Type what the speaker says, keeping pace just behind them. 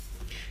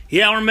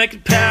Yeah, we're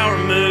making power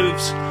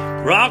moves,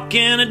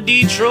 rocking a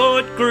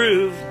Detroit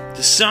groove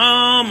to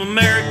some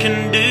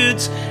American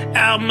dudes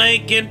out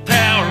making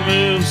power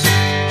moves.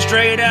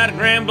 Straight out of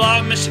Grand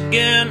Block,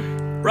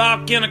 Michigan,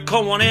 rocking a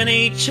cold one in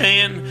each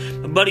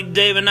hand. My buddy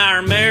Dave and I are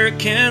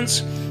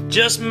Americans,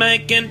 just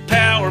making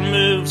power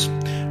moves,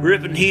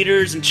 ripping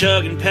heaters and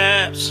chugging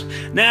paps.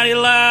 Natty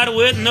light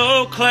with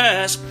no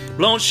class,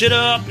 blowing shit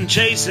up and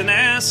chasing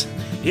ass.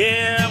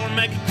 Yeah, we're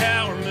making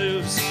power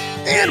moves.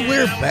 And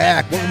we're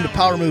back. Welcome to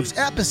Power Moves,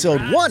 episode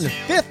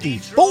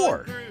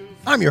 154.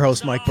 I'm your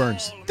host, Mike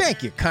Burns.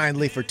 Thank you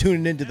kindly for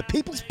tuning into the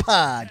People's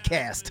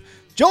Podcast.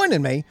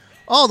 Joining me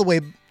all the way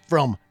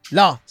from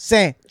Los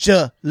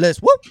Angeles,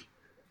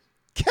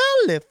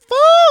 California.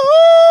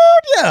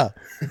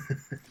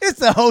 It's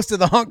the host of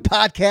the Hunk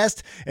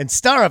Podcast and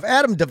star of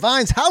Adam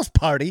Devine's House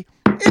Party.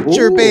 It's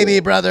your baby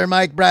brother,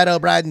 Mike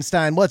Brado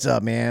Bridenstine. What's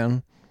up,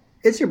 man?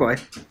 It's your boy.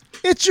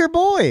 It's your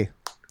boy.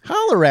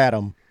 Holler at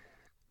him.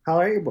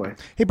 Holler at your boy.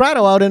 Hey,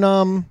 Brado, out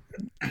in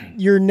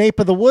your nape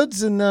of the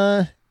woods in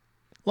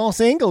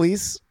Los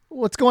Angeles,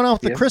 what's going on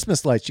with the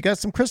Christmas lights? You got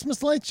some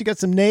Christmas lights? You got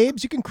some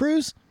nabes you can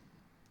cruise?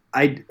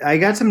 I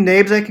got some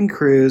nabes I can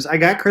cruise. I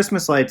got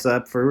Christmas lights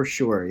up for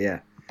sure,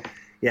 yeah.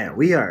 Yeah,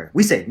 we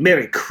say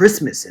Merry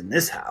Christmas in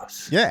this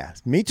house. Yeah,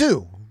 me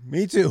too.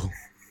 Nothing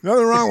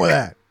wrong with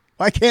that.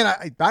 Why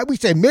can't we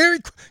say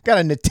got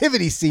a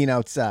nativity scene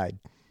outside.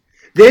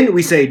 Then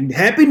we say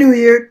Happy New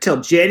Year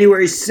till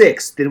January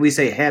 6th. Then we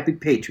say Happy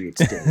Patriots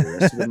Day the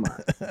rest of the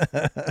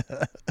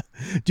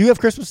month. Do you have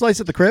Christmas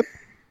lights at the crib?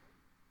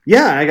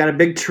 Yeah, I got a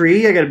big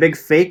tree. I got a big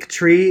fake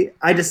tree.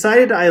 I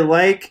decided I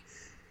like,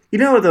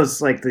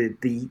 those like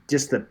the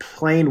just the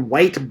plain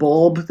white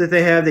bulb that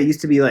they have. They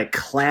used to be like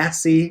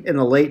classy in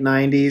the late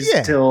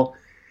 90s till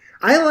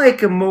I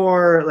like a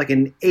more like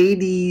an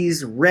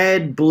 80s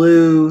red,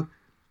 blue,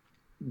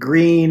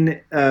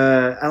 green.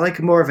 I like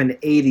more of an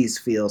 80s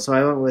feel, so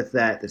I went with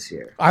that this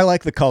year. I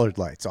like the colored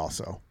lights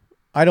also.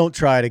 I don't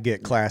try to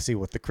get classy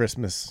with the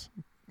Christmas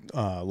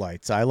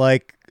lights. I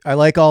like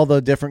all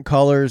the different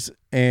colors.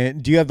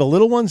 And do you have the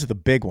little ones or the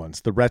big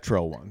ones, the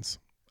retro ones?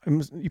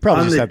 You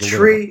probably just have the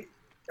little ones.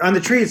 On the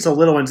tree, it's the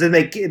little ones. And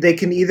they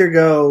can either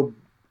go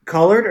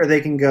colored or they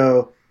can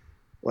go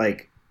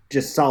like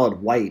just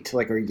solid white,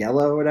 like or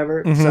yellow or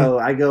whatever. Mm-hmm. So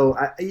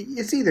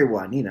it's either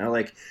one.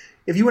 Like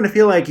if you want to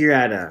feel like you're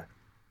at a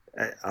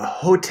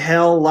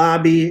hotel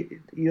lobby,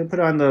 put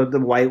on the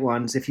white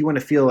ones. If you want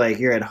to feel like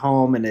you're at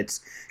home and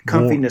it's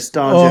comfy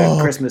nostalgia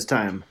at Christmas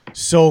time.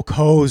 So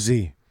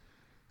cozy.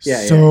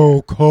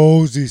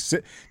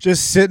 Cozy.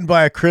 Just sitting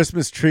by a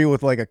Christmas tree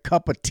with like a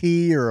cup of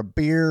tea or a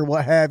beer,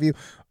 what have you.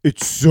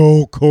 It's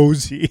so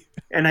cozy.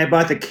 And I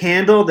bought the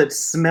candle that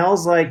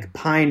smells like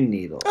pine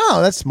needles. Oh,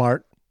 that's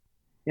smart.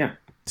 Yeah.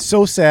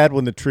 So sad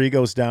when the tree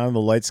goes down and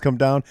the lights come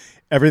down.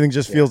 Everything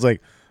just feels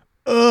like,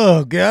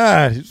 oh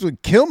God, I just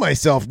would kill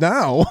myself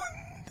now.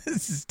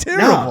 This is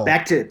terrible. No,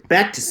 back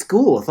to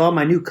school with all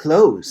my new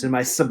clothes and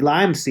my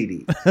Sublime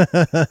CD.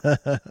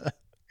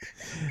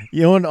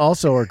 And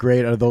also are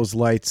great are those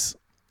lights,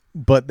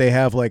 but they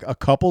have like a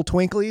couple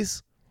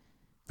twinklies.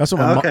 That's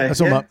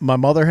what my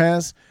mother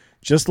has.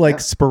 Just like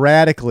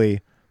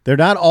sporadically, they're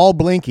not all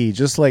blinky.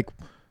 Just like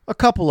a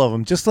couple of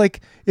them. Just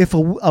like if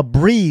a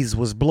breeze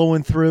was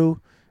blowing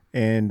through.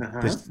 And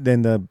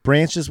then the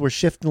branches were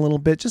shifting a little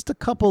bit. Just a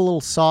couple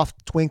little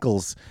soft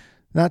twinkles.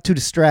 Not too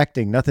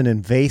distracting. Nothing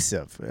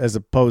invasive. As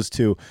opposed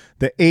to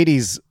the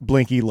 80s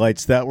blinky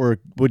lights that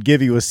would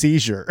give you a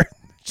seizure.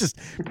 Just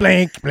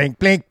blink, blink,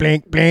 blink,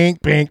 blink,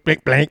 blink, blink,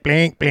 blink, blink,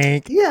 blink,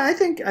 blink. Yeah,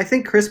 I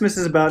think Christmas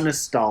is about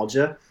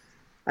nostalgia.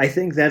 I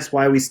think that's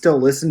why we still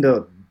listen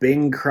to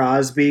Bing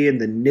Crosby,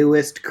 and the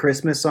newest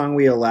Christmas song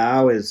we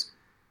allow is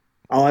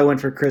All I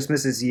Want for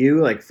Christmas Is You,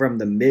 like from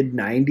the mid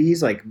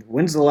 90s. Like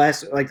when's the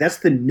last, like that's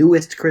the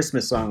newest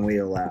Christmas song we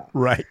allow.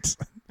 Right.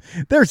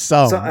 There's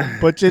some,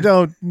 but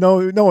no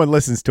one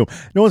listens to them.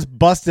 No one's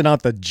busting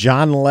out the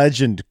John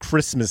Legend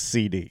Christmas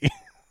CD.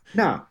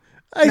 No.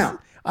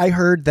 I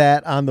heard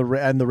that on the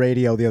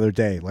radio the other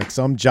day, like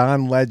some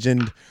John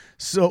Legend.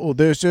 So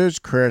this is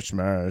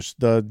Christmas.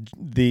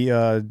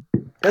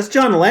 That's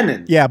John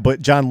Lennon. Yeah,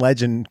 but John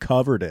Legend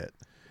covered it.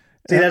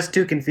 See, that's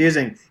too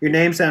confusing. Your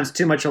name sounds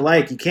too much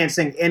alike. You can't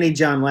sing any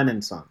John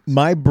Lennon song.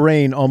 My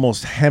brain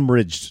almost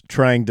hemorrhaged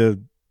trying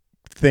to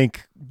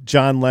think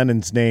John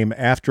Lennon's name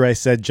after I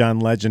said John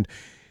Legend.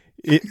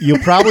 You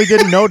probably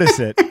didn't notice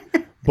it,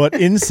 but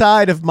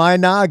inside of my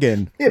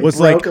noggin was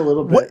like, a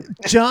little bit. What,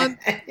 John?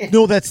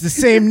 No, that's the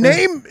same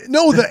name.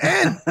 No, the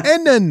N,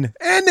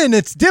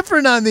 it's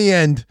different on the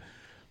end.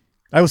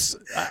 I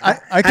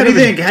How do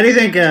you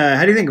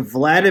think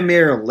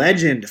Vladimir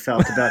Legend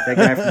felt about that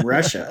guy from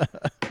Russia?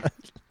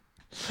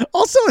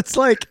 Also, it's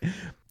like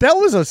that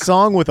was a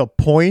song with a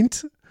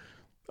point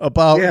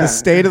about the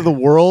state of the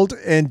world,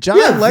 and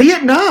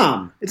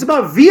Vietnam. It's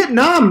about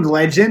Vietnam,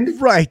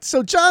 Legend. Right.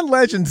 So John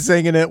Legend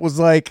singing it was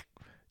like,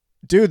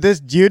 dude,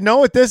 do you know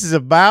what this is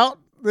about?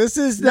 This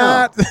is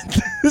not.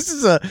 This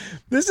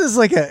is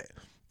like a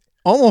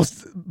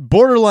almost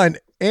borderline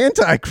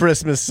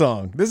anti-Christmas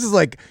song. This is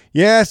like,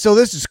 yeah, so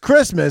this is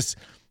Christmas,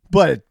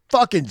 but it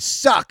fucking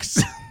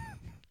sucks.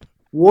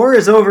 War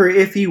is over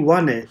if he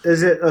won it.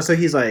 Is it? So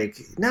he's like,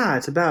 nah,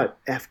 it's about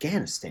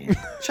Afghanistan.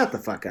 Shut the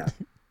fuck up.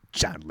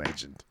 John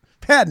Legend.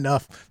 Had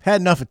enough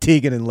of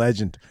Tegan and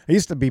Legend. I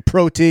used to be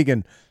pro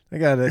Tegan. I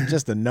got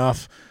just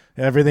enough.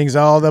 Everything's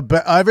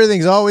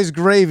always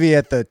gravy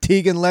at the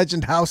Tegan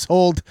Legend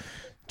household.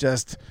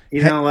 Just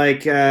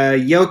like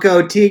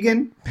Yoko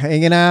Tegan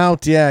hanging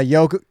out. Yeah,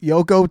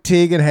 Yoko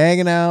Tegan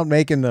hanging out,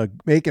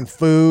 making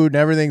food, and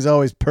everything's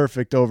always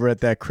perfect over at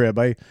that crib.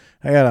 I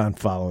gotta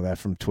unfollow that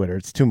from Twitter.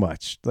 It's too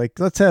much. Like,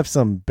 let's have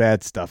some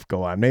bad stuff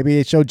go on. Maybe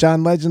they show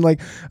John Legend like,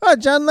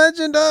 John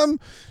Legend,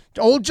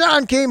 old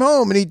John came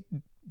home and he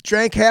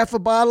drank half a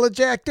bottle of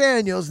Jack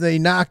Daniels, and then he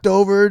knocked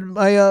over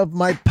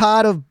my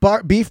pot of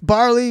beef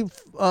barley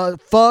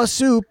pho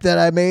soup that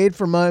I made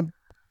for my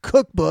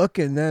cookbook,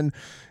 and then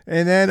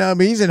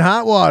he's in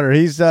hot water.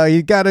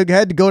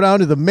 Had to go down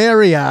to the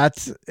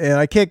Marriott, and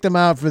I kicked him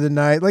out for the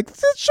night. Like,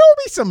 show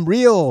me some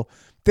real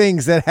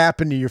things that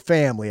happen to your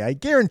family. I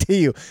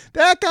guarantee you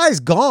that guy's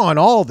gone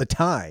all the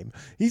time.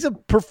 He's a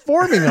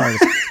performing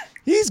artist.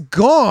 He's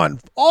gone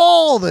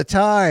all the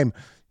time,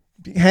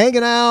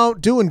 hanging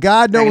out, doing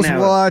God knows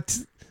what.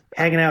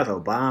 Hanging out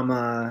with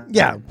Obama.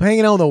 Yeah,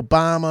 hanging out with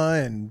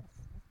Obama, and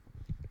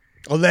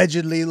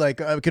allegedly,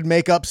 like, I could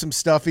make up some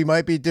stuff he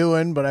might be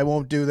doing, but I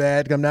won't do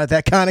that. I'm not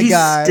that kind of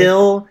guy.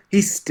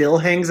 He still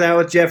hangs out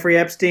with Jeffrey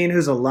Epstein,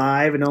 who's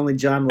alive, and only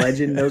John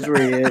Legend knows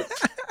where he is.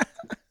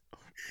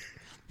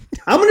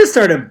 I'm going to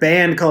start a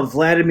band called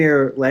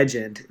Vladimir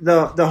Legend.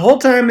 The whole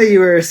time that you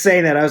were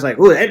saying that, I was like,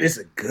 ooh, that is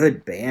a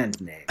good band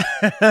name.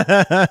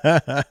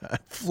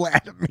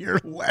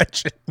 Vladimir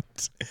Legend.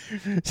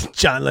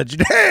 John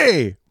Legend.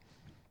 Hey!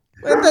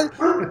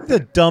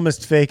 The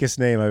dumbest, fakest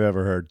name I've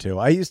ever heard, too.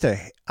 I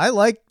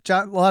like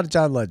a lot of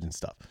John Legend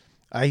stuff.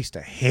 I used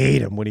to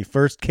hate him when he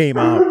first came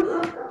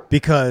out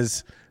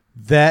because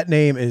that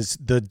name is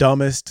the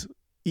dumbest,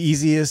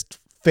 easiest,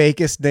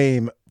 fakest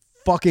name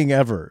fucking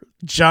ever.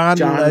 John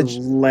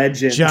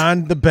Legend.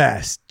 John the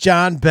Best.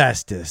 John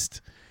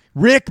Bestest.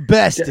 Rick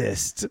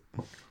Bestest.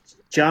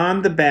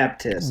 John the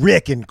Baptist.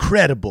 Rick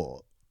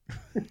Incredible.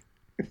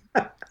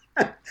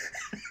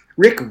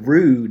 Rick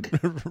Rude.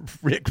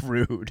 Rick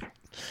Rude.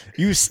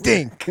 You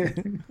stink.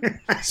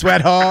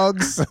 Sweat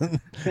hogs.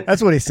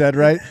 That's what he said,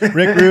 right?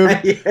 Rick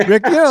Rude. Yeah.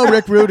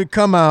 Rick Rude would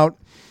come out.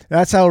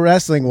 That's how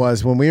wrestling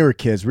was when we were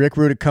kids. Rick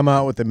Rude would come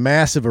out with a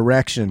massive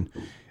erection,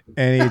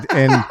 and it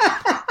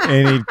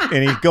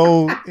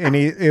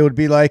would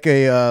be like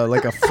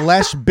a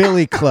flesh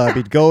billy club.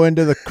 He'd go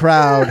into the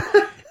crowd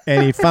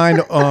and he'd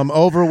find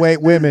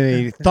overweight women and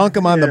he'd thunk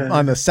them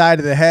on the side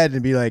of the head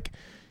and be like,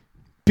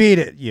 beat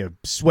it, you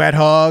sweat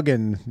hog.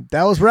 And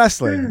that was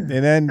wrestling. And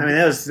then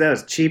that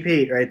was cheap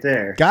heat right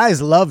there. Guys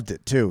loved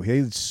it too.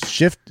 He'd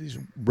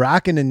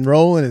rocking and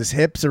rolling his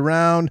hips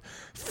around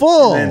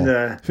full.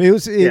 He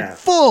was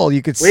full.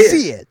 You could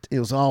see it. It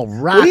was all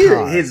rock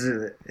hard.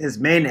 His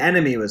main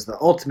enemy was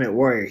the Ultimate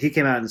Warrior. He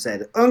came out and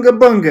said "Unga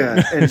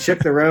Bunga" and shook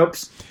the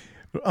ropes.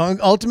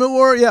 Ultimate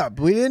Warrior. Yeah,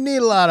 we didn't need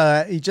a lot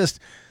of that.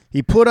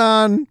 He put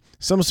on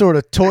some sort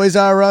of Toys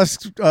R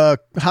Us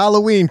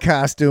Halloween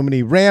costume and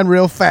he ran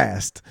real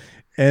fast.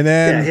 And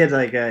then he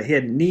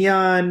had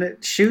neon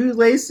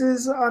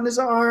shoelaces on his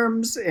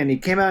arms, and he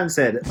came out and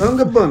said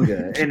 "Unga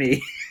Bunga," and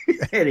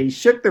he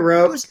shook the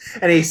ropes,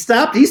 and he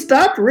stopped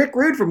Rick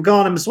Rude from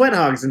calling him sweat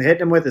hogs and hit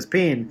him with his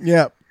peen.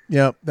 Yep.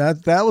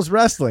 That was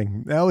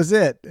wrestling. That was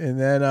it. And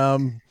then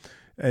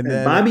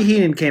Bobby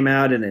Heenan came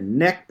out in a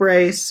neck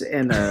brace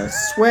and a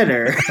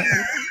sweater.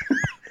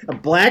 A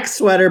black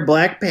sweater,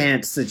 black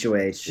pants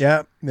situation.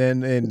 Yeah,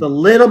 and with a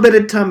little bit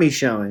of tummy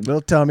showing.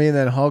 Little tummy, and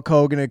then Hulk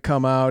Hogan would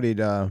come out.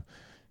 He'd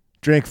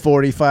drink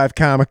 45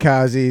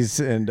 kamikazes,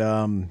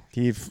 and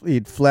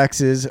he'd flex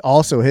his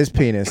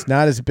penis,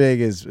 not as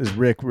big as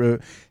Rick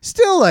Rude.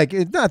 Still, like,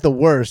 it's not the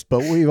worst,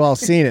 but we've all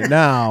seen it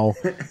now,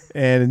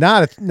 and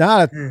not a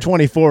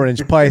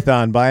 24-inch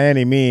python by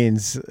any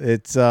means.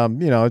 It's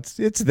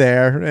it's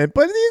there,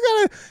 but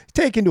you gotta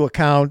take into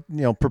account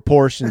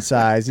proportion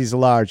size. He's a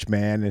large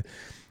man.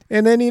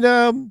 And then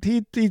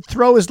he'd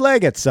throw his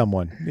leg at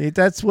someone.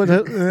 That's what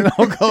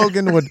Hulk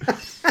Hogan would.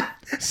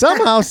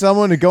 Somehow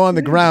someone would go on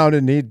the ground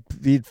and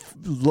he'd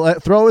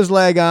throw his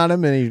leg on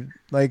him, and he'd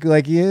it's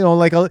like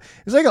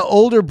an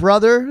older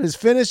brother. His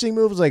finishing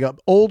move was like an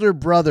older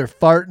brother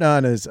farting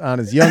on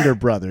his younger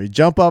brother. He'd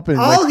jump up and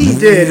all he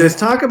did was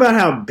talk about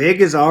how big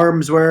his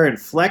arms were and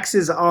flex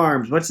his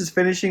arms. What's his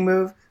finishing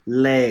move?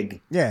 Leg.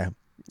 Yeah,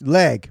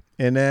 leg.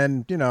 And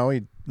then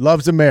he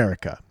loves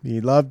America. He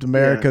loved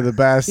America the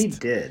best. He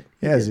did.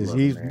 Yes,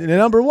 he's the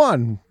number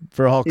one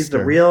for Hulkster. He's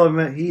a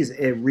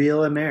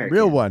real American.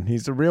 Real one.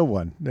 He's the real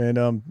one.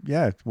 And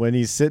when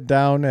he sit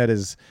down at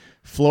his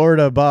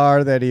Florida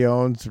bar that he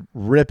owns,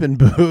 ripping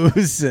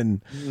booze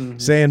and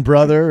saying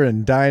brother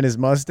and dyeing his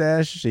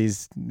mustache,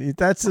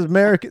 that's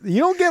America. You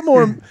don't get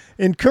more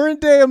in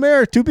current day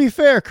America. To be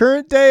fair,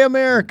 current day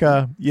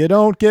America, you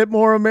don't get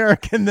more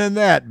American than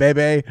that,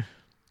 baby.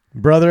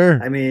 Brother.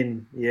 I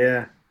mean,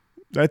 yeah.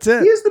 That's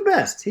it. He is the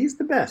best. He's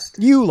the best.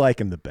 You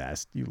like him the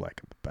best. He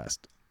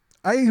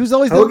was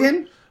always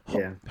Hogan.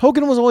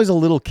 Hogan was always a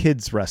little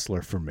kid's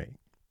wrestler for me.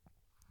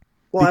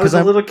 Well, I was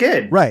a little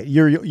kid. Right.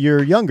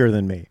 You're younger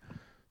than me,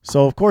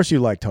 so of course you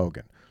liked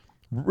Hogan.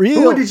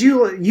 Who did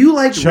you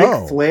like?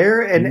 Cho. Ric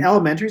Flair in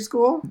elementary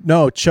school?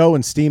 No, Cho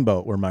and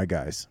Steamboat were my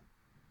guys.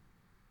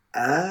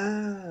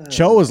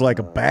 Cho was like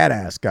a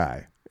badass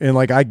guy, and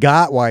like I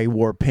got why he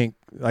wore pink.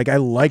 Like I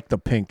liked the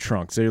pink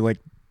trunks. They're like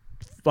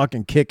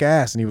fucking kick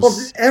ass, and he was.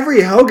 Well,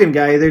 every Hogan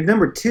guy, their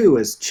number 2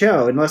 is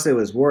Cho, unless it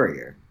was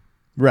Warrior.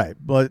 Right,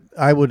 but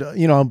I would,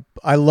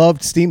 I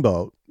loved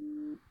Steamboat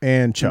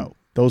and Cho.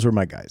 Those were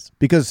my guys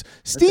because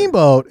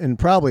Steamboat, and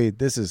probably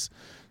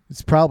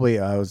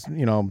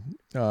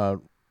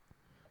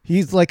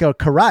he's like a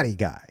karate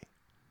guy.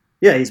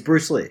 Yeah, he's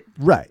Bruce Lee.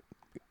 Right,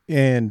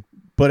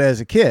 but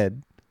as a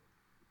kid,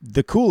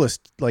 the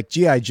coolest, like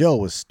G.I. Joe,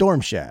 was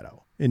Storm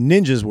Shadow, and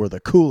ninjas were the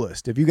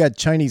coolest. If you got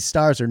Chinese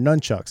stars or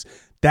nunchucks,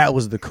 that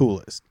was the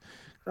coolest.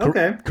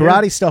 Okay.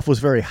 Karate stuff was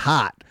very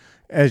hot,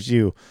 as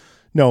you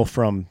know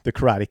from the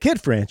Karate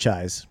Kid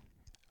franchise.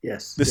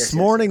 Yes. This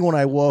morning when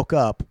I woke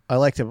up, I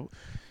like to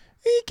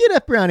get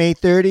up around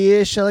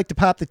 8:30ish. I like to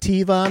pop the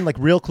TV on, like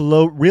real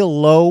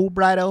low,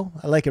 Brido.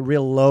 I like it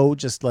real low,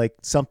 just like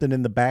something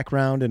in the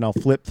background, and I'll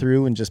flip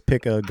through and just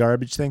pick a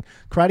garbage thing.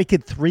 Karate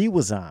Kid 3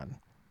 was on.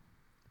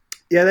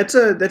 Yeah, that's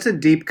a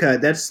deep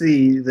cut. That's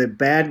the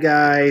bad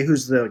guy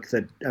who's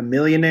a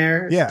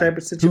millionaire type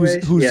of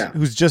situation.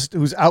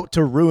 Who's out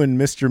to ruin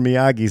Mr.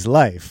 Miyagi's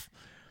life.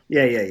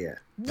 Yeah.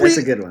 That's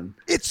a good one.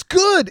 It's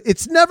good.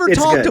 It's never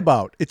talked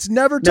about. It's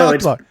never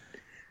talked about.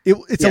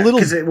 It's a little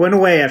because it went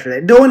away after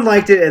that. No one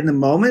liked it in the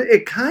moment.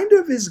 It kind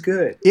of is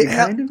good. It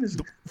kind of is.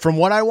 From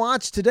what I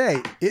watched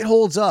today, it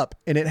holds up,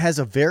 and it has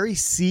a very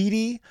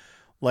seedy,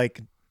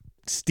 like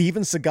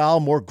Steven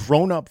Seagal, more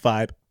grown up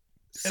vibe.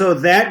 So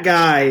that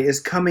guy is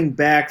coming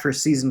back for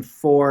season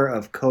 4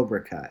 of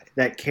Cobra Kai.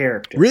 That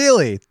character.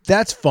 Really?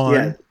 That's fun.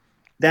 Yeah,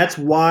 that's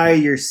why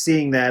you're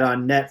seeing that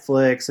on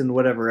Netflix and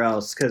whatever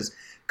else. Because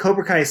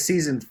Cobra Kai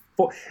season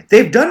 4,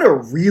 they've done a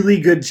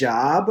really good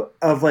job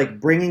of like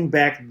bringing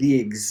back the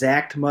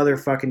exact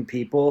motherfucking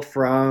people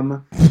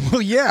from.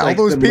 Well, yeah, all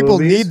those people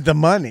need the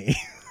money.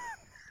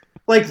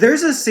 Like,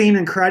 there's a scene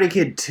in Karate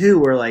Kid 2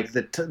 where like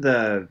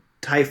the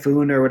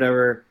typhoon or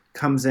whatever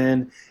comes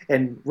in,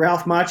 and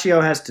Ralph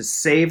Macchio has to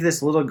save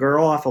this little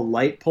girl off a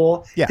light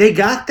pole. Yeah. They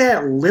got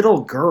that little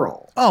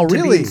girl. Oh,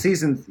 really?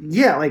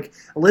 Like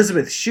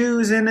Elizabeth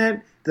Shue's in it.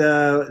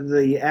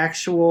 The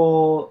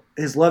actual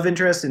his love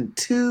interest in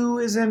 2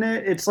 is in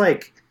it. It's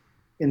like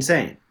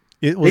insane.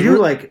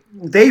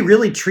 They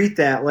really treat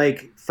that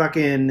like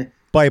fucking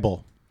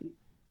Bible.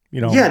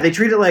 Yeah, they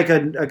treat it like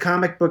a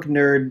comic book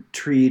nerd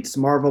treats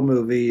Marvel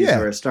movies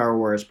or a Star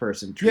Wars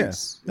person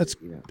treats. Yeah,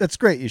 that's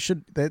great.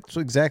 That's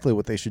exactly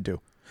what they should do.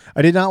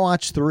 I did not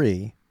watch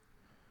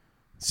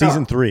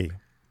season 3,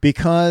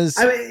 because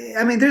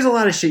I mean, there's a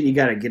lot of shit you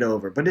got to get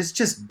over, but it's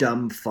just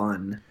dumb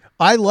fun.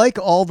 I like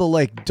all the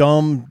like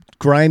dumb,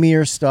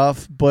 grimier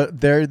stuff,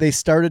 but they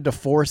started to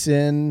force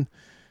in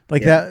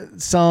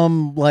that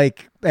some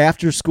like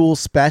after school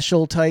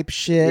special type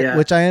shit,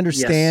 which I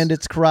understand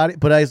it's karate,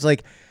 but I was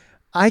like,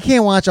 I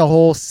can't watch a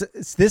whole.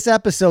 This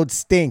episode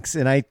stinks,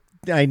 and I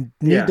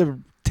need to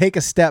take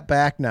a step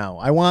back now.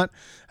 I want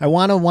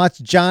to watch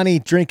Johnny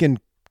drinking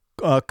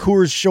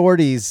Coors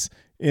Shorties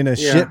in a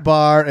shit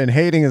bar and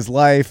hating his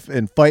life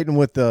and fighting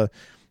with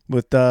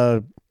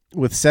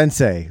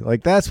Sensei.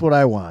 Like, that's what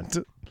I want.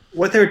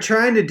 What they're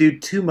trying to do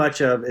too much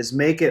of is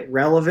make it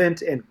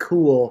relevant and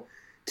cool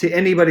to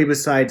anybody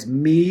besides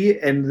me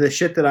and the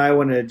shit that I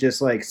want to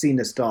just like see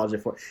nostalgia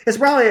for. It's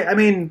probably, I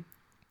mean.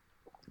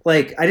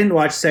 Like, I didn't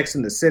watch Sex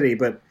and the City,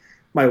 but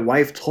my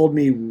wife told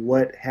me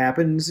what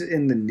happens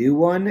in the new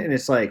one, and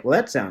it's like, well,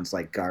 that sounds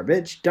like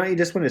garbage. Don't you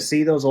just want to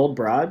see those old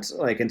broads,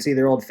 like, and see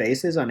their old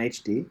faces on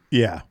HD?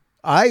 Yeah.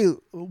 I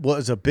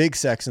was a big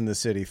Sex and the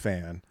City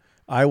fan.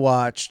 I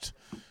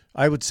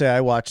would say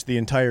I watched the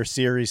entire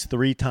series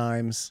 3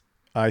 times.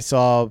 I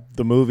saw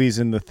the movies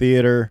in the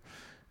theater,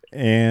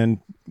 and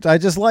I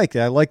just liked it.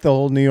 I like the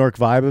whole New York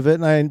vibe of it,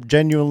 and I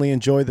genuinely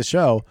enjoy the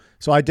show.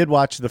 So I did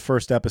watch the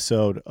first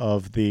episode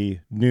of the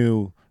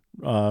new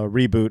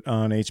reboot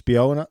on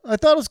HBO, and I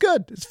thought it was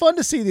good. It's fun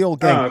to see the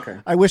old gang. Oh, okay.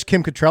 I wish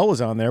Kim Cattrall was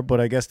on there, but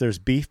I guess there's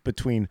beef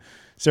between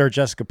Sarah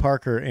Jessica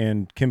Parker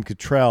and Kim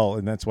Cattrall,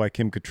 and that's why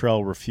Kim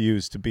Cattrall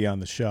refused to be on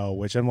the show,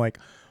 which I'm like,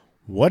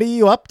 what are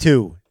you up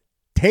to?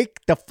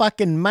 Take the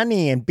fucking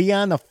money and be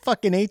on the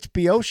fucking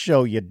HBO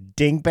show, you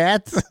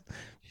dingbats.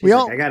 I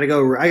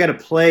gotta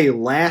play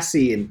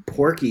Lassie and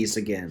Porky's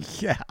again.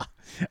 Yeah.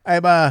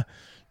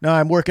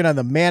 I'm working on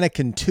the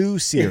Mannequin 2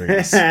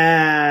 series.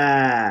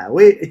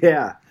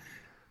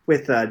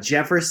 With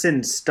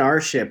Jefferson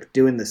Starship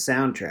doing the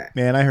soundtrack.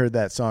 Man, I heard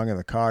that song in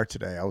the car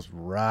today. I was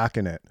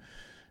rocking it.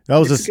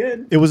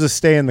 It was a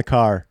stay in the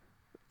car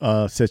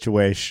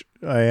situation.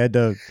 I had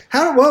to.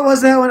 What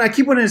was that one? I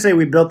keep wanting to say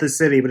We Built the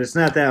City, but it's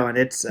not that one.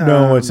 It's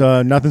It's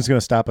Nothing's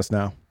Gonna Stop Us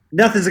Now.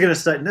 Nothing's gonna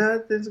stop.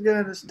 Nothing's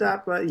gonna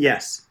stop us.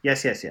 Yes.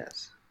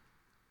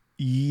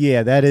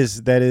 Yeah, that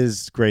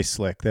is Grace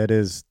Slick. That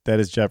is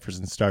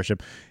Jefferson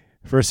Starship.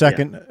 For a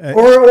second,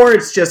 or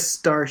it's just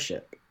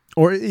Starship.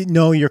 Or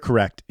no, you're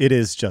correct. It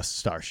is just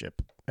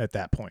Starship at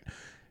that point.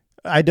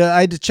 I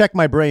had to check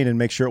my brain and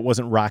make sure it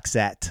wasn't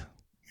Roxette.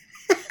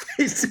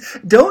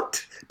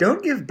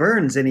 Don't give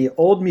Burns any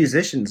old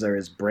musicians or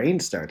his brain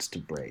starts to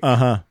break.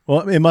 Well,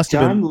 it must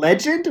have been John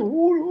Legend.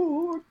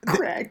 Ooh,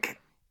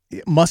 crack.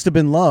 It must have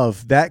been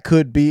Love. That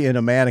could be in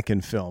a Mannequin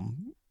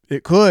film.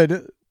 It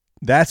could.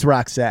 That's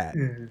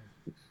Roxette.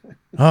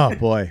 Oh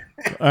boy.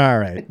 All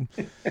right.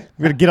 We're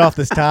going to get off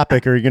this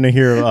topic or you're going to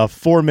hear a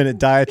 4-minute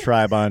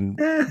diatribe on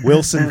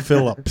Wilson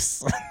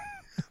Phillips.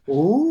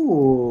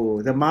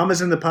 Ooh, the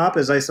Mamas and the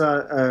Papas. I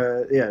saw,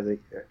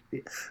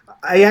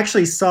 I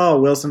actually saw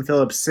Wilson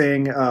Phillips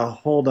sing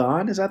Hold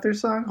On. Is that their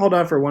song? Hold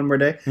On for One More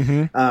Day.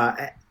 Mm-hmm.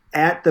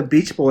 At the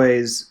Beach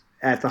Boys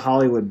at the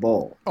Hollywood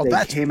Bowl. Oh,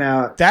 they came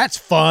out. That's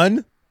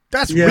fun.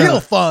 That's real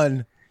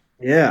fun.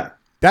 Yeah.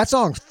 That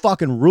song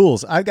fucking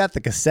rules. I got the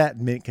cassette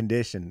in mint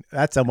condition.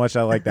 That's how much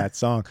I like that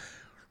song.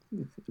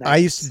 Nice. I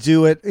used to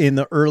do it in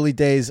the early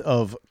days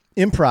of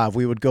improv.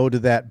 We would go to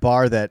that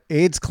bar that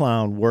AIDS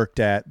Clown worked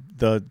at,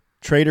 the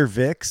Trader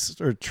Vic's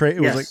or it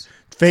was like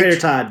fake Trader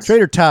Todd's.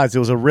 Trader Todd's. It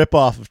was a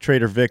ripoff of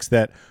Trader Vic's.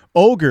 That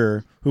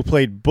Ogre, who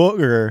played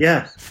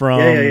Booger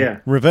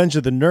from Revenge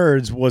of the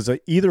Nerds, was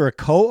either a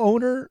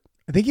co-owner.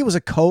 I think he was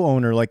a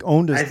co-owner. I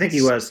think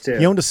he was too.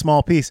 He owned a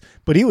small piece,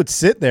 but he would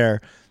sit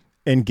there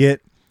and get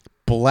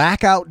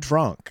blackout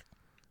drunk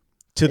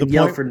to the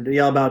point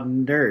yell about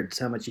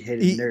nerds, how much he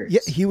hated nerds. Yeah,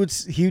 he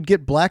would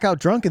get blackout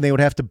drunk and they would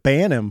have to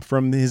ban him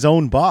from his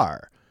own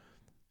bar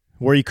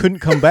where he couldn't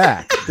come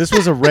back. This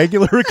was a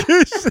regular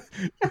occasion.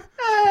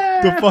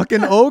 The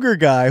fucking Ogre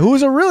guy, who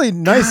was a really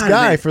nice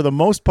guy for the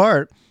most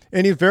part,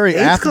 and he's very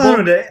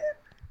affable.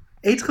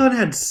 AIDS Clown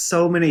had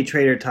so many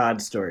Trader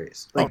Todd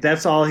stories.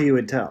 That's all he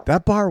would tell.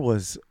 That bar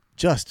was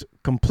just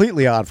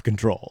completely out of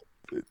control.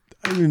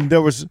 I mean,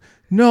 there was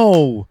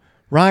no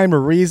rhyme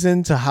or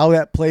reason to how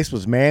that place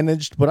was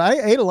managed, but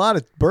I ate a lot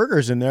of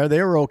burgers in there.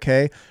 They were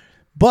okay.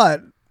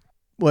 But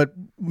what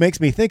makes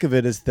me think of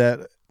it is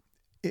that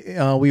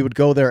we would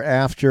go there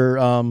after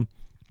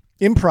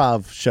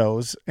improv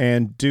shows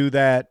and do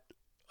that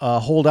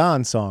Hold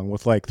On song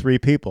with 3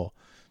 people.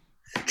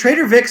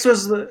 Trader Vic's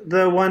was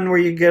the one where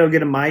you go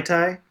get a Mai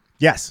Tai?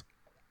 Yes.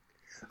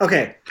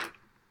 Okay.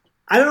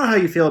 I don't know how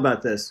you feel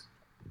about this,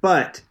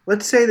 but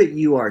let's say that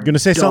you are going to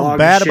say something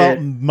bad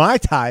about Mai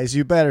Tais.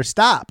 You better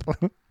stop.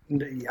 I'm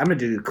going to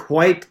do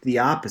quite the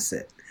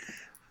opposite.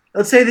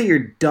 Let's say that you're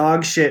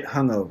dog shit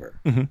hungover.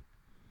 Mm-hmm.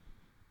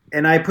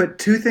 And I put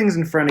 2 things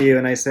in front of you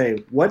and I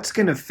say, what's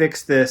going to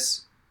fix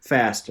this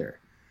faster?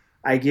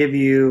 I give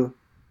you,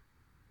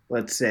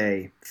 let's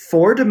say,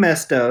 4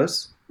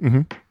 Domestos.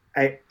 Mm-hmm.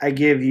 I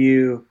give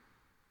you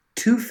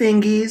 2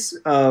 fingies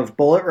of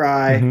Bullet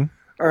Rye. Mm-hmm.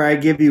 Or I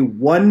give you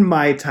 1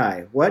 Mai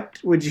Tai. What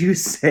would you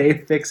say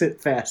fix it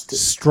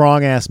fastest?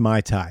 Strong ass Mai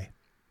Tai.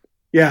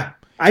 Yeah,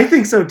 I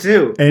think so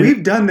too. And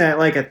we've done that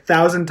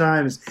 1,000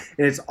 times,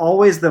 and it's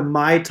always the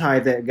Mai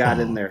Tai that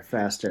got in there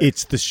faster.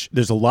 It's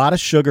there's a lot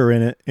of sugar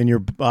in it, and your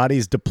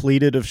body's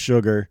depleted of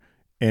sugar,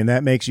 and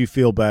that makes you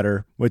feel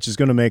better, which is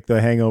going to make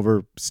the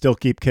hangover still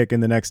keep kicking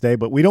the next day.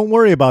 But we don't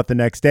worry about the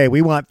next day.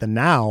 We want the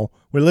now.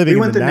 We're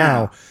living in the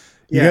now.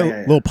 You get a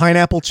little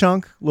pineapple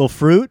chunk, little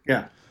fruit.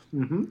 Yeah.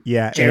 Mm-hmm.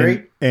 Yeah,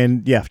 cherry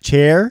and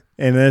chair,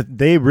 and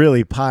they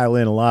really pile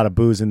in a lot of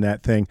booze in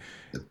that thing.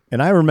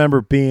 And I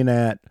remember being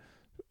at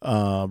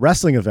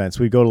wrestling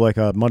events. We'd go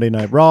to a Monday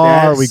Night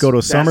Raw, or we'd go to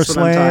a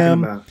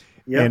SummerSlam,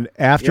 and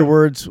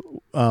afterwards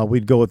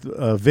we'd go with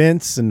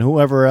Vince and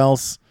whoever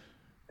else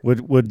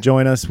would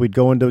join us. We'd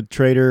go into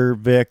Trader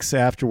Vic's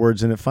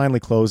afterwards, and it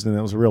finally closed, and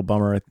it was a real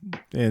bummer.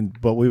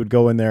 But we would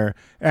go in there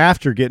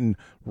after getting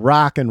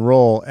rock and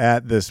roll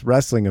at this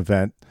wrestling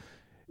event,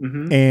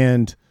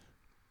 and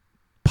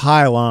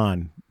pile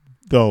on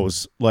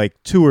those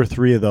 2 or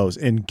 3 of those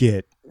and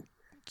get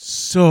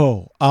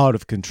so out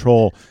of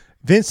control.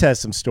 Vince has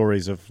some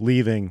stories of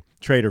leaving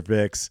Trader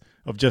Vic's,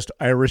 of just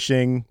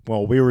Irishing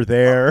while we were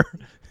there.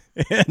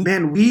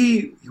 Man,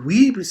 we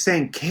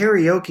sang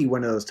karaoke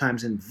one of those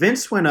times, and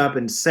Vince went up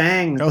and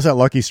sang. That was at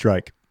Lucky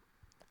Strike.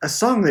 A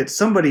song that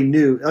somebody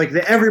knew,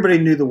 everybody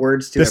knew the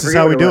words to. This is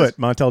how we do it,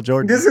 Montel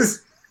Jordan. This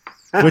is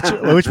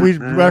which we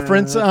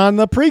reference on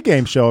the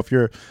pregame show. If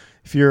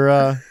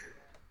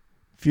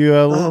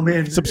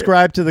you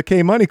subscribe to the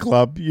K Money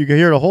Club, you can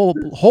hear a whole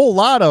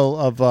lot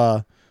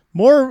of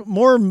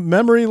more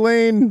memory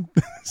lane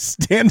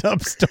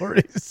stand-up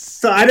stories.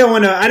 So I don't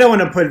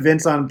want to put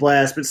Vince on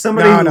blast, but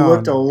somebody who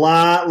looked a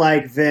lot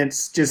like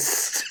Vince,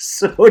 just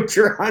so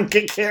drunk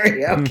at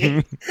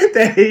karaoke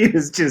that he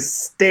was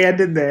just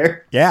standing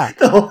there,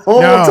 the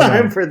whole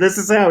time for "This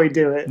Is How We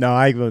Do It." No,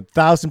 I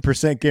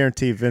 1,000%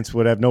 guarantee Vince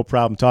would have no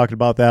problem talking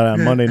about that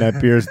on Monday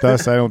Night Beers.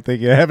 Thus, I don't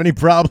think you have any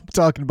problem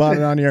talking about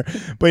it on here.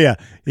 But yeah,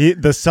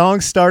 the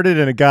song started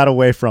and it got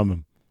away from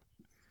him.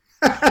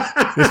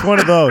 It's one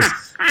of those.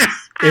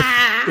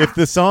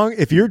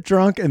 If you're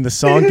drunk and the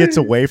song gets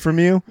away from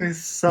you,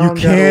 you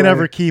can't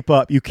ever keep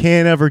up. You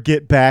can't ever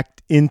get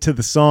back into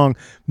the song.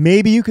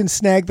 Maybe you can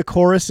snag the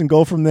chorus and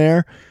go from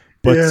there.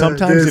 But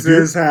sometimes this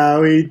is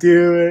how we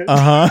do it.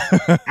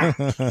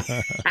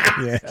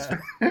 Yeah.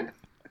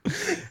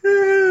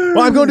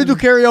 Well, I'm going to do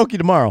karaoke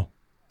tomorrow.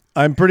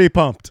 I'm pretty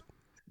pumped.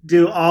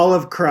 Do all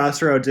of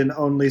Crossroads and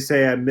only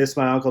say I miss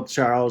my Uncle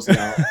Charles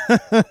now.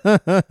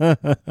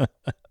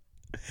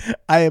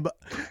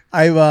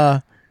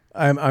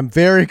 I'm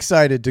very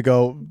excited to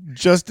go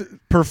just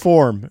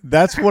perform.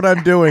 That's what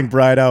I'm doing,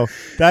 Brido.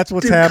 That's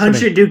what's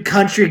happening. Do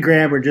country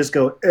grammar. Just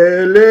go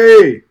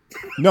LA.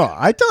 No,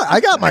 I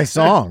got my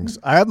songs.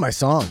 I have my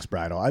songs,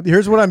 Brido.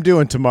 Here's what I'm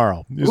doing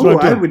tomorrow.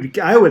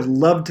 I would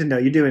love to know.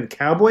 You doing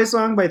Cowboy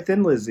Song by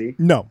Thin Lizzy?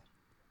 No.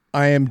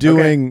 I am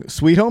doing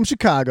Sweet Home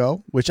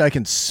Chicago, which I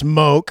can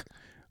smoke.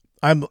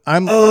 I'm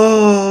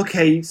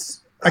okay.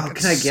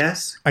 Can I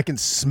guess? I can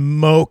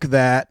smoke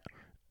that.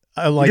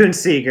 You're doing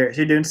Seeger.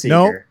 You're doing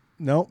Seeger.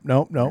 No.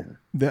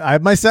 I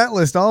have my set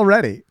list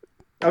already.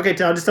 Okay,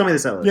 just tell me the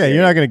set list. Yeah,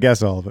 you're not going to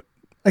guess all of it.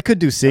 I could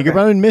do Seeger, but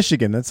I'm in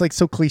Michigan. That's like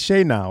so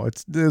cliche now.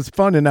 It's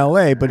fun in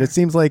LA, but it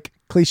seems like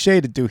cliche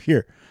to do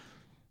here.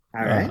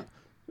 All right.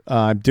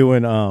 I'm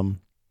doing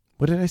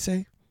what did I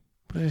say?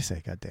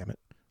 God damn it.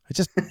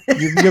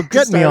 You're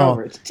getting me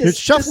all. You're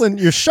shuffling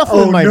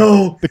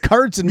the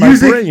cards in my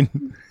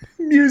brain.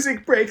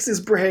 Music breaks his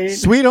brain.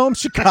 Sweet Home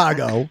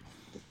Chicago.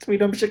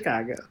 Sweet Home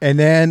Chicago. And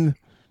then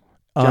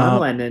John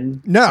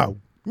Lennon. No.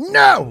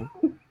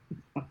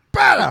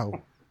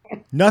 Battle.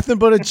 Nothing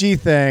But a G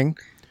Thing.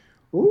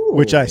 Ooh.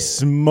 Which I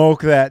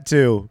smoke that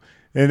too.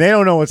 And they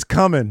don't know what's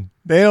coming.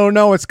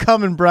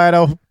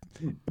 Brido.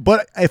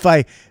 But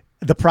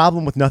the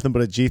problem with Nothing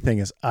But a G Thing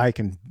is I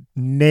can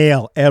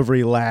nail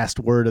every last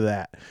word of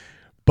that.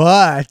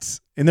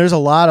 And there's a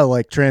lot of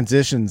like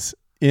transitions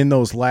in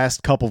those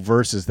last couple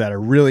verses that are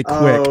really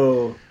quick.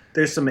 Oh,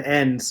 there's some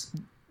ends.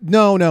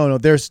 No. Well,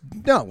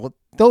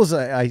 those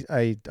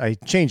I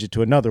change it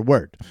to another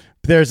word.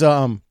 There's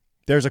a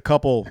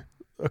couple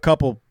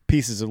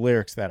pieces of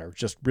lyrics that are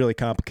just really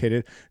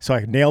complicated, so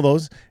I can nail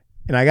those.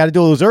 And I got to do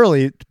those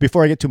early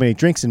before I get too many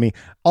drinks in me.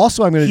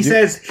 Also, I'm going to.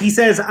 He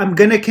says I'm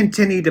going to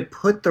continue to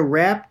put the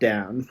rap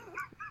down.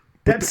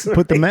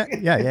 Put the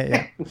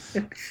yeah.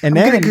 And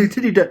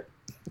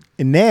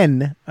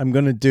then I'm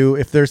going to do,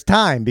 if there's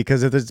time,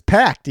 because if it's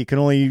packed, you can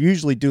only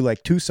usually do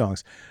like 2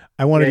 songs.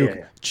 I want to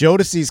do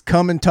Jodeci's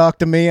Come and Talk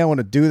to Me. I want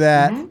to do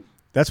that. Mm-hmm.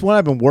 That's what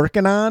I've been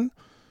working on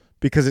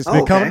because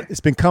it's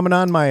been coming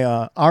on my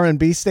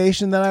R&B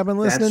station that I've been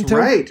listening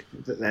to.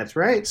 That's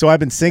right. So I've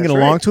been singing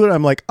along to it.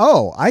 I'm like,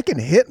 I can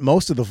hit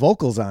most of the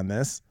vocals on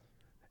this.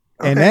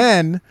 Okay. And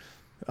then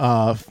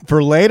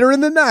for later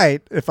in the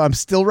night, if I'm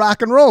still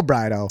rock and roll,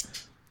 Brido.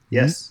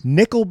 Yes.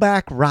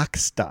 Nickelback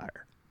Rockstar.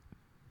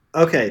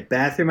 Okay,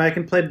 Bathroom I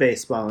can play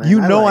baseball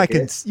in. I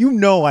can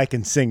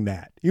sing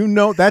that.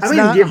 That's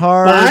not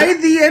hard. By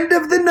the end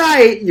of the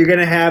night, you're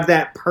gonna have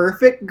that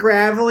perfect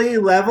gravelly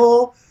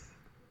level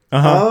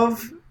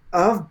of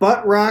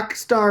butt rock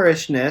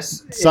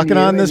starishness. Sucking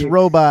on this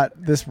robot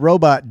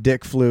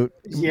dick flute.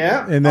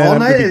 Yeah. And then all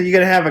night you're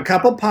gonna have a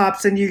couple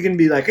pops and you can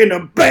be like, in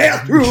the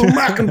bathroom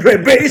I can play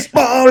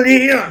baseball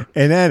in.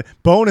 And then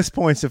bonus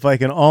points if I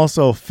can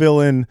also fill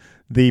in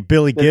the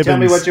Billy Gibbons. Tell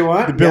me what you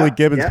want. The Billy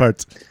Gibbons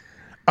parts.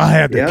 I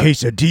have the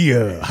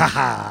quesadilla. Ha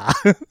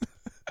ha.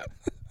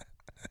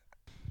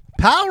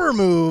 Power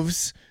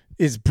Moves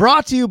is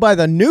brought to you by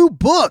the new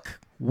book,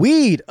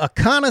 Weed, A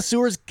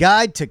Connoisseur's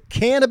Guide to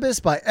Cannabis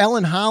by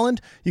Ellen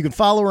Holland. You can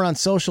follow her on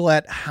social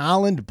at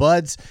Holland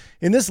Buds.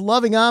 In this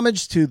loving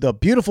homage to the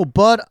beautiful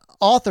bud,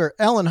 author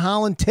Ellen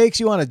Holland takes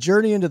you on a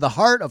journey into the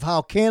heart of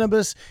how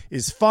cannabis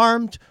is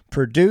farmed,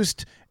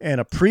 produced, and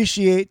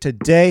appreciated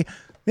today.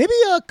 Maybe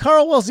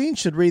Carl Welzine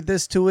should read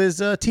this to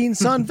his teen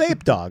son,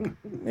 Vape Dog.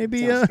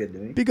 Maybe be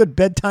a good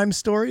bedtime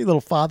story, a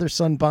little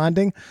father-son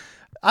bonding.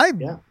 I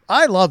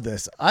love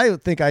this. I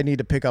think I need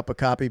to pick up a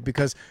copy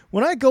because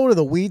when I go to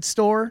the weed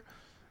store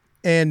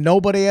and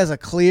nobody has a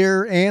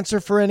clear answer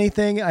for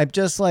anything, I'm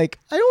just like,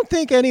 I don't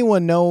think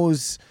anyone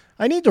knows.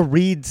 I need to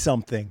read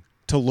something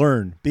to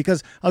learn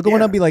because I'll go in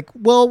and I'll be like,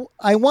 well,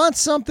 I want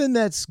something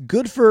that's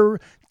good for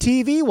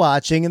TV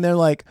watching. And they're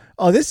like,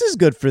 oh, this is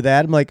good for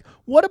that. I'm like,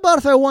 what about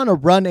if I want to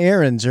run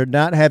errands or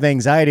not have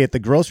anxiety at the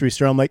grocery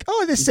store? I'm like,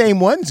 oh, the same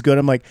one's good.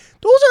 I'm like,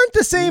 those aren't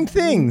the same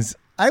things.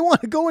 I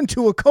want to go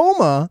into a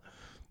coma.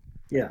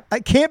 Yeah.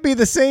 I can't be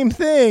the same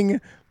thing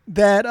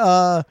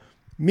that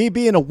me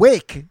being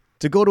awake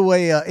to go to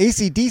a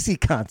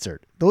AC/DC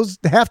concert. Those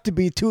have to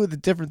be two of the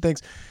different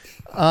things.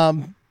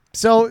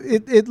 So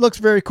it looks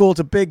very cool. It's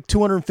a big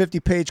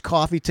 250-page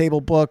coffee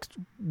table book,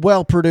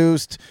 well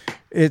produced.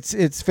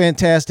 It's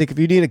fantastic. If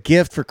you need a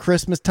gift for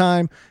Christmas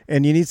time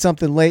and you need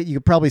something late, you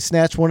could probably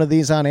snatch one of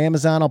these on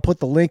Amazon. I'll put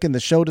the link in the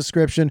show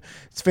description.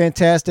 It's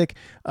fantastic.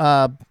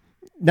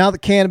 Now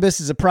that cannabis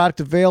is a product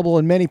available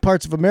in many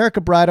parts of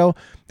America, Brido,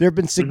 there have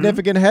been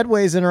significant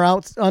headways in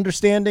our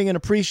understanding and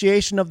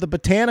appreciation of the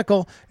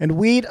botanical, and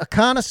Weed, A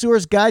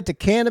Connoisseur's Guide to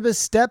Cannabis,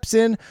 steps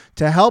in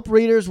to help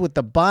readers with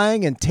the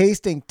buying and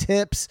tasting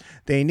tips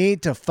they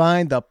need to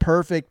find the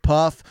perfect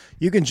puff.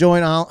 You can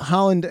join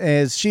Holland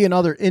as she and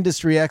other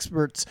industry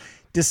experts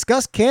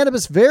discuss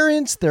cannabis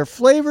variants, their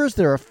flavors,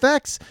 their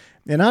effects,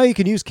 and how you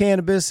can use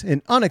cannabis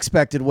in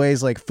unexpected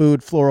ways like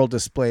food, floral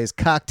displays,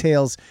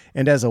 cocktails,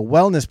 and as a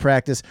wellness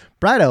practice.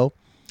 Brido,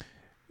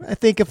 I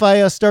think if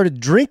I started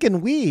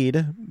drinking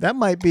weed, that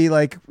might be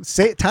like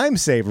time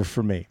saver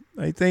for me.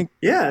 I think.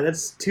 Yeah,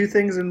 that's two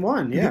things in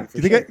one. Yeah.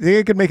 You think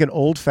I could make an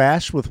old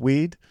fash with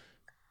weed?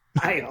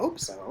 I hope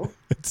so.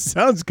 It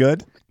sounds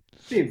good.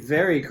 It'd be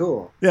very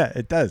cool. Yeah,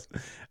 it does.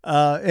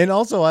 And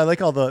also, I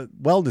like all the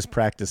wellness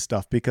practice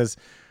stuff because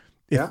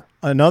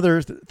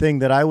another thing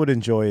that I would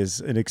enjoy is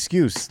an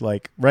excuse.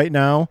 Like right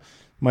now,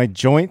 my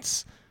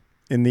joints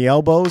in the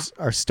elbows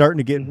are starting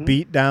to get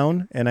beat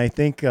down, and I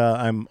think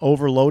I'm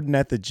overloading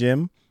at the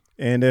gym.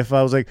 And if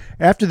I was like,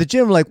 after the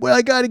gym, like, well,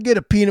 I got to get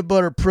a peanut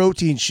butter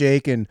protein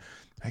shake, and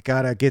I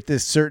got to get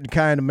this certain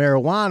kind of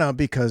marijuana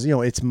because,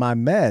 it's my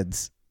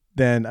meds,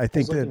 then I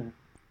think that...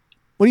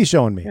 What are you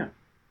showing me? Yeah.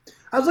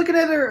 I was looking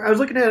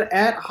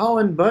at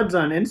Holland Buds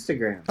on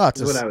Instagram. Oh,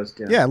 that's what I was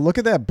doing. Yeah, look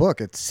at that book.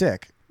 It's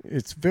sick.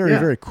 It's very,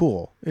 very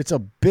cool. It's a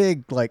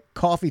big, like,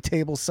 coffee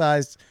table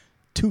sized,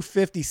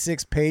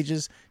 256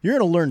 pages. You're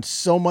going to learn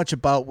so much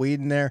about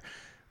weed in there.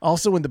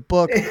 Also in the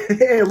book.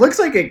 It looks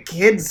like a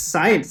kid's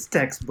science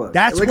textbook.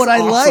 That's what I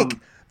like.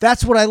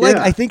 That's what I like.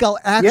 Yeah. I think I'll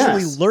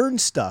actually learn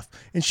stuff.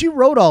 And she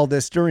wrote all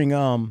this during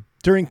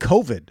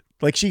COVID.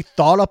 Like, she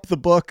thought up the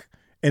book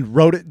and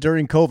wrote it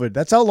during COVID.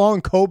 That's how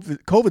long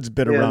COVID's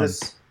been around.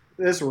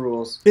 This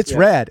rules. It's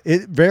rad.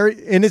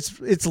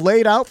 It's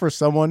laid out for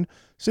someone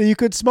so you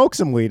could smoke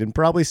some weed and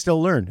probably still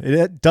learn.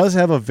 It does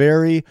have a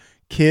very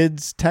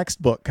kids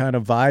textbook kind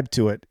of vibe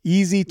to it.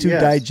 Easy to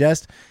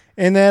digest.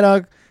 And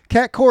that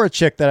Kat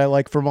Korachik that I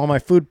like from all my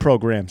food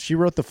programs, she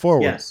wrote the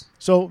foreword. Yes.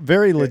 So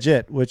very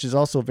legit, which is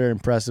also very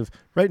impressive.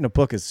 Writing a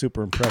book is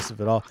super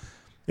impressive at all.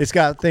 It's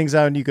got things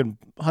on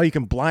how you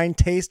can blind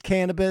taste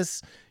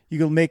cannabis. You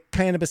can make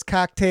cannabis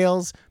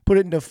cocktails, put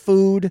it into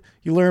food.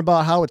 You learn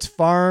about how it's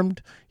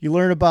farmed. You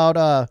learn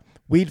about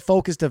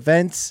weed-focused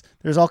events.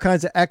 There's all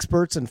kinds of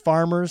experts and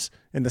farmers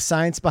and the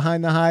science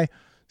behind the high.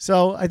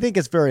 So I think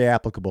it's very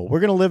applicable.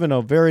 We're going to live in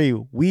a very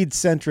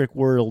weed-centric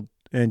world,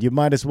 and you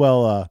might as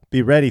well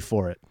be ready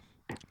for it.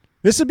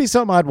 This would be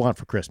something I'd want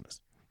for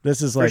Christmas.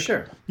 This is like, for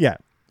sure. Yeah,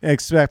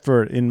 except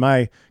for in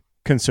my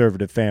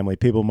conservative family,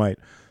 people might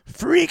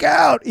freak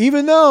out,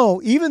 even though,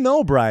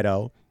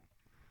 Brido,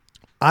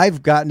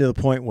 I've gotten to the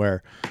point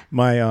where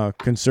my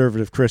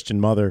conservative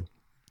Christian mother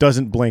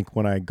doesn't blink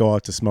when I go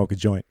out to smoke a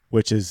joint,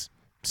 which is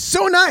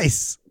so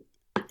nice.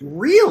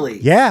 Really?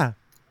 Yeah,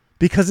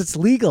 because it's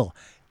legal.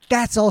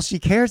 That's all she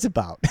cares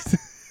about.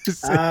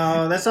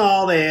 Oh, that's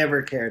all they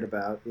ever cared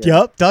about.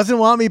 Yeah. Yep, does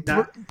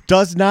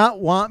not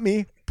want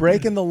me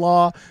breaking the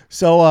law.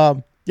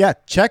 So,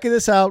 check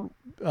this out.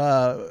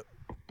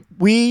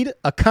 Weed,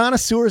 A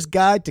Connoisseur's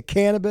Guide to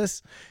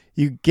Cannabis.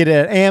 You get it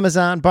at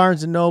Amazon,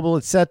 Barnes & Noble,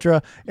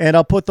 etc. And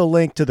I'll put the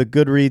link to the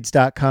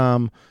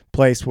Goodreads.com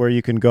place where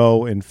you can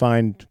go and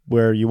find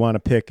where you want to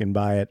pick and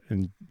buy it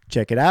and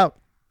check it out.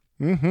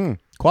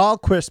 Qual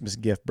Christmas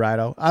gift,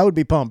 Brido. I would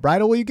be pumped.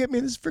 Brido, will you get me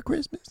this for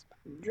Christmas?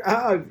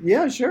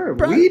 Yeah, sure.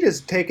 Weed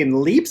has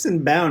taken leaps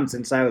and bounds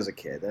since I was a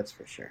kid. That's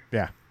for sure.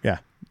 Yeah.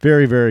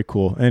 Very, very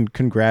cool. And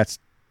congrats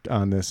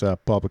on this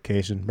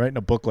publication. Writing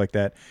a book like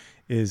that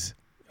is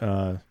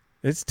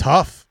it's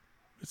tough.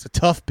 It's a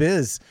tough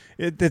biz.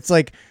 It's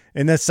like,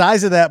 in the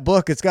size of that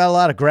book, it's got a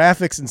lot of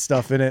graphics and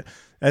stuff in it.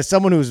 As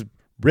someone who's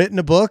written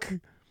a book,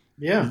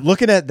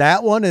 looking at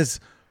that one is,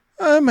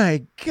 oh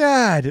my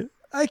God,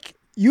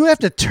 you have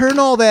to turn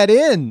all that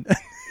in.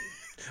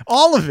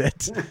 All of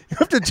it. You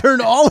have to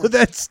turn all of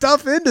that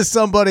stuff into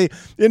somebody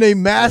in a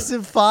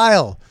massive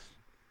file.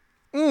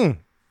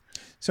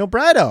 So,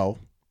 Brido.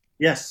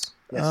 Yes.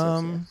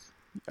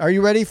 Are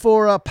you ready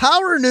for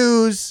power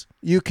news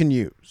you can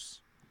use?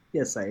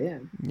 Yes, I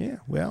am. Yeah,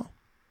 well,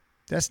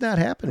 that's not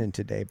happening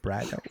today,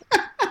 Brido.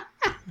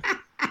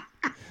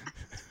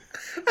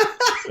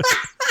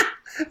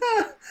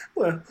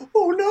 Well,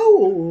 oh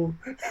no.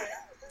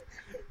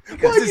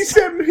 Why he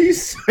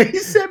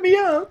set me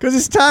up? Because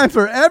it's time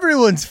for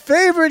everyone's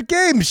favorite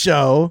game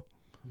show,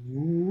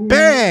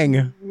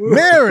 Bang,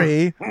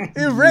 Marry,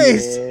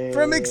 Erase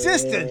from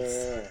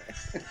Existence.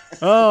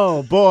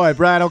 Oh, boy,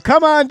 Brido,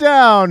 come on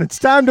down. It's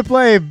time to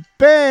play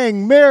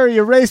Bang, Marry,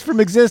 Erase from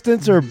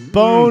Existence, or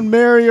Bone,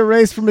 Marry,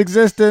 Erase from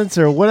Existence,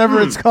 or whatever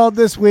it's called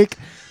this week.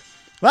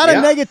 A lot of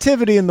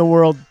negativity in the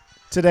world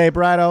today,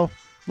 Brido.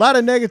 A lot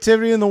of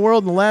negativity in the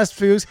world in the last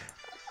few weeks.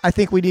 I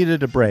think we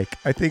needed a break.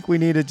 I think we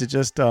needed to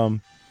just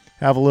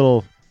have a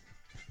little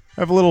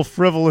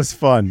frivolous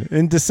fun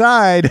and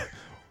decide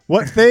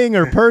what thing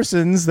or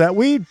persons that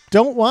we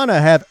don't want to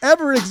have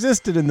ever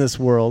existed in this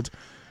world,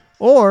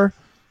 or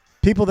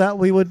people that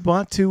we would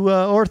want to,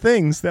 or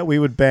things that we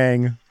would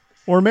bang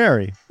or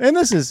marry. And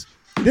this is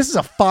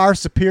a far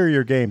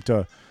superior game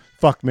to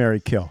fuck, marry,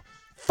 kill.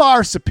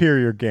 Far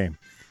superior game.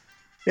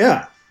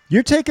 Yeah.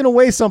 You're taking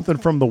away something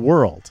from the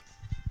world.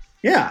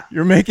 Yeah.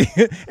 You're making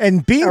it,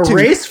 and Beantooth.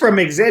 Erase from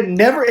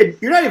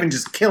you're not even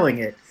just killing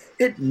it.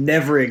 It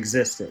never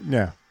existed.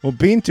 Yeah. Well,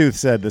 Beantooth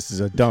said this is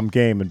a dumb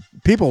game, and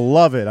people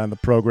love it on the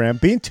program.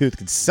 Beantooth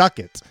could suck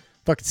it.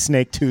 Fucking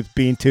snake tooth,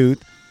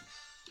 Beantooth.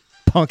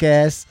 Punk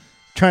ass.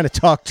 Trying to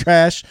talk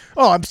trash.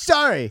 Oh, I'm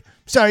sorry.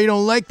 Sorry you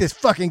don't like this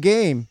fucking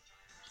game.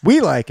 We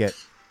like it.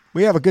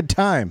 We have a good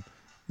time.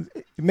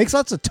 It makes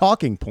lots of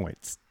talking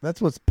points.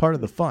 That's what's part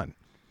of the fun.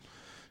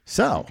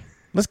 So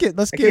let's get.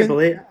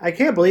 I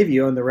can't believe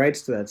you own the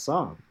rights to that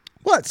song.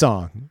 What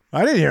song?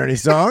 I didn't hear any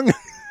song.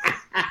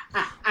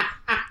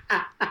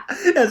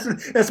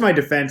 That's my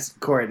defense,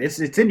 Court. It's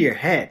in your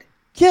head.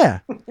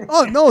 Yeah.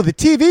 Oh no, the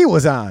TV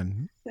was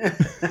on.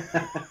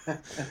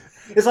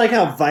 It's like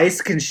how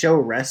Vice can show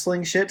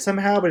wrestling shit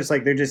somehow, but it's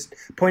like they're just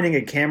pointing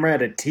a camera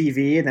at a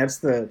TV, and that's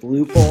the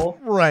loophole.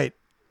 Right.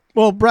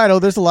 Well,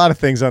 Brido, there's a lot of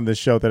things on this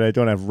show that I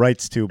don't have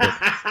rights to, but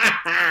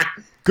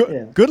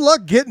good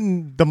luck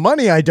getting the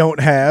money I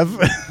don't have.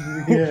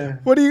 Yeah.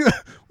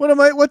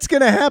 What's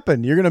going to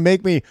happen? You're going to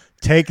make me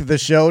take the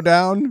show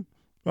down?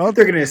 Well,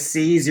 they're going to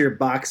seize your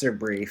boxer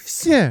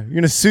briefs. Yeah. You're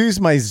going to seize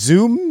my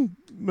Zoom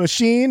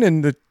machine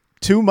and the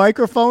 2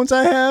 microphones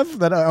I have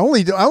that I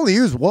only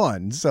use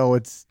one. So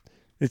it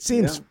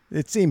seems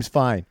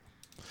fine.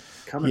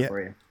 Coming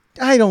for you.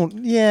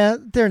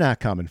 They're not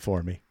coming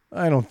for me.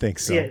 I don't think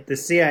so. Yeah, the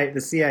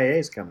CIA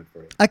is coming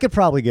for you. I could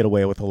probably get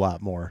away with a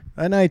lot more.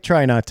 And I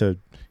try not to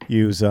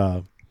use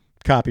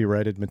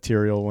copyrighted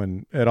material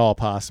when at all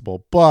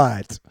possible.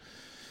 But,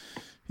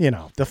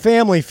 the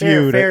Family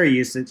Feud. Fair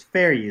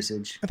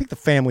usage. I think the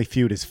Family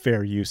Feud is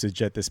fair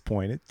usage at this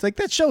point. It's like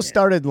that show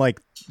started in like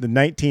the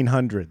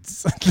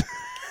 1900s.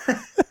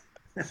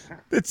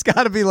 It's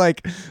got to be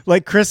like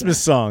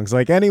Christmas songs.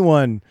 Like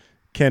anyone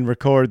can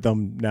record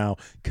them now.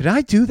 Could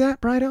I do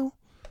that, Brido?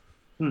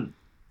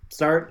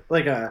 Start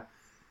like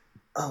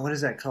what is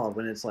that called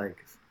when it's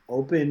like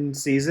open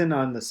season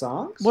on the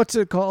songs? What's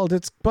it called?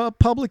 It's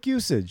public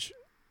usage.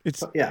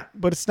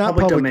 But it's not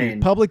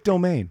public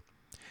domain.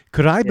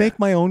 Could I make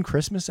my own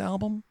Christmas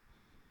album?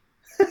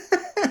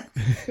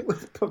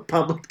 With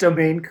public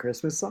domain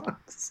Christmas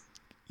songs?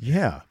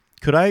 Yeah.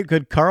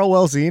 Could Carl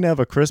Welzine have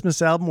a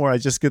Christmas album where I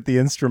just get the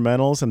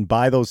instrumentals and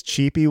buy those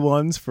cheapy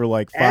ones for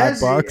like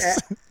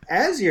 $5?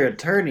 As your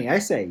attorney, I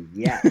say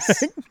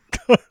yes.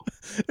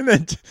 And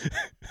then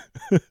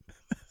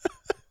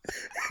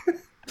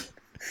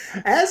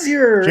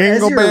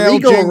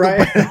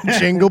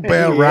Jingle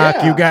Bell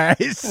Rock, you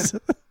guys.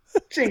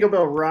 Jingle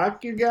Bell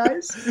Rock, you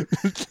guys.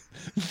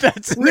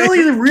 That's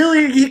really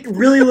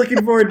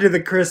looking forward to the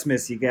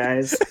Christmas, you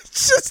guys.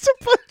 Just a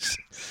bunch.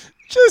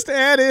 Just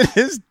add in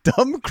his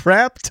dumb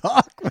crap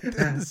talk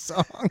within the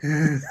song.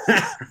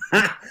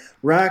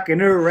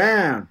 Rocking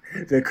around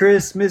the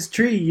Christmas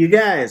tree, you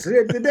guys. All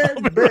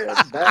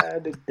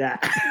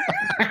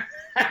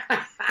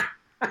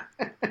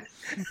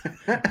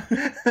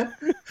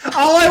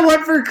I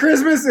want for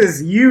Christmas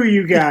is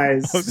you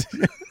guys.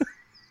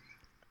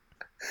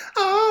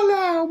 All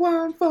I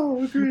want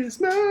for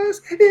Christmas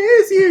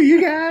is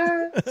you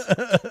guys.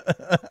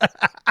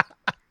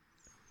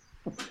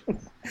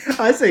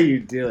 I say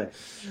you do it.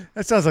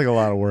 That sounds like a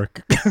lot of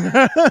work.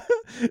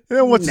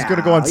 Then what's going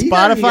to go on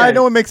Spotify?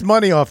 No one makes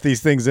money off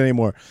these things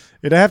anymore.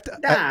 You'd have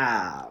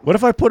to. What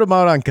if I put them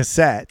out on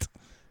cassette,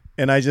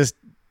 and I just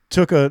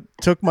took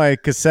my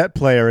cassette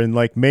player and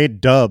like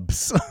made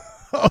dubs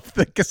of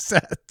the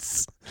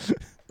cassettes?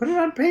 Put it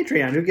on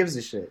Patreon. Who gives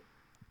a shit?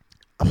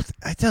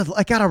 I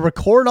gotta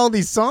record all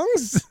these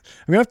songs.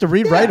 I'm gonna have to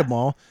rewrite them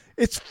all.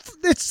 It's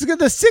the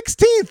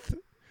 16th.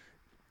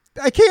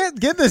 I can't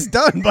get this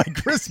done by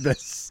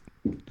Christmas.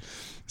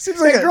 Seems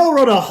like a girl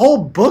wrote a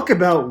whole book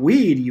about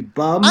weed, you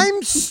bum.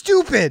 I'm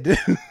stupid.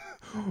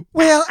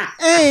 Well,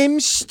 I'm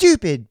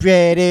stupid,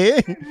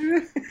 Brady.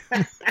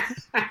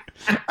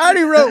 I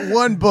already wrote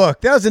one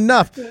book. That was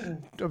enough.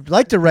 I'd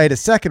like to write a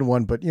second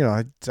one, but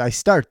I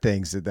start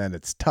things and then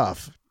it's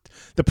tough.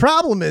 The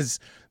problem is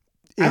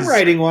I'm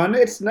writing one.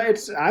 It's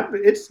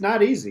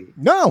not easy.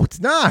 No,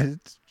 it's not.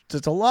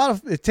 It's a lot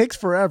of. It takes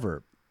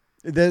forever.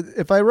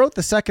 If I wrote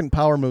the second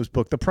Power Moves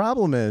book, the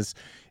problem is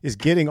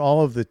getting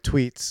all of the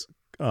tweets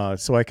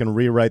so I can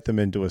rewrite them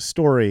into a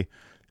story.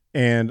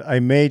 And I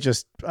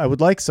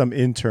would like some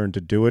intern to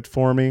do it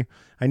for me.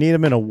 I need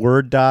them in a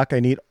Word doc. I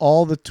need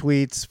all the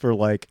tweets for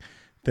like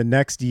the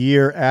next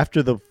year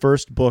after the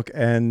first book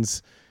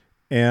ends.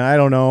 And I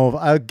don't know.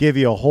 I'll give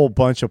you a whole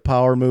bunch of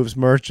Power Moves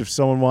merch if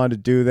someone wanted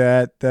to do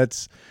that.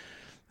 It's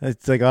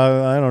like,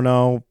 I don't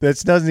know.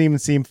 This doesn't even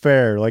seem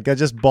fair. Like I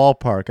just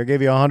ballpark. I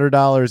gave you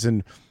 $100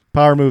 in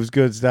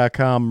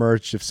PowerMovesGoods.com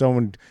merch if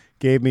someone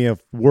gave me a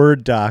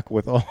Word doc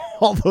with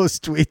all those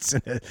tweets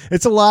in it.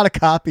 It's a lot of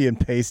copy and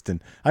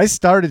pasting. I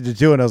started to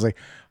do it and I was like,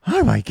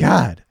 oh my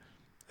God,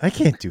 I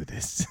can't do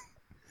this.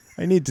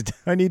 I need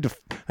an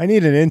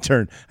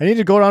intern. I need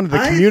to go down to the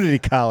community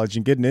college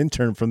and get an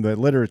intern from the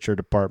literature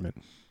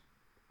department.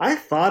 I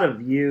thought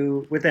of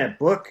you with that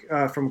book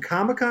from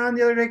Comic-Con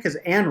the other day because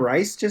Anne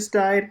Rice just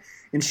died,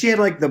 and she had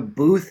like the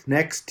booth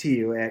next to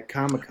you at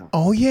Comic-Con.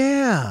 Oh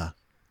yeah,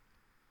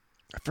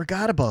 I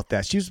forgot about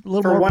that. She was a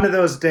little for more one of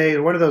those days,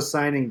 one of those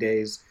signing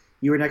days.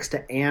 You were next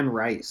to Anne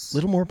Rice. A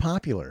little more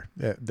popular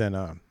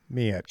than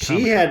me at She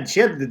Comic-Con.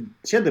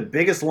 she had the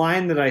biggest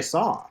line that I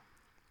saw.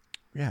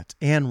 Yeah, it's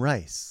Anne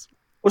Rice.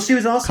 Well, she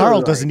was also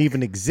Carl doesn't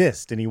even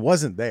exist, and he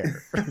wasn't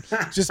there.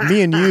 Just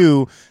me and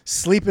you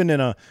sleeping in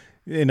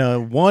a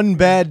one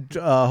bed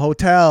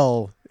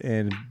hotel,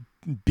 and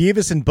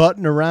Beavis and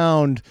Button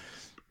around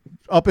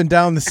up and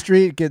down the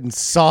street getting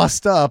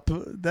sauced up.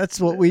 That's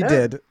what we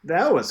did.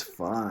 That was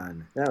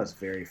fun. That was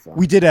very fun.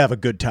 We did have a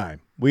good time.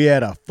 We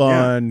had a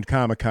fun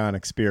Comic-Con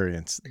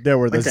experience. There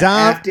were the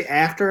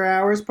after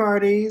hours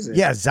parties.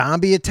 Yeah,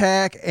 zombie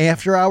attack,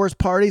 after hours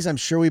parties. I'm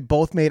sure we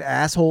both made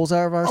assholes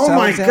out of ourselves. Oh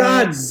my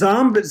God,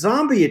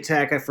 zombie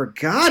attack! I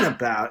forgot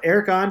about.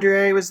 Eric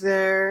Andre was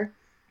there.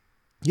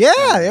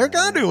 Yeah, Eric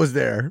Andre was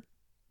there.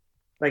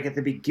 Like at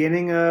the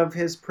beginning of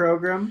his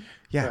program.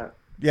 Yeah,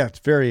 it's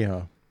very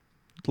a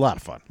lot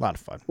of fun.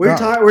 We're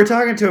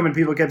talking to him, and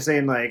people kept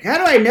saying like, "How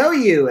do I know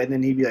you?" And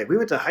then he'd be like, "We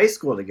went to high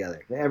school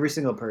together." Every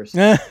single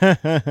person.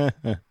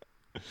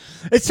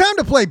 It's time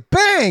to play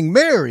Bang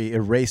Mary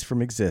Erase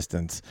from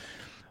Existence.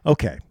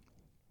 Okay,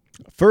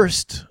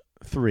 first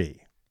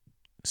three: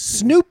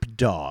 Snoop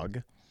Dogg,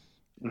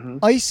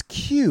 Ice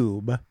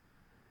Cube,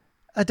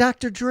 a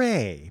Dr.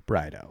 Dre.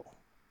 Brido.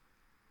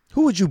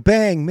 Who would you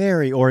bang,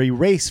 marry, or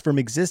erase from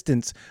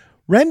existence,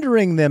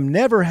 rendering them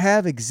never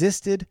have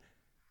existed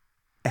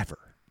ever?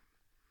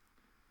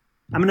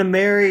 I'm going to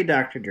marry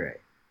Dr. Dre.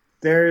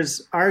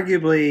 There's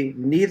arguably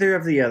neither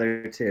of the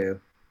other two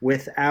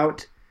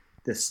without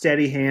the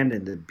steady hand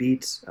and the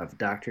beats of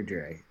Dr.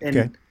 Dre.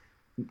 And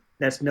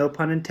that's no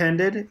pun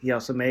intended. He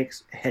also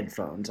makes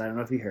headphones. I don't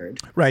know if you heard.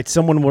 Right.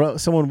 Someone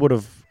would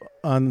have,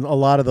 on a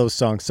lot of those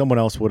songs, someone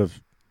else would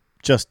have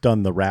just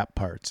done the rap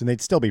parts, and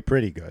they'd still be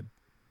pretty good.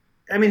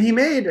 I mean, he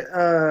made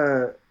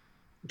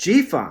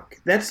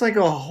G-Funk. That's like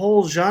a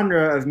whole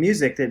genre of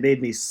music that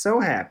made me so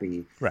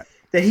happy. Right.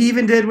 That he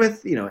even did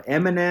with,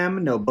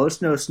 Eminem, No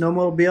Boats, No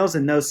Snowmobiles,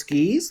 and No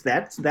Skis.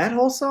 That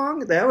whole song,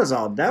 that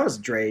was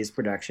Dre's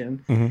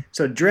production. Mm-hmm.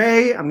 So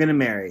Dre, I'm going to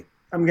marry.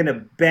 I'm going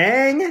to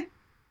bang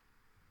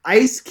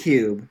Ice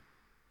Cube.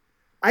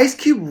 Ice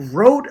Cube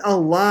wrote a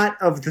lot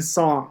of the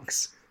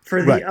songs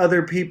for the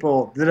other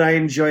people that I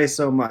enjoy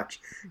so much.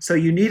 So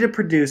you need a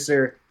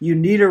producer, you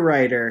need a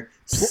writer.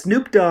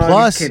 Snoop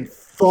Dogg can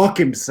fuck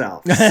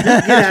himself. Get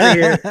out of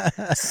here.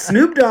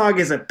 Snoop Dogg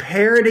is a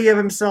parody of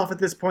himself at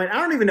this point. I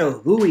don't even know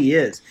who he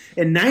is.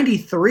 In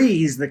 93,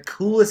 he's the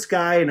coolest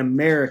guy in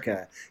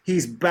America.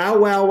 He's bow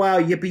wow wow,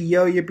 yippee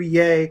yo, yippee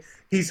yay.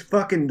 He's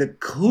fucking the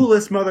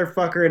coolest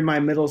motherfucker in my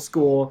middle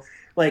school.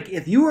 Like,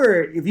 if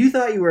you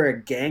thought you were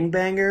a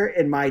gangbanger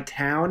in my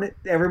town,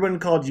 everyone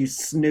called you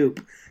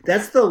Snoop.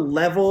 That's the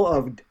level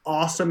of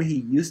awesome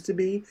he used to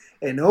be.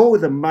 And oh,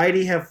 the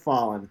mighty have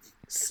fallen.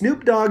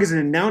 Snoop Dogg is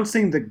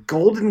announcing the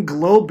Golden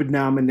Globe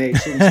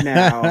nominations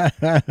now.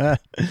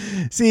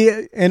 See,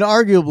 and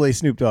arguably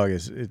Snoop Dogg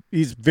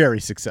he's very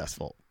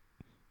successful.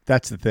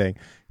 That's the thing.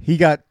 He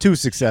got too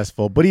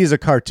successful, but he's a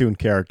cartoon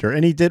character.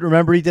 And he did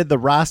the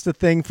Rasta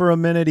thing for a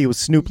minute. He was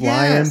Snoop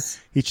Lion.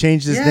 He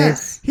changed his name.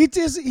 He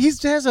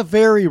has a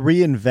very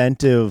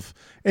reinventive,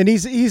 and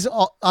he's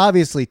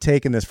obviously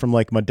taken this from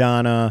like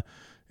Madonna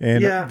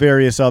and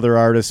various other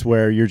artists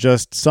where you're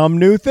just some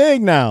new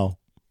thing now.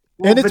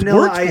 Well, and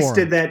Vanilla Ice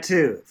did that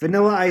too.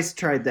 Vanilla Ice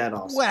tried that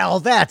also.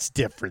 Well, that's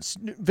different.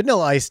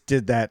 Vanilla Ice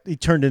did that. He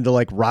turned into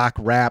like rock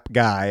rap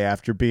guy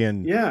after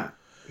being. Yeah,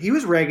 he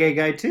was reggae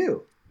guy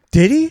too.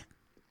 Did he?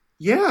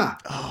 Yeah,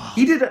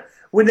 he did.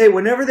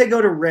 Whenever they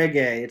go to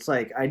reggae, it's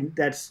like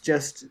that's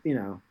just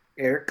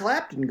Eric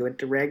Clapton went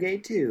to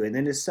reggae too, and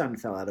then his son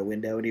fell out a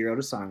window and he wrote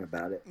a song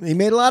about it. He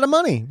made a lot of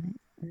money.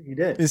 He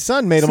did. His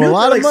son made him a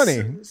lot of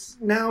money.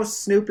 Now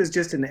Snoop is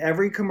just in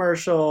every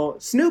commercial.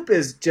 Snoop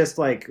is just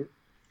like.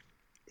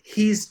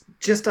 He's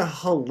just a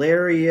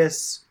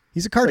hilarious.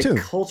 He's a cartoon,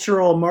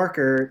 cultural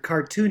marker,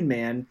 cartoon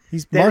man.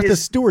 He's Martha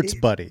Stewart's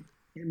buddy.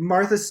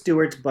 Martha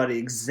Stewart's buddy,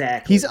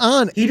 exactly. He's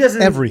on. He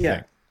doesn't everything.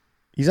 Yeah.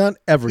 He's on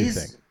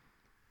everything.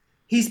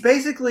 He's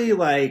basically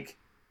like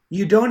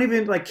you don't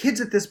even like kids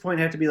at this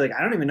point have to be like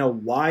I don't even know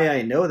why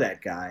I know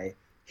that guy.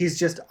 He's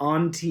just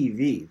on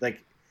TV.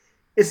 Like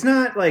it's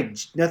not like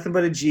Nothing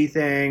But a G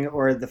Thing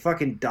or the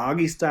fucking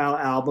Doggy Style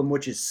album,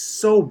 which is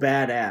so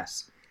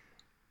badass.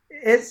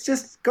 It's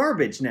just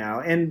garbage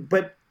now,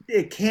 but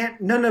it can't.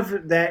 None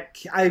of that.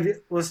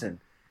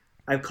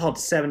 I've called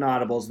 7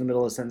 audibles in the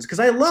middle of the sentence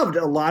because I loved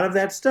a lot of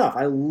that stuff.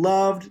 I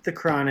loved The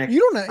Chronic.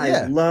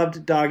 I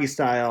loved Doggy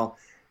Style.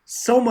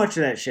 So much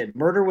of that shit.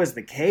 Murder Was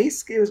the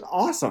Case. It was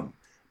awesome,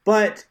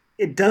 but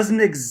it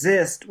doesn't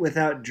exist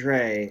without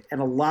Dre,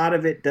 and a lot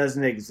of it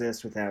doesn't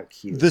exist without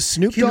Cube. The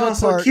Snoop Dogg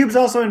part. Cube's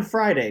also in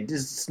Friday.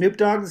 Is Snoop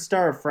Dogg the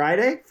star of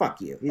Friday?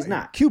 Fuck you. He's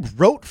not. Cube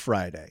wrote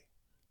Friday.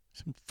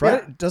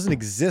 Friday doesn't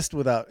exist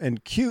without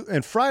and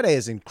Friday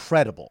is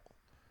incredible.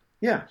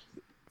 Yeah.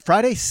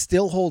 Friday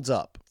still holds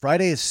up.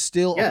 Friday is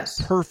still a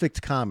Yes.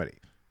 perfect comedy.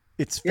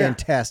 It's Yeah.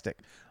 fantastic.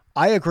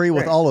 I agree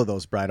with Right. all of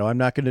those, Brido. I'm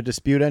not going to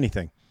dispute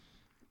anything.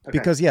 Okay.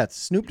 Because, yeah,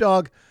 Snoop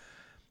Dogg,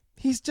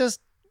 he's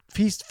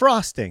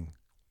frosting.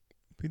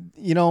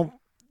 You know,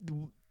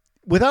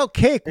 without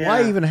cake,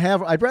 why Yeah. even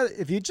have... I'd rather...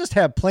 If you just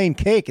have plain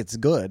cake, it's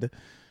good.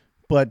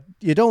 But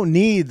you don't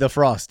need the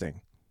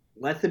frosting.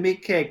 Let them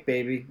eat cake,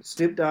 baby.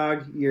 Snoop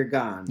Dogg, you're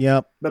gone.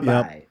 Yep.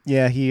 Bye-bye.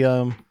 Yep.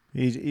 Yeah,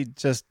 he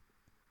just...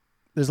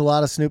 There's a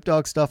lot of Snoop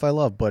Dogg stuff I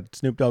love, but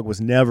Snoop Dogg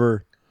was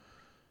never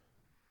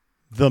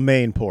the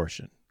main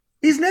portion.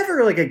 He's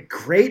never like a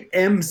great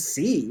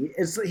MC.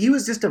 He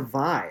was just a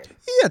vibe.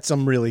 He had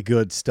some really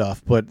good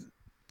stuff, but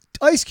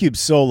Ice Cube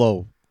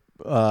solo,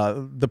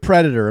 The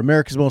Predator,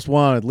 America's Most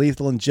Wanted,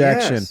 Lethal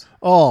Injection, Yes.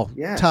 all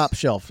Yes. top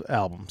shelf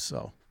albums.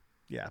 So,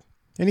 yeah.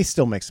 And he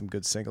still makes some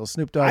good singles.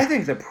 Snoop Dogg. I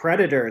think The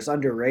Predator is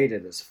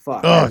underrated as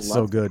fuck. Oh, I it's so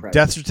love The good. Predator.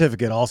 Death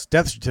Certificate also.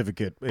 Death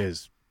Certificate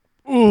is,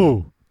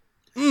 ooh.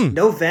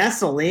 No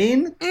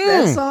Vaseline?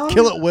 That song?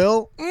 Kill It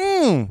Will.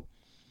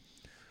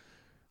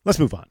 Let's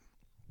move on.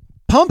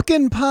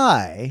 Pumpkin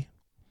pie,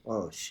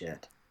 Oh,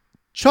 shit.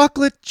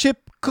 chocolate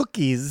chip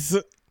cookies,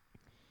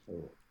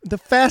 the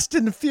Fast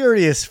and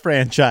Furious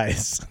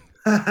franchise.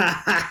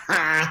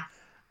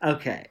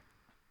 Okay.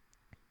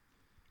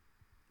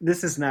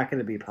 This is not going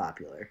to be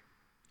popular.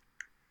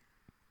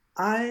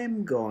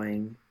 I'm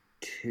going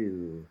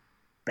to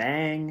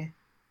bang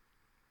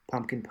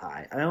pumpkin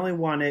pie. I only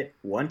want it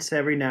once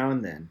every now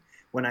and then.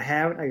 When I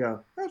have it, I go,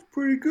 that's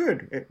pretty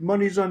good. If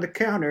money's on the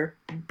counter,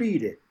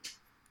 beat it.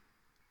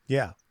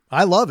 Yeah,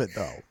 I love it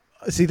though.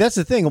 See, that's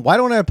the thing. Why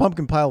don't I have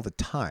pumpkin pie all the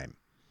time?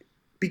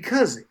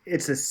 Because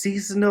it's a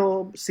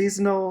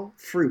seasonal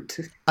fruit.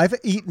 I've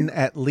eaten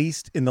at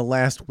least in the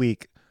last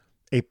week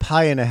a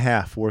pie and a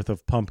half worth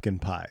of pumpkin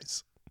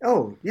pies.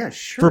 Oh, yeah,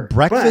 sure. For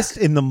breakfast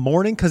But in the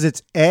morning, because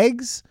it's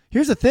eggs.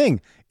 Here's the thing.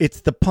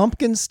 It's the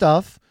pumpkin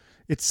stuff.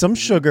 It's some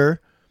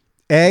sugar,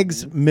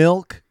 eggs,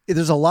 milk.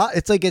 There's a lot.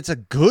 It's like it's a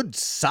good,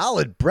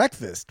 solid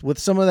breakfast with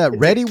some of that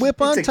Ready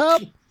Whip on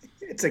top.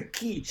 It's a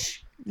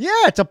quiche. Yeah,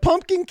 it's a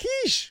pumpkin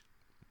quiche.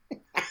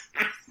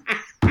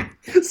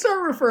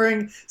 Start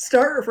referring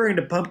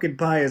to pumpkin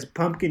pie as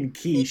pumpkin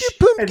quiche.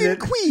 Pumpkin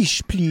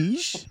quiche,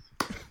 please.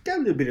 Got a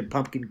little bit of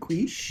pumpkin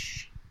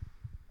quiche.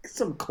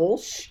 Some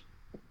kolsch.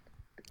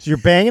 So you're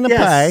banging a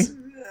pie.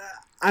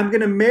 I'm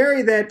going to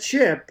marry that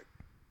chip.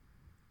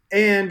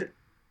 And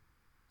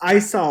I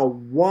saw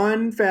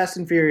one Fast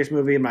and Furious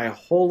movie in my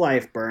whole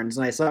life, Burns,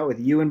 and I saw it with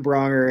you and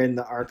Bronger in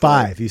the arcade.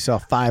 5. You saw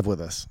 5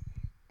 with us.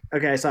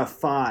 Okay, I saw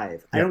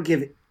 5. I don't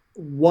give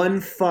one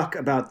fuck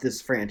about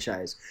this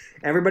franchise.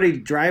 Everybody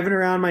driving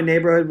around my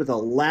neighborhood with a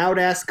loud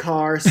ass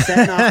car,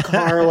 setting off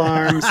car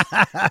alarms.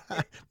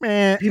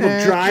 People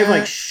drive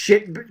like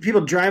shit.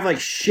 People drive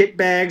like shit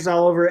bags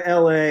all over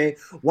LA.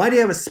 Why do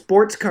you have a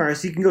sports car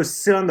so you can go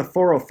sit on the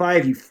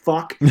 405? You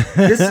fuck.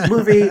 This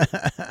movie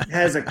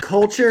has a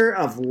culture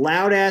of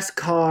loud ass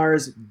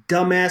cars,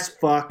 dumbass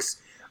fucks.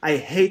 I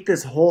hate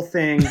this whole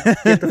thing.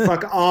 Get the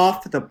fuck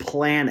off the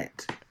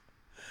planet.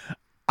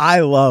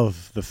 I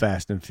love the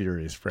Fast and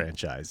Furious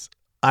franchise.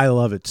 I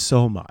love it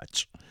so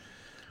much.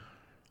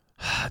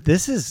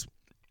 This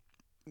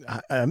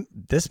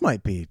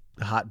might be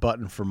a hot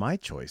button for my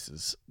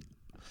choices.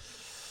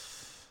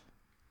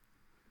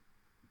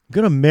 I'm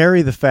going to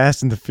marry the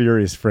Fast and the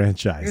Furious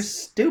franchise. You're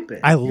stupid.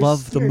 I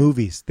love the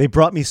movies. They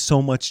brought me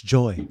so much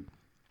joy.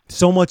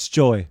 So much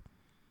joy.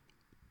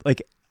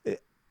 Like that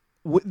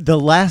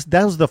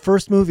was the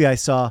first movie I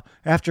saw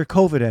after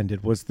COVID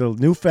ended was the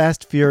new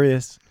Fast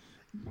Furious.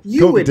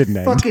 You COVID would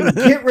didn't fucking end.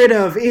 get rid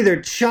of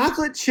either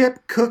chocolate chip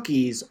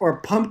cookies or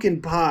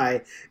pumpkin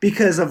pie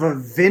because of a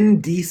Vin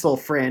Diesel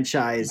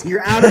franchise.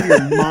 You're out of your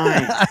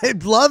mind.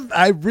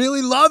 I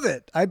really love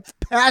it. I'm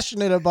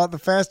passionate about the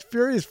Fast and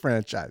Furious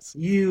franchise.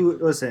 You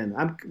listen.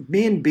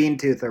 Me and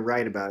Beantooth are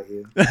right about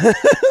you.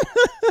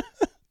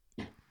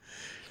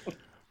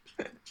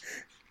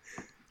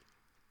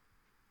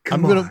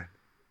 Come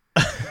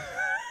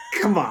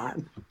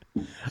on.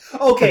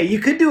 Okay, you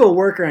could do a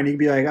workaround. You could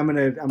be like, I'm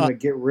gonna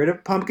get rid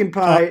of pumpkin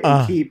pie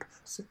and keep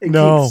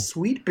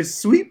sweet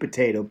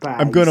potato pie.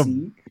 I'm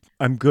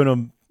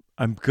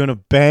gonna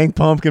bang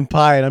pumpkin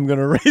pie and I'm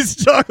gonna raise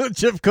chocolate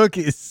chip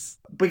cookies.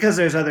 Because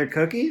there's other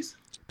cookies.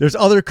 There's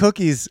other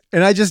cookies,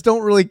 and I just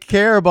don't really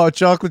care about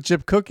chocolate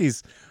chip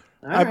cookies.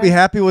 I'd be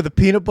happy with a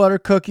peanut butter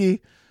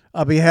cookie.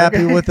 I'll be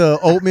happy with a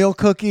oatmeal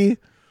cookie.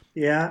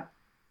 Yeah.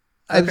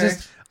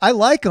 I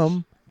like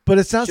them. But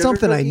it's not Sugar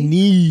something I cookie?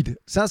 need.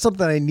 It's not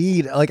something I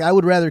need. Like, I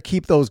would rather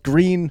keep those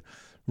green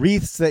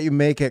wreaths that you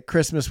make at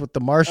Christmas with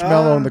the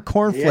marshmallow and the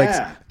cornflakes.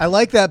 yeah. I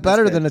like that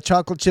better good. than a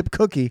chocolate chip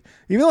cookie.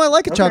 Even though I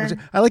like a chocolate chip.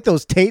 I like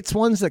those Tate's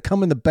ones that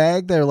come in the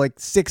bag. They're like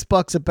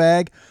 $6 a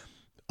bag.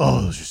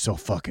 Oh, those are so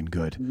fucking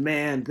good.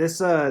 Man, this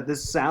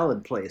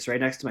salad place right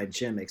next to my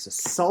gym makes a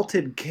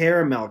salted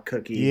caramel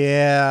cookie.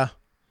 Yeah.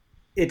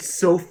 It's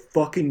so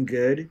fucking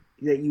good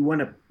that you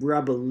want to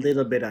rub a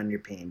little bit on your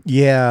pain.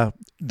 Yeah.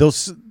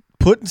 Those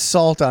putting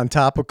salt on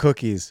top of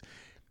cookies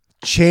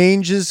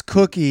changes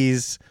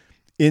cookies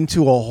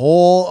into a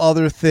whole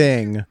other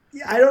thing.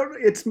 Yeah, I don't.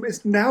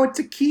 It's now it's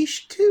a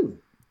quiche too.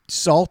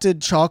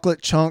 Salted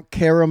chocolate chunk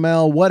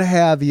caramel, what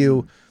have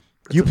you?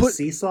 You put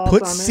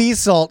sea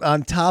salt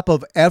on top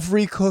of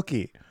every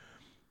cookie.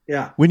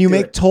 Yeah. When you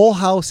make Toll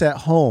House at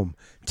home,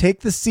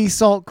 take the sea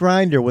salt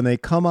grinder when they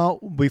come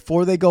out,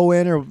 before they go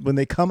in or when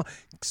they come,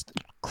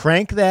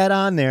 crank that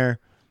on there.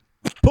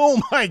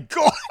 Oh my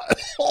God.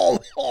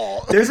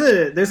 There's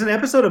an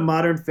episode of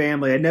Modern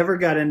Family. I never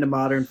got into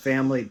Modern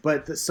Family,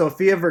 but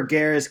Sofia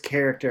Vergara's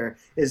character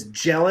is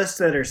jealous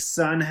that her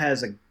son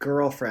has a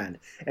girlfriend.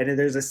 And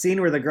there's a scene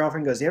where the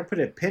girlfriend goes, "You ever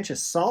put a pinch of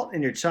salt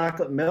in your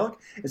chocolate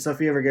milk?" And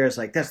Sofia Vergara's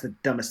like, "That's the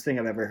dumbest thing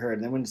I've ever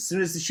heard." And then as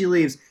soon as she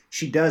leaves,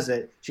 she does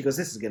it. She goes,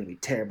 "This is going to be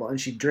terrible."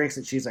 And she drinks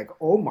it. She's like,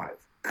 "Oh my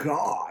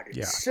God,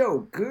 it's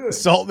so good.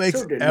 Salt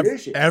makes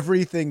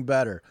everything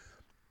better."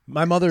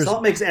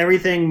 Salt makes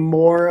everything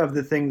more of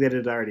the thing that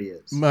it already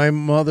is. My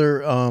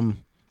mother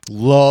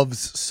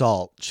loves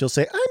salt. She'll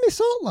say, "I'm a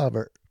salt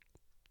lover."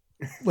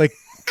 Like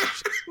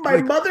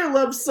my mother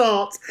loves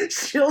salt.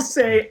 She'll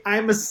say,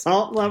 "I'm a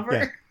salt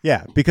lover."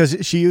 Yeah, because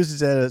she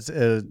uses it as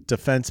a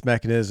defense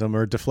mechanism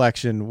or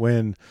deflection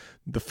when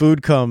the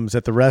food comes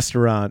at the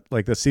restaurant,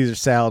 like the Caesar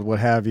salad, what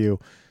have you,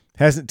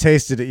 hasn't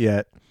tasted it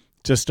yet,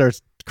 just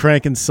starts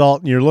cranking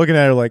salt, and you're looking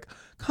at her like,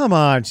 "Come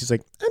on." She's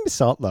like, "I'm a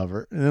salt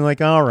lover." And they're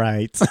like, "All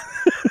right."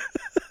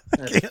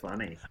 That's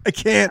funny.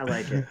 I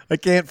like it. I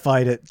can't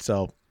fight it.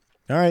 So,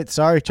 all right.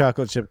 Sorry,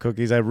 chocolate chip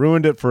cookies. I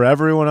ruined it for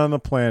everyone on the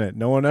planet.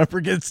 No one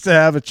ever gets to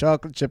have a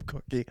chocolate chip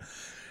cookie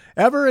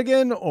ever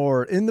again,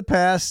 or in the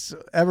past,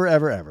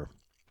 ever.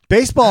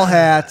 Baseball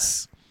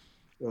hats.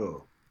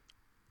 Oh.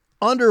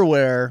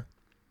 Underwear.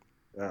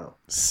 Oh.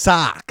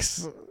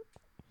 Socks.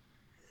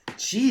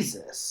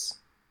 Jesus.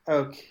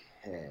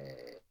 Okay.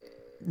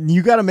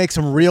 You got to make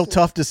some real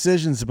tough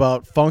decisions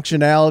about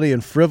functionality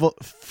and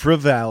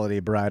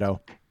frivolity, Brido.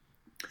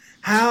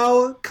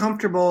 How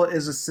comfortable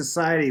is a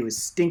society with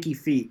stinky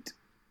feet?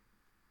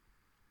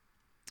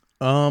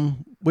 What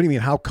do you mean?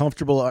 How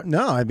comfortable?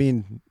 No, I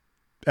mean,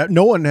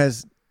 no one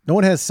has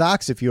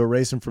socks if you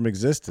erase them from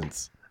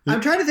existence.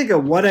 I'm trying to think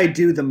of what I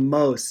do the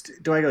most.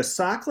 Do I go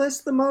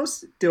sockless the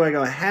most? Do I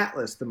go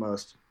hatless the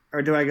most?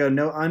 Or do I go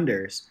no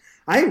unders?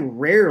 I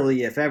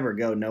rarely, if ever,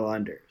 go no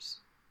unders.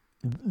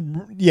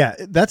 Yeah,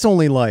 that's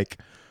only like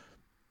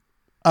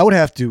I would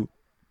have to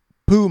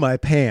poo my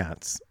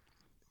pants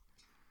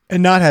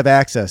and not have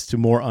access to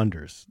more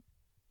unders.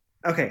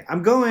 Okay,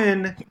 I'm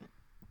going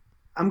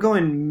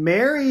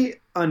Mary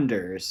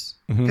unders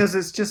because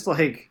it's just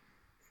like,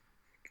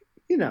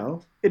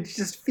 it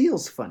just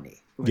feels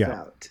funny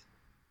without.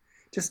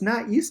 Just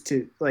not used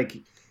to like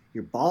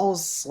your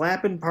balls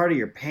slapping part of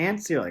your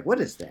pants. You're like, what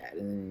is that?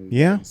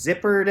 And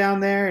zipper down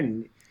there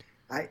and.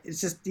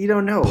 It's just, you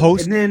don't know.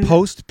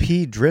 Post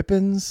pee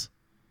drippings.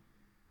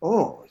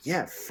 Oh,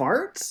 yeah.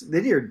 Farts?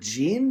 Then your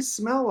jeans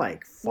smell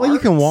like farts? Well, you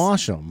can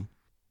wash them.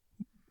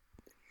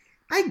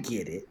 I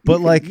get it. But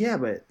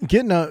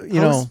getting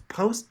a,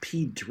 post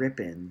pee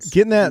drippings.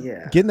 Getting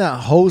that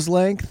hose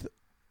length,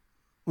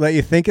 let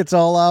you think it's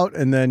all out.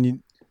 And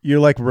then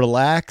you're like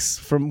relax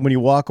from when you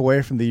walk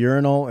away from the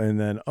urinal. And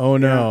then, oh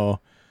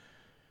no.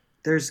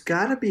 There's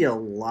got to be a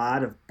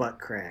lot of butt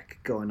crack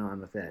going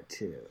on with that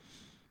too.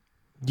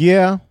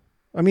 Yeah.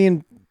 I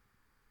mean,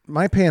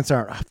 my pants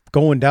aren't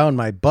going down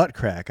my butt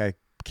crack. I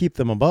keep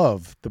them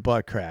above the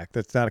butt crack.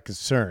 That's not a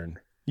concern.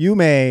 You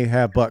may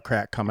have butt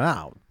crack coming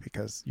out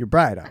because you're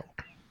Brido.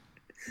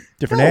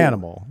 Different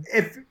animal.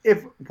 If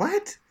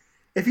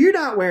you're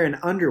not wearing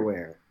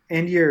underwear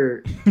and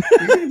you're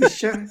going to be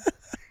showing...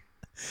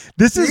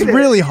 This is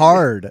really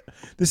hard.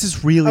 This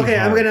is really hard.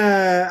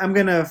 Okay, I'm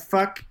gonna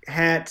fuck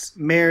hats,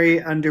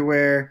 marry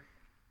underwear,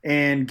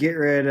 and get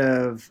rid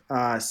of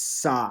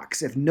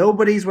socks. If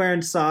nobody's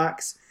wearing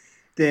socks,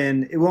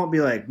 then it won't be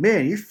like,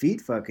 man, your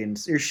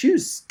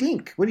shoes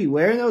stink. What are you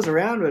wearing those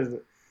around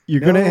with? You're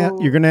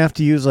gonna have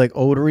to use like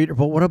odor eater.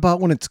 But what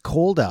about when it's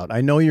cold out?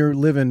 I know you're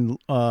living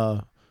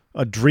a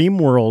dream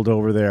world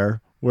over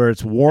there where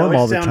it's warm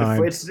all the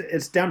time.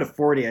 It's down to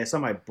 40. I saw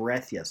my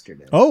breath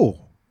yesterday. Oh,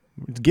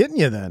 it's getting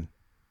you then.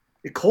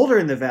 It's colder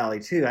in the valley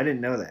too. I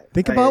didn't know that.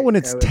 Think about when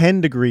it's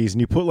 10 degrees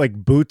and you put like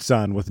boots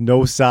on with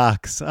no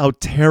socks. How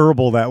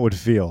terrible that would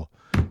feel.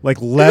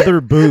 Like leather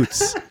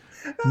boots.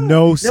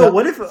 No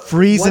socks.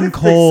 Freezing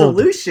cold.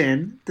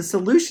 The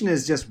solution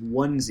is just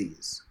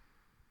onesies.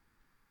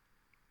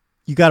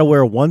 You got to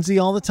wear a onesie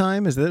all the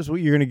time? Is this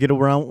what you're going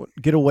to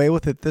get away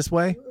with it this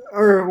way?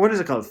 Or what is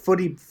it called?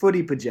 Footy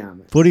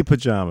pajamas. Footy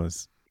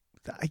pajamas.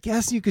 I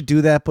guess you could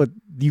do that, but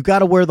you got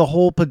to wear the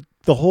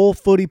whole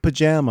footy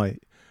pajama.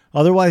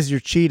 Otherwise, you're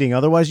cheating.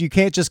 Otherwise, you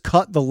can't just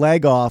cut the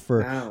leg off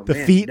or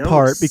feet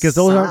part because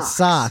those aren't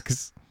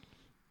socks.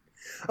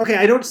 Okay,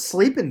 I don't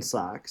sleep in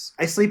socks.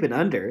 I sleep in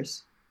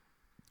unders.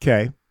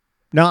 Okay.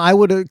 Now, I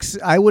would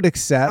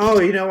accept.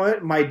 Oh, you know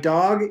what? My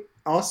dog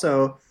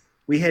also,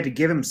 we had to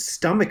give him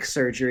stomach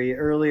surgery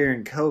earlier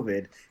in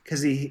COVID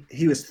because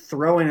he was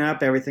throwing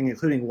up everything,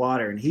 including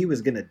water, and he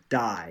was going to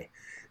die.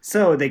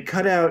 So they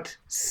cut out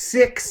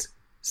 6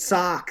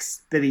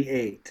 socks that he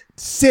ate.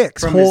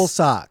 6 whole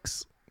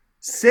socks.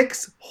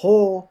 6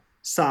 whole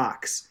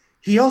socks.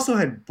 He also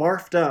had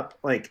barfed up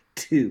like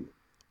 2.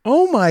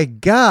 Oh my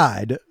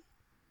God.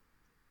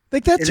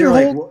 Like that's your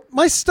whole... Like,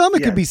 my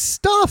stomach could be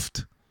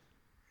stuffed.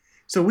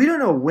 So we don't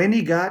know when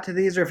he got to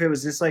these or if it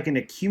was just like an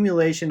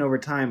accumulation over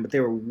time, but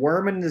they were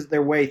worming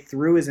their way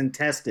through his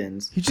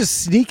intestines. He was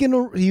just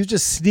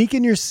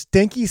sneaking your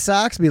stinky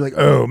socks and be like,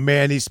 oh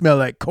man, these smell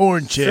like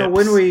corn chips. So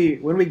when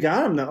we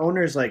got him, the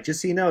owner's like,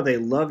 just so you know, they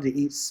love to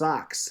eat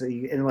socks. So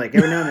and like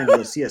every now and then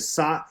you'll see a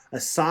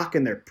sock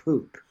in their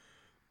poop.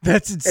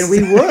 That's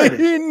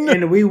insane.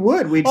 And we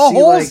would. We'd a see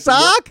whole like,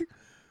 sock?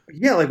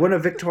 Yeah, like one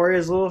of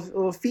Victoria's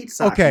little feet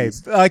socks. Okay,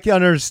 I can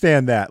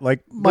understand that. Like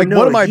one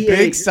of my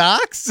big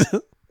socks.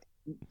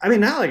 I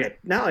mean, not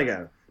like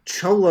a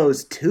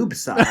Cholo's tube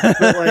sock,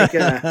 but like,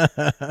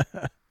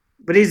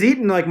 but he's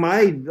eating like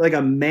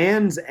a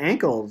man's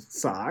ankle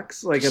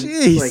socks. Like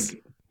Jeez.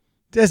 like.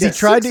 Has he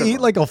tried to eat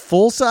like a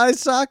full size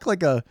sock,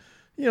 like a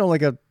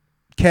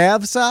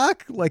calf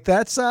sock, like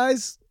that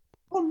size?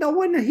 Well, no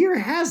one here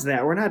has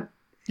that. We're not.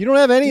 You don't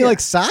have any like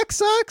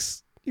socks?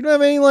 You don't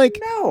have any like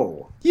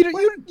no. You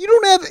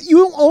don't have.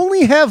 You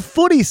only have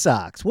footy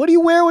socks. What do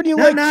you wear when you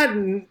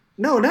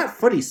not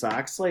footy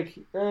socks. Like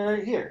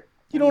here.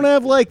 You don't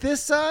have like this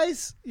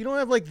size. You don't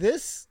have like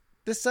this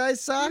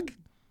size sock.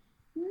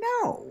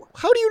 No.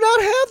 How do you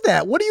not have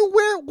that? What do you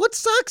wear? What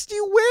socks do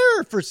you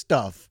wear for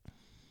stuff?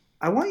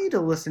 I want you to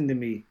listen to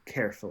me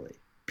carefully.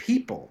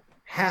 People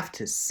have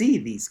to see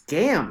these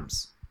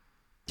gams.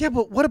 Yeah,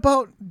 but what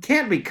about?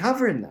 Can't be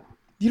covering them.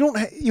 You don't.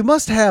 You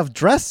must have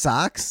dress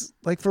socks,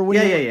 like for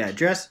when.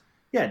 Dress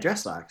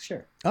socks.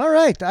 Sure. All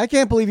right. I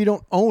can't believe you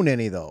don't own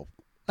any though.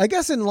 I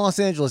guess in Los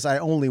Angeles, I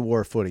only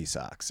wore footy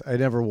socks. I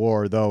never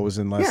wore those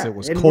unless it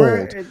was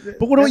cold.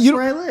 But what about you?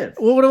 Where I live.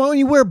 Well, what about when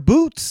you wear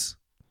boots?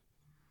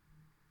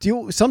 Do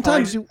you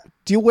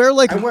wear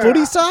like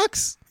footy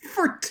socks?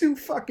 For 2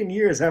 fucking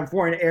years, I've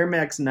worn Air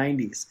Max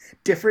 90s,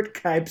 different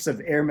types of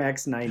Air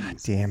Max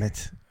 90s. Damn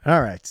it!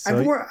 All right,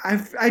 so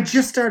I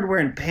just started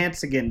wearing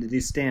pants again to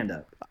do stand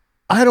up.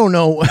 I don't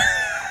know.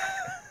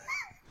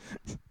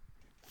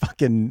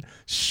 Fucking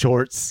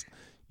shorts.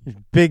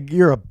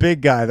 You're a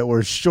big guy that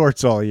wears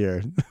shorts all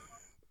year.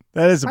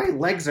 My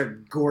legs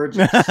are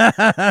gorgeous.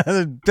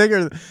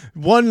 Bigger.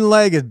 One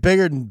leg is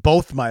bigger than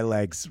both my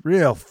legs.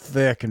 Real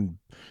thick and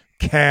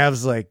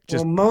calves like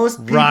just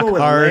most people rock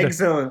with hard.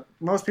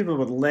 Most people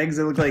with legs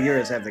that look like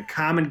yours have the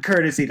common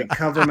courtesy to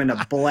cover them in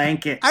a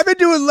blanket. I've been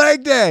doing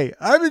leg day.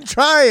 I've been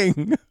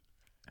trying.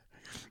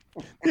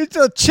 It's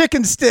a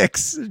chicken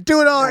sticks.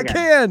 Doing all I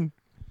can.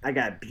 I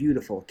got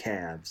beautiful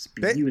calves.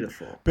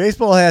 Beautiful.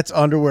 Baseball hats,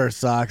 underwear,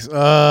 socks.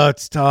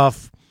 It's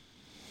tough.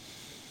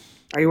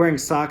 Are you wearing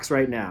socks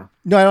right now?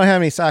 No, I don't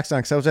have any socks on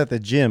because I was at the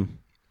gym.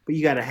 But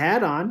you got a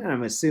hat on, and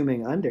I'm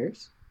assuming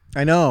unders.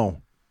 I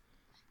know.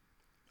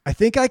 I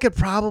think I could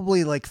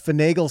probably like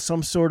finagle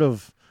some sort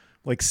of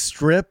like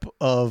strip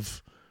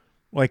of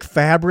like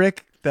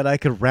fabric that I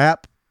could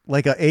wrap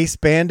like a ace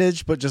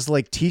bandage, but just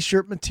like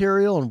t-shirt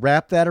material and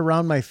wrap that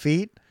around my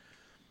feet.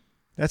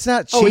 That's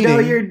not cheating. Oh,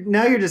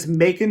 now you're just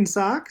making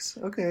socks?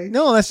 Okay.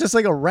 No, that's just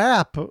like a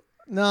wrap.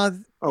 No.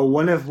 Oh,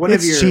 one of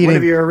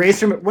your erase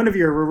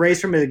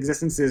from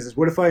existences is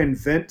what if I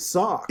invent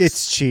socks?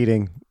 It's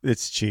cheating.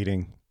 It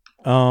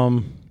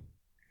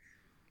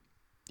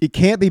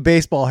can't be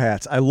baseball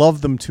hats. I love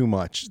them too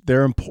much.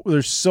 They're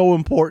so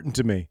important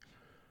to me.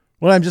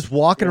 When I'm just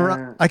walking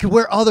around, I could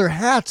wear other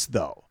hats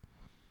though.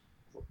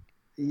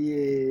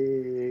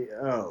 Yeah.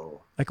 Oh.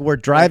 I could wear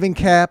driving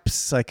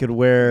caps. I could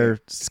wear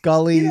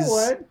Scullies. You know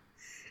what?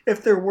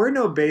 If there were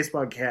no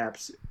baseball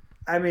caps,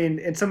 I mean,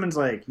 and someone's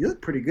like, "You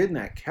look pretty good in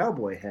that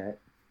cowboy hat."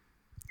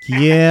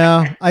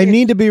 Yeah, I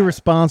need to be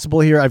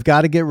responsible here. I've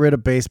got to get rid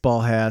of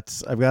baseball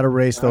hats. I've got to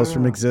erase those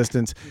from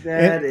existence.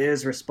 That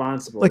is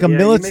responsible. Like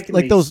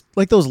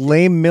those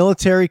lame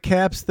military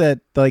caps that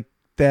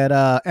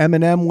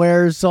Eminem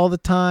wears all the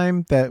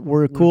time that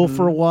were cool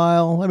for a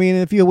while. I mean,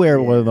 if you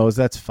wear one of those,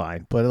 that's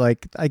fine. But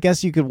like, I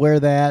guess you could wear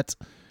that.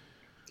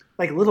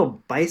 Like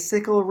little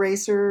bicycle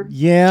racer.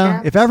 Yeah,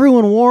 caps? If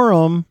everyone wore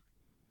them.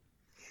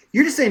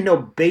 You're just saying no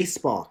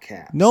baseball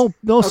caps. No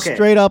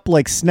straight up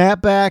like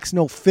snapbacks,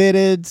 no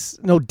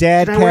fitteds, no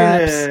dad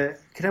caps.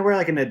 Can I wear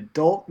like an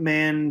adult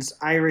man's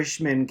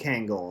Irishman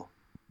Kangol?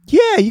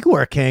 Yeah, you can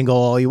wear a Kangol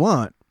all you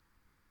want.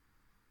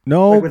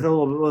 No, like with a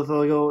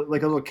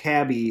little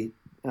cabbie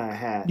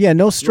hat. Yeah,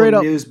 no straight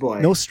up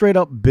newsboy. No straight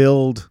up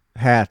build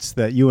hats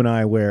that you and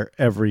I wear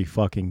every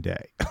fucking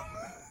day.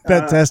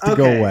 That has to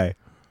go away.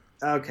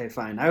 Okay,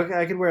 fine.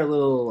 I could wear a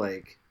little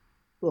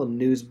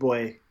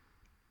newsboy.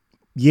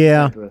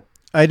 Yeah,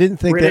 I didn't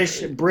think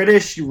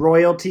British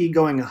royalty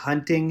going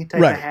hunting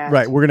type of hat.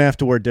 Right, we're gonna have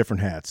to wear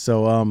different hats.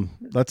 So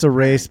let's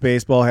erase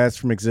baseball hats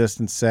from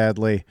existence,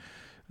 sadly.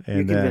 And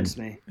you convinced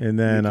me. And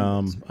then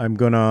I'm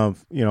gonna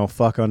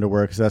fuck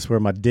underwear because that's where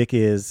my dick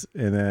is,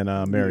 and then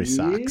marry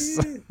socks.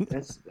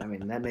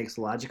 That makes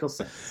logical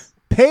sense.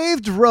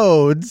 Paved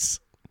roads,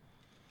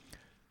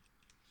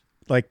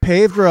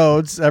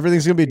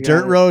 everything's gonna be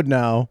dirt road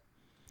now.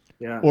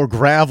 or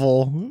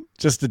gravel,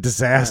 just a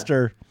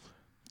disaster. Yeah.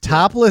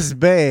 Topless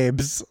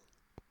babes.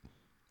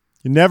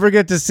 You never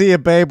get to see a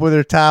babe with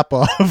her top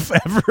off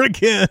ever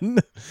again.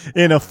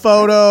 In a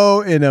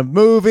photo, in a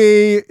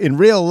movie, in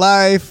real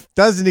life.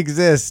 Doesn't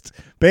exist.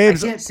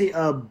 Babes, I can't see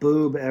a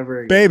boob ever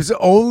again. Babes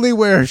only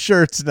wear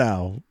shirts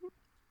now.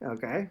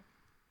 Okay.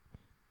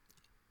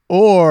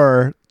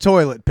 Or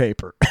toilet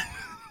paper.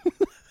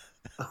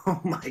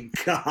 Oh my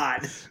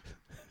God.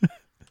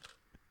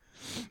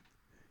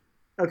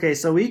 Okay,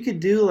 so we could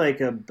do like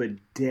a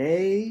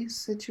bidet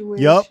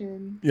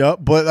situation. Yep.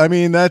 But I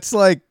mean, that's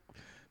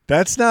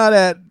not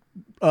at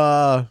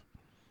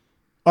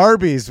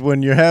Arby's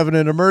when you're having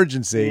an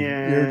emergency.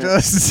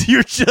 Yeah.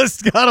 You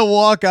just gotta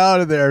walk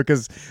out of there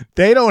because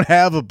they don't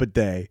have a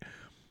bidet.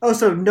 Oh,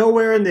 so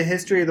nowhere in the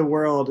history of the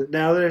world,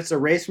 now that it's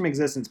erased from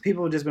existence,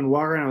 people have just been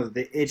walking around with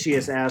the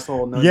itchiest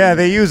asshole.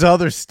 They use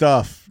other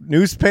stuff.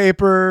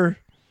 Newspaper.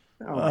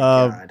 Oh my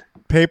God.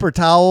 Paper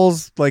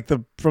towels,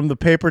 from the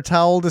paper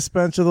towel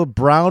dispenser, the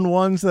brown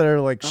ones that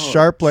are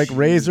sharp like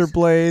razor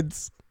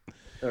blades.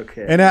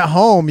 Okay. And at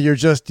home,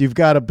 you've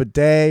got a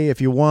bidet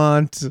if you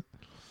want.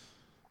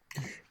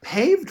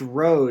 Paved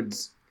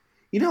roads.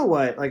 You know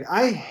what?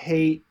 I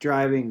hate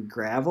driving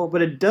gravel,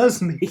 but it does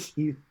make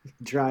you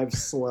drive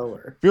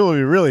slower. People would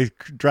be really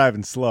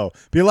driving slow.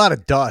 Be a lot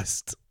of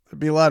dust. There'd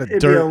be a lot of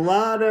dirt. Be a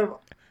lot of.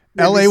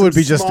 LA would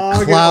be just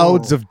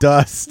clouds of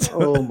dust.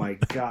 Oh my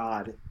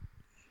God.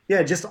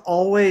 Yeah, just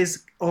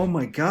always. Oh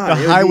my God!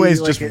 The highways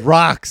just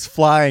rocks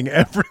flying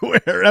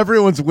everywhere.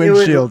 Everyone's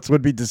windshields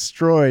would be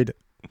destroyed.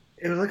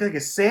 It would look like a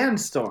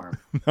sandstorm.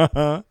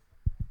 And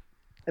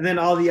then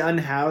all the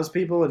unhoused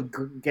people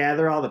would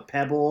gather all the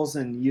pebbles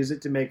and use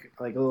it to make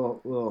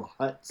little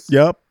huts.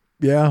 Yep.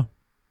 Yeah.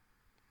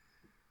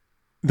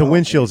 The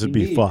windshields would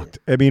be fucked.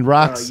 I mean,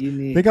 rocks.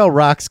 Think how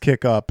rocks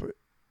kick up.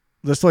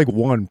 Just like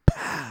one.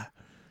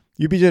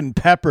 You'd be getting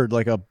peppered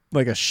like a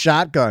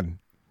shotgun.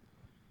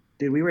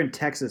 Dude, we were in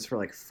Texas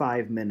for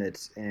 5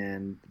 minutes,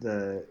 and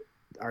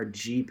our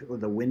Jeep with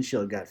the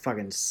windshield got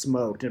fucking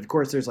smoked. And of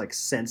course, there's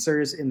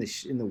sensors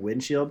in the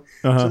windshield,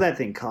 so that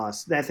thing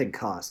costs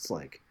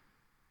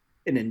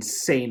an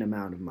insane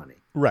amount of money.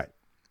 Right.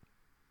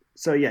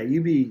 So yeah,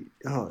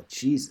 oh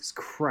Jesus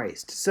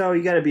Christ! So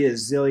you got to be a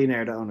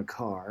zillionaire to own a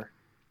car,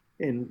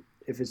 and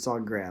if it's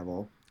on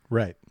gravel,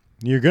 right?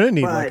 You're gonna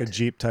need a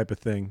Jeep type of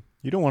thing.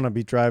 You don't want to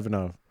be driving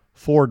a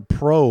Ford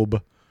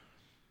Probe.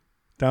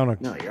 Down a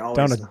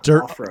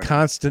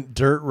constant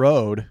dirt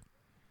road.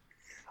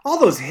 All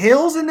those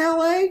hills in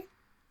LA?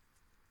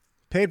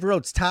 Paved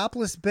roads,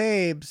 topless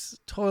babes,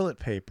 toilet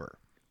paper.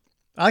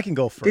 I can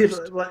go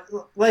first.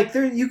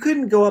 Dude, you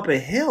couldn't go up a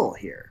hill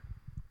here.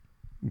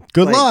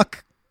 Good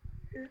luck.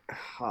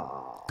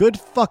 Good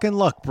fucking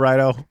luck,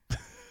 Brido.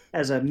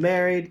 As a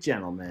married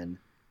gentleman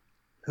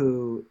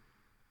who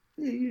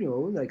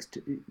likes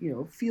to,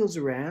 feels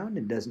around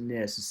and doesn't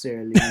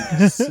necessarily need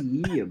to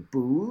see a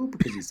boob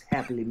because he's a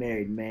happily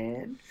married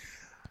man.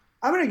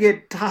 I'm going to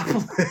get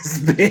topless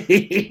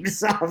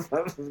babes off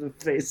of the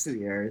face of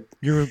the earth.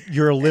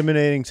 You're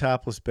eliminating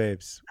topless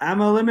babes.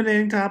 I'm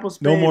eliminating topless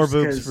babes. No more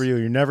boobs for you.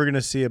 You're never going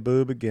to see a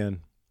boob again.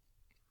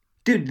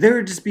 Dude, there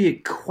would just be a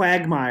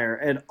quagmire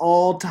at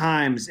all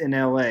times in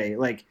LA.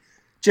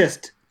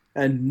 Just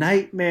a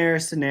nightmare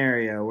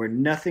scenario where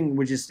everything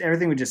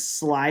would just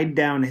slide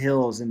down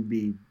hills and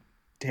be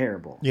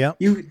terrible. Yeah.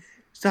 You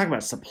talk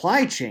about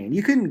supply chain.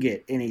 You couldn't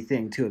get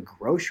anything to a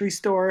grocery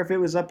store if it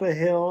was up a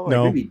hill.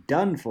 No. It'd be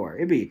done for.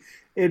 It'd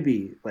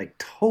be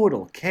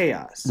total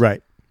chaos.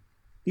 Right.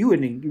 You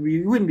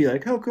wouldn't be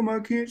like, how come I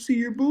can't see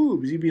your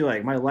boobs? You'd be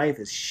like, my life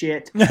is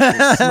shit.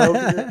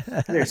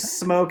 There's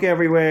smoke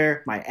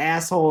everywhere. My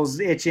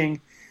asshole's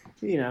itching.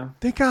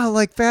 Think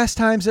how Fast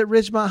Times at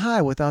Ridgemont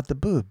High without the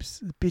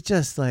boobs. It'd be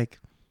just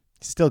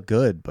still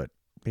good, but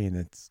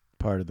it's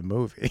part of the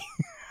movie.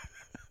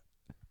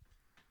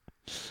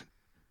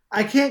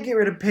 I can't get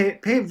rid of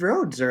paved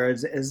roads are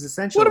as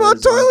essential. What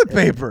about toilet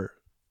paper?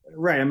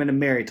 Right, I'm gonna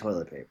marry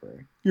toilet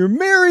paper. You're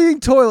marrying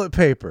toilet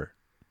paper.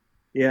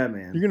 Yeah,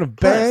 man. You're gonna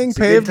bang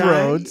paved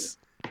roads.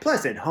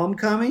 Plus, at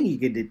homecoming, you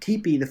get to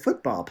teepee the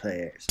football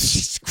players.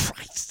 Jesus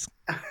Christ!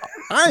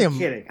 I'm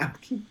kidding. I'm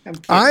kidding.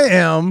 I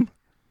am.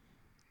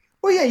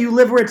 Well, yeah, you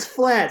live where it's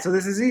flat, so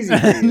this is easy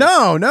for you.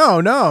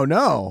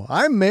 No.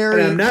 I'm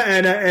marrying.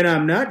 And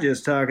I'm not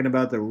just talking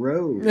about the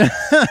road.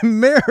 I'm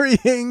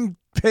marrying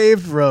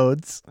paved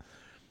roads.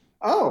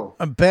 Oh.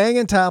 I'm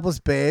banging topless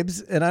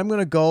babes, and I'm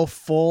gonna go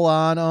full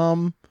on.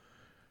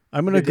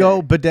 I'm gonna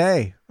go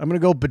bidet. I'm gonna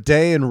go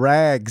bidet and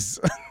rags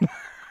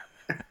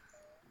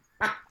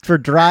for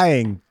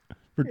drying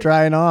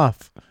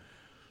off.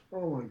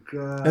 Oh my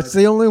God! That's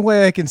the only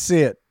way I can see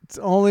it. It's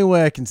the only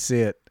way I can see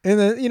it. And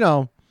then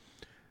a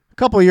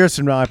couple of years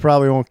from now, I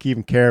probably won't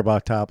even care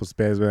about topless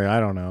babes. But I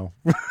don't know.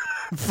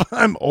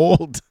 I'm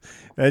old.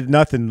 I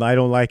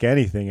don't like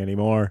anything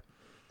anymore.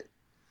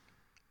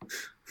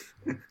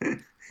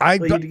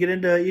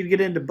 You'd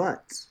get into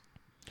butts.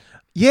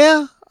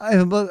 Yeah, I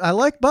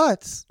like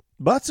butts.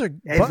 Butts are.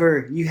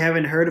 You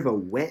haven't heard of a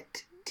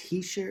wet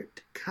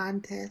T-shirt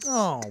contest.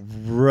 Oh,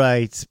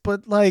 right.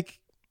 But like,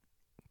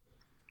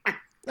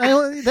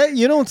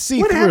 you don't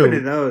see what through. happened to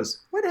those?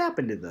 What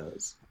happened to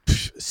those?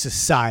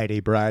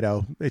 Society,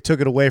 Brido. They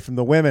took it away from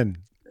the women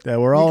that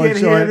were all you can't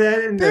enjoying. Hear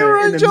that in they the, were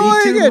in enjoying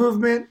the Me Too it.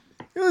 movement.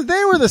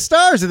 They were the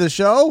stars of the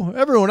show.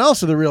 Everyone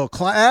else were the real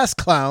ass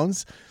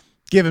clowns,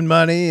 giving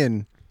money,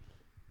 and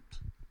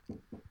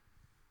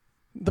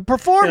the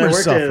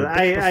performers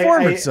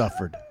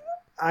suffered.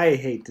 I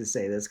hate to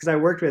say this because I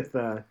worked with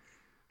a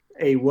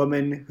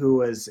woman who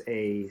was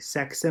a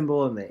sex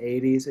symbol in the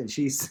 80s, and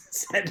she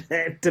said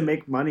that to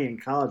make money in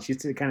college, she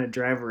used to kind of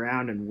drive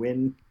around and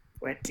win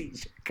wet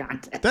t-shirt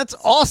contests. That's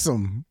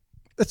awesome.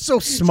 That's so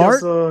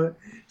smart.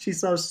 She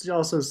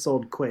also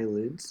sold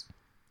Quaaludes.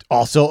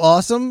 Also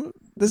awesome.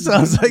 This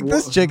sounds like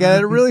this chick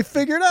had it really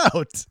figured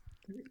out.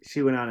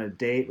 She went on a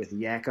date with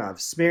Yakov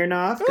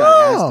Smirnoff,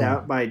 got asked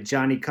out by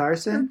Johnny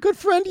Carson. Good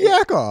friend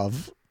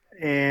Yakov.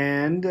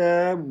 And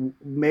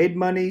made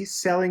money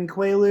selling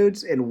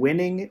Quaaludes and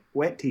winning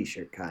wet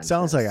t-shirt contests.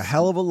 Sounds like a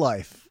hell of a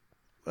life.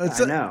 I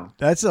know.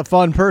 That's a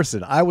fun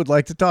person. I would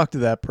like to talk to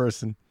that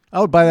person.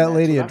 I would buy that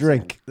lady a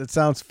drink. Saying. That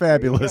sounds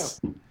fabulous.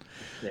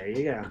 There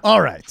you go.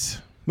 All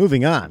right.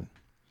 Moving on.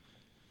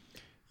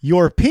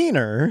 Your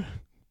peener.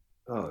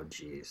 Oh,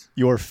 jeez.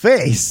 Your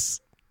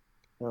face.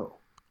 Oh.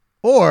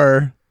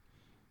 Or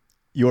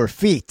your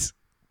feet.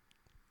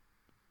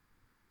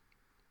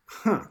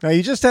 Huh. Now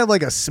you just have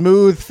like a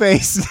smooth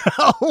face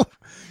now.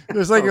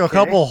 There's like a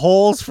couple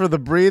holes for the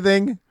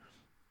breathing,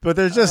 but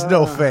there's just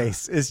no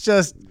face. It's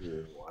just,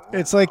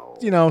 It's like,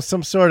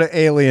 some sort of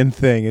alien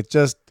thing. It's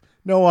just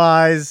no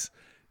eyes.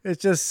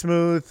 It's just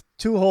smooth.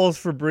 2 holes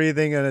for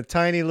breathing and a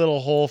tiny little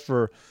hole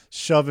for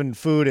shoving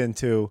food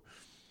into.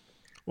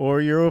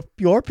 Or your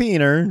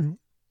peener.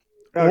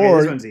 Okay,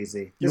 or this one's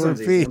easy. This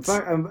one's feet.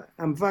 Easy.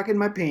 I'm fucking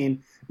my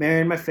peen,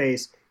 marrying my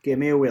face, give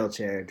me a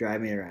wheelchair,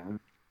 drive me around.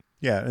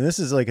 Yeah, and this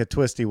is like a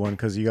twisty one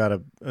because you got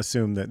to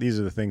assume that these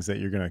are the things that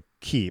you're going to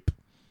keep.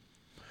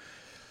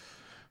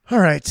 All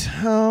right.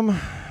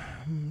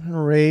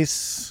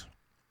 Race.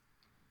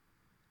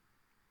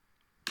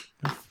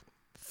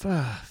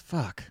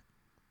 Fuck.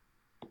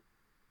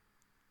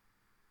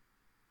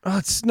 Oh,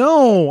 it's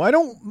no. I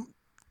don't.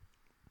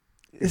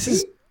 This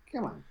is.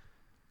 Come on.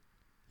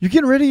 You're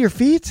getting rid of your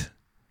feet?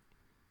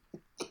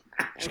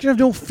 You're gonna have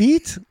no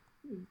feet?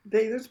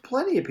 There's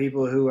plenty of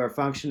people who are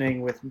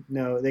functioning with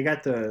no. They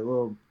got the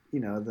little,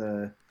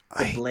 the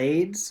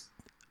blades.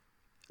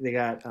 They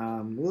got,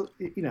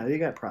 they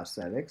got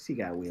prosthetics. You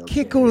got wheelchairs. You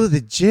can't go to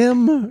the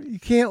gym. You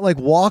can't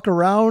walk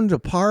around a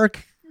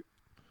park.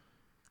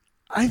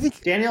 I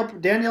think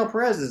Danielle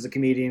Perez is a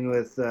comedian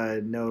with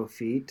no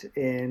feet,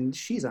 and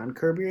she's on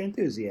Curb Your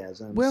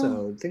Enthusiasm. Well,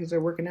 so things are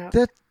working out.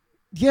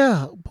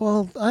 Yeah.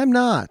 Well, I'm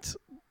not.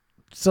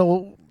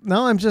 So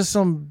now I'm just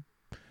some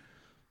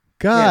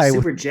guy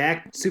super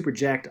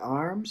jacked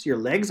arms. Your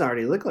legs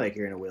already look like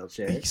you're in a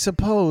wheelchair. I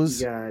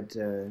suppose. You got.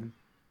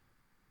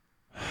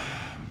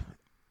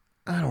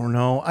 I don't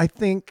know. I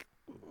think.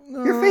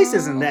 Your face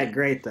isn't that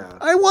great, though.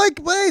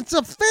 It's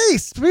a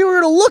face. People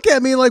are gonna look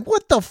at me like,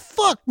 "What the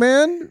fuck,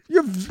 man?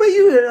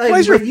 Why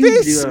is your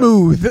face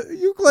smooth?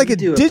 You look like a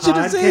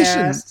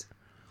digitization."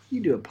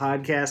 You do a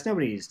podcast.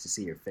 Nobody needs to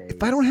see your face.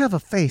 If I don't have a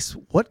face,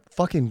 what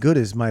fucking good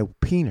is my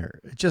peener?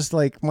 It just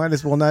might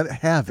as well not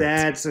have it.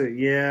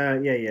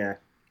 Yeah.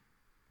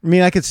 I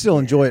mean, I could still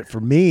enjoy it for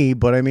me,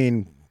 but I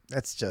mean,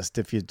 that's just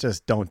if you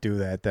just don't do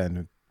that,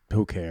 then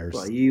who cares?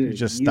 Well, you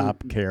just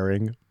stop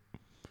caring.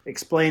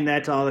 Explain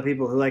that to all the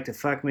people who like to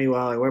fuck me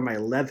while I wear my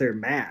leather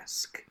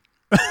mask.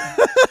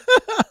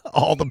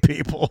 All the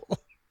people.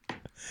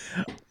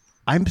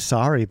 I'm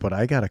sorry, but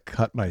I gotta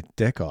cut my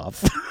dick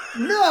off.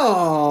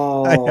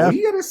 No,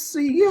 you have a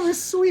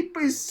sweet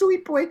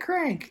boy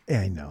crank.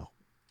 Yeah, I know.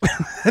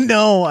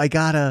 No, I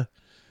gotta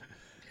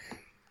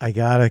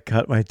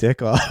cut my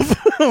dick off.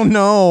 Oh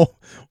no!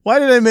 Why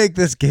did I make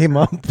this game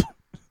up?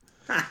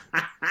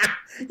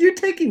 You're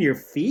taking your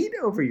feet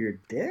over your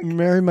dick?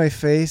 Marry my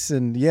face,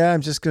 and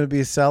I'm just gonna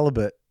be a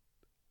celibate,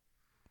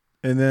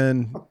 and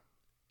then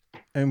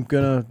I'm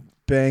gonna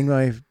bang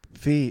my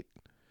feet.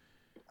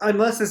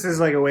 Unless this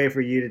is a way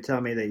for you to tell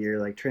me that you're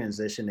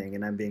transitioning,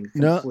 and I'm being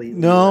completely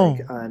no,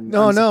 and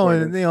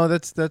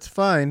that's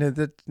fine.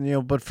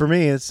 But for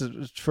me, it's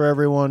for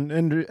everyone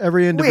and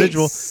every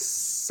individual. Wait,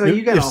 so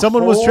you got if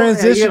someone was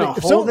transitioning, you got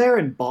a hole there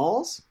in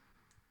balls?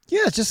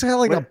 Yeah, it's just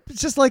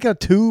it's just like a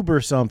tube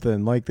or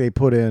something they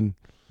put in.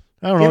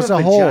 I don't know. It's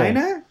a hole.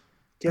 Vagina?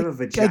 Do you have a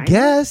vagina? I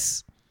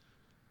guess.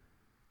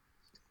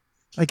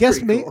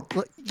 Cool.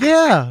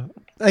 Yeah,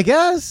 I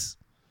guess.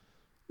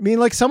 I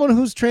mean, someone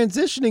who's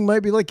transitioning might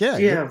be cut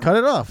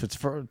it off. It's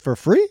for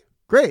free.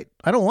 Great.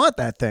 I don't want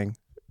that thing,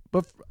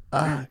 but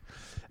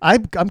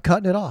I'm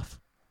cutting it off.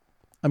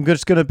 I'm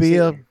just going to be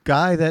a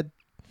guy that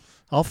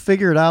I'll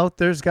figure it out.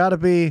 There's got to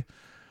be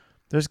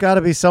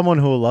someone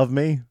who will love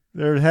me.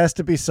 There has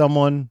to be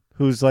someone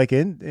who's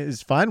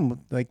is fine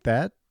like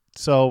that.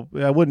 So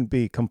I wouldn't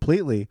be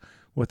completely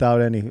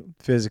without any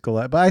physical,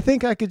 but I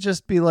think I could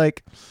just be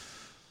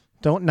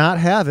don't not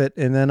have it.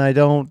 And then I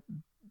don't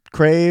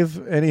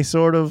crave any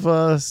sort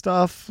of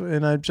stuff,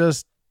 and I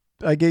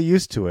get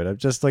used to it. I'm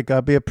just like,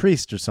 I'll be a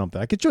priest or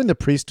something. I could join the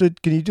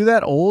priesthood. Can you do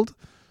that old?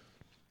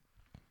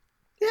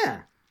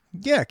 Yeah.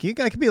 Yeah, I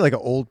could be like an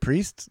old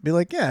priest. Be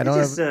like, yeah, I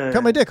don't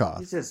cut my dick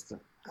off.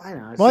 I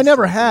know. Well, I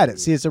never had it.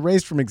 See, it's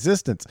erased from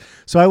existence.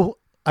 So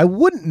I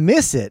wouldn't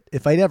miss it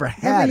if I never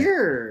had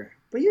it.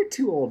 But you're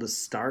too old to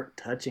start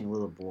touching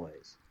little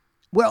boys.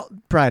 Well,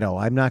 Brido,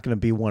 I'm not going to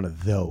be one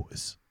of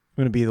those.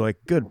 I'm going to be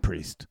like good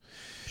priest.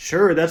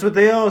 Sure, that's what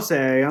they all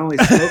say. I only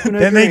smoke when I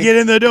Then drink. they get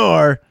in the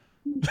door.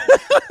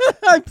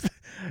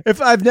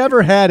 If I've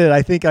never had it,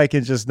 I think I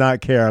can just not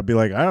care. I'll be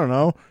like, I don't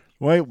know.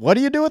 Wait, what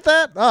do you do with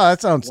that? Oh,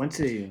 that sounds. Once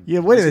you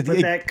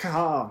put that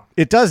call.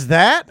 It does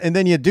that, and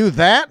then you do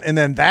that, and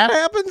then that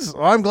happens.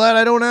 Oh, I'm glad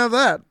I don't have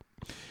that.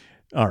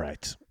 All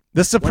right.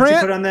 The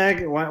Sopranos.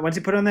 Once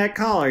you put on that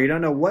collar, you don't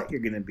know what you're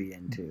going to be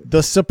into.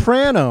 The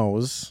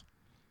Sopranos,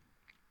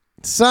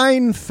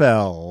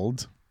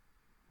 Seinfeld,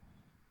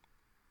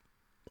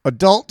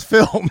 adult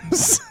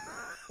films.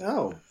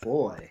 Oh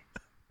boy.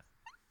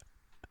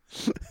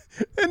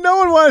 And no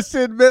one wants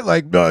to admit,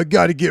 like, no, I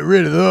got to get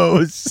rid of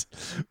those.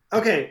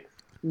 Okay.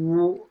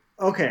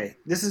 Okay.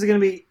 This is going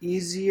to be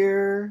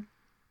easier.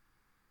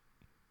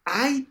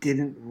 I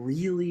didn't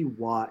really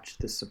watch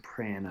The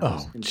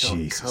Sopranos until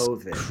Jesus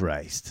COVID.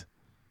 Christ.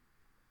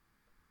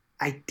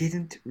 I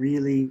didn't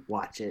really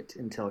watch it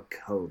until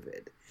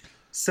COVID.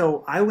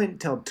 So I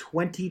went till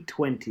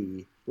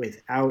 2020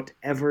 without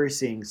ever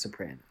seeing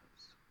Sopranos.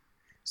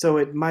 So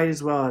it might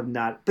as well have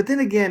not. But then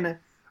again,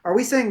 are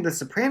we saying The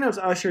Sopranos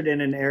ushered in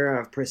an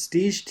era of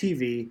prestige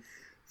TV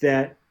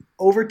that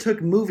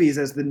overtook movies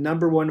as the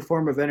number one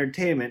form of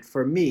entertainment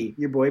for me,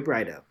 your boy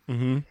Brido?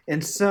 Mm-hmm.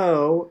 And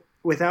so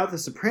without The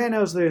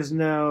Sopranos, there's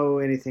no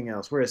anything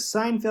else. Whereas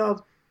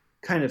Seinfeld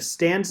kind of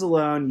stands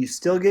alone. You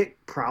still get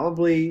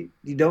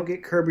you don't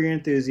get Curb Your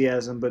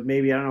Enthusiasm, but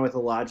maybe I don't know what the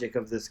logic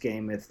of this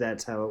game, if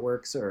that's how it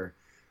works or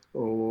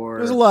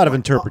there's a lot of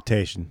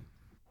interpretation.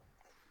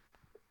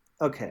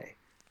 Okay.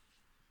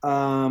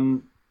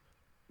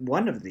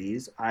 One of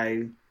these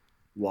I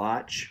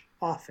watch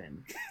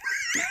often.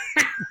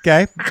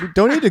 Okay. We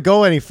don't need to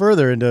go any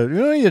further into. You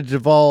don't need to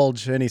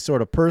divulge any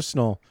sort of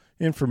personal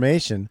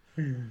information.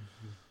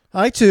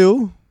 I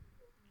too.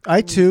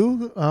 The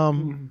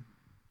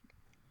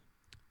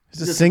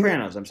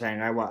Sopranos. I'm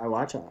saying I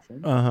watch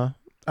often.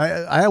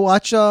 I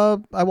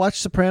watch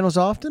Sopranos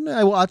often.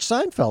 I watch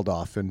Seinfeld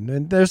often,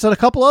 and there's a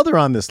couple other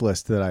on this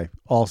list that I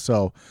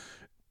also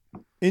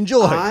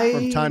enjoy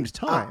from time to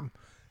time.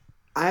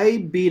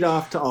 I beat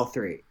off to all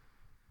three.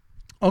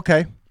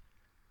 Okay,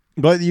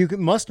 but you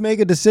must make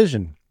a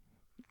decision.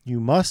 You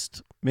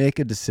must make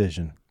a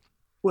decision.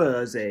 Well,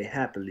 as a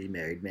happily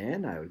married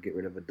man, I would get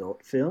rid of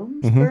adult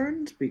films,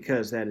 Burns,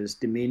 because that is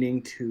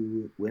demeaning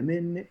to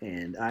women,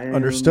 and I am...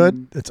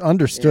 Understood? It's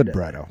understood,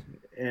 Brido.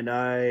 And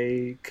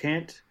I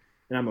can't...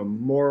 And I'm a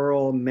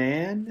moral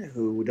man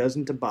who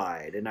doesn't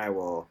abide, and I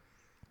will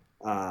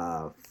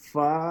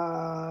fuck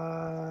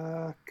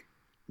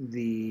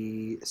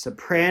The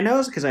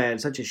Sopranos, because I had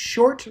such a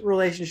short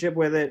relationship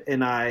with it,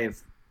 and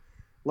I've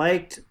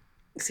liked...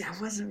 See, I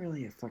wasn't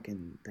really a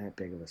fucking that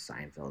big of a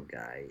Seinfeld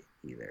guy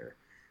either.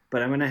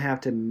 But I'm going to have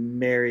to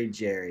marry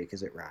Jerry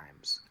because it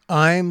rhymes.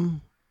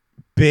 I'm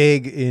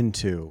big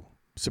into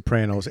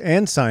Sopranos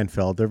and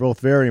Seinfeld. They're both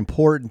very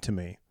important to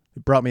me.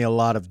 It brought me a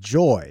lot of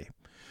joy.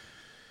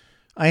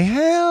 I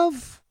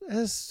have,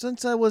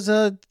 since I was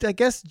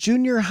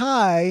junior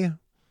high,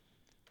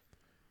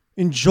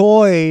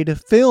 enjoyed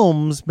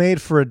films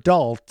made for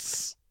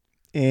adults.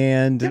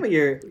 And but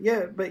your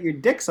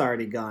dick's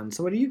already gone.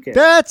 So what do you get?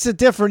 That's a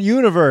different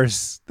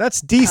universe. That's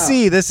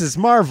DC. Oh. This is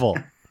Marvel.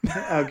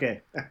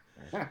 Okay.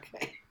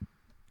 Okay.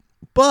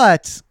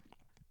 But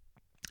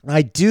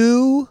I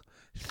do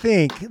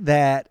think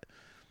that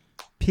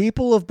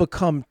people have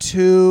become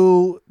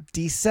too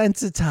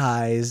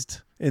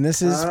desensitized, and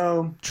this is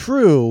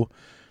true.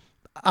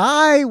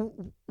 I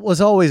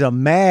was always a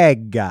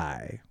mag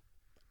guy.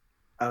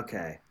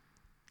 Okay.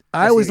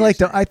 I always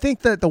liked I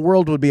think that the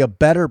world would be a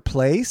better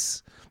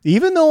place,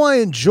 even though I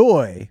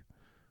enjoy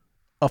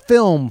a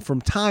film from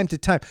time to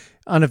time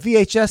on a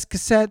VHS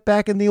cassette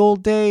back in the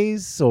old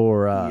days,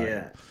 or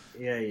Yeah.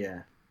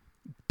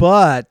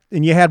 But,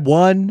 and you had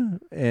one,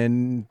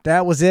 and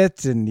that was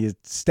it, and you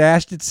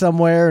stashed it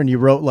somewhere, and you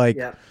wrote like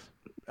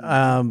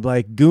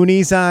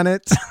Goonies on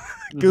it,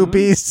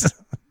 Goopies.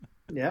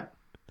 Yeah.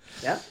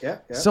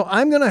 So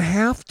I'm gonna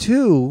have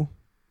to,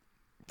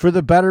 for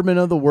the betterment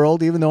of the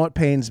world, even though it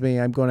pains me,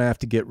 I'm going to have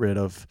to get rid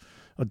of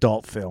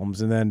adult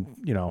films, and then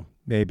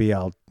maybe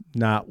I'll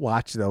not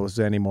watch those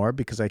anymore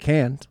because I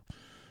can't.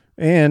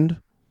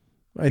 And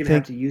I think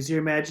have to use your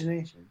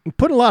imagination.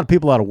 Putting a lot of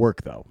people out of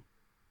work, though.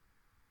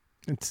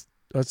 It's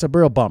a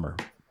real bummer,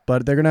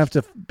 but they're going to have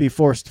to be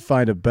forced to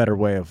find a better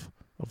way of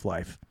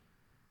life.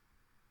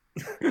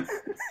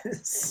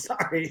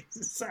 Sorry,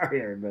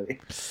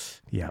 everybody.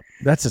 Yeah,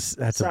 that's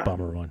a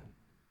bummer one.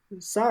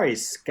 Sorry,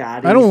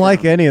 Scotty. I don't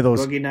like any of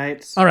those. Boogie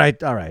Nights. All right.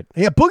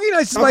 Yeah, Boogie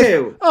Nights is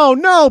my... Oh,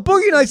 no.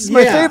 Boogie Nights is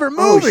my favorite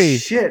movie. Oh,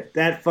 shit.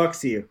 That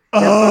fucks you.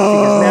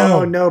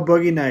 Now, no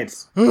Boogie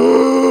Nights.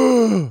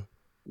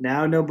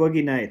 Now, no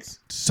Boogie Nights.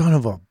 Son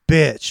of a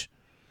bitch.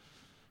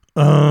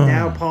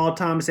 Now, Paul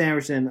Thomas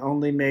Anderson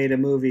only made a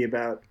movie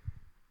about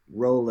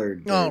roller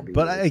derby. Oh,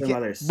 but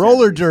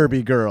roller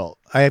derby girl.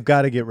 I have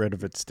got to get rid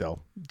of it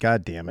still.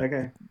 God damn it.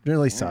 Okay. It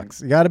really sucks.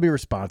 You got to be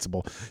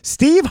responsible.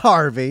 Steve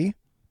Harvey,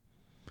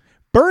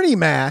 Bernie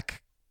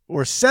Mac,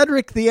 or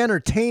Cedric the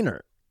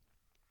Entertainer?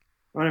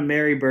 I want to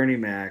marry Bernie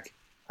Mac.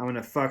 I want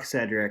to fuck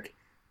Cedric.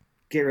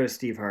 Get rid of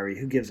Steve Harvey.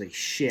 Who gives a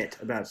shit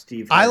about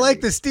Steve Harvey? I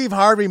like the Steve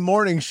Harvey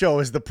morning show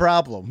is the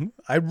problem.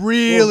 I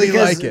really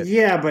like it.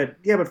 Yeah,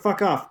 but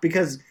fuck off.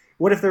 Because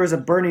what if there was a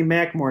Bernie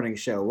Mac morning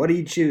show? What are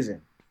you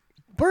choosing?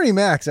 Bernie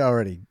Mac's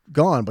already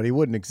gone, but he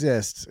wouldn't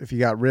exist if you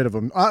got rid of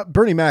him.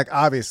 Bernie Mac,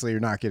 obviously, you're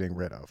not getting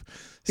rid of.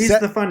 He's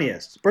the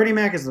funniest. Bernie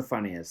Mac is the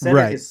funniest.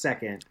 Cedric is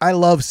second. I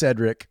love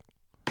Cedric.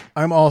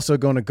 I'm also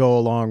going to go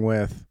along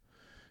with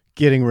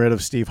getting rid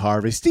of Steve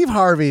Harvey. Steve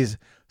Harvey's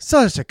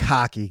such a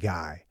cocky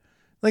guy.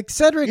 Like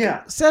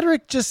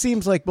Cedric just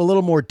seems like a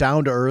little more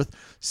down to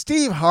earth.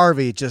 Steve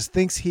Harvey just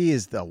thinks he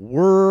is the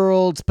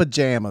world's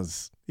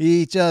pajamas.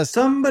 He just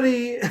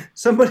somebody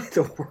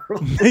the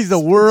world. He's the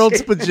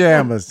world's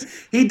pajamas.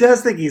 He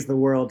does think he's the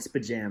world's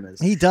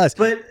pajamas. He does.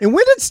 But and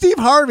when did Steve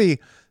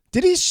Harvey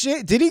did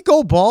he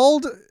go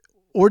bald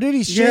or did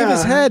he shave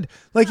his head?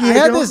 Like he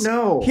had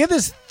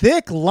this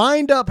thick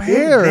lined up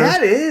hair.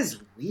 That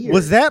is weird.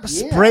 Was that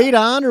sprayed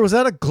on or was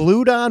that a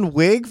glued on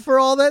wig for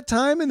all that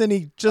time? And then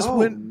he just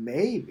went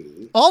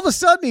maybe. All of a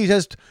sudden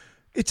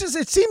it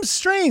seems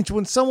strange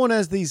when someone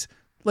has these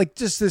like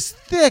just this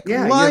thick,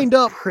 lined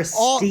up,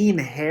 pristine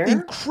hair,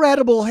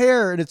 incredible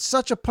hair, and it's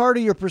such a part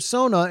of your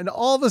persona. And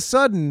all of a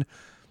sudden,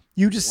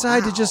 you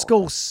decide to just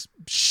go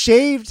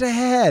shaved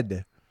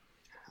head.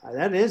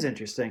 That is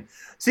interesting.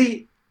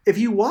 See, if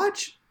you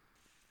watch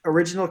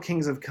Original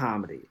Kings of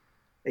Comedy,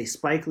 a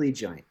Spike Lee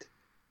joint,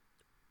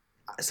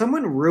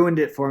 someone ruined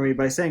it for me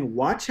by saying,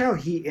 "Watch how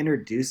he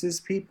introduces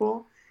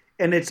people,"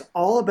 and it's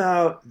all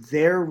about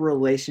their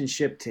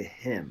relationship to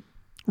him.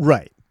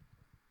 Right.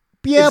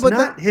 Yeah, it's but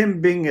not him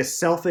being a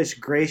selfish,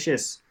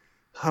 gracious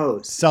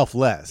host.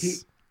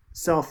 Selfless.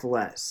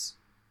 Selfless.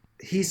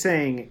 He's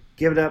saying,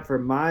 "Give it up for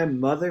my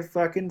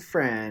motherfucking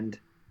friend,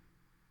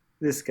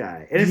 this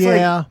guy." And it's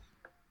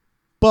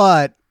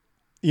but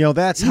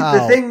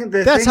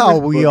that's how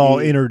we all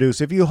introduce.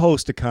 If you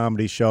host a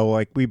comedy show,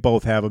 like we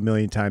both have a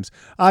million times,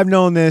 I've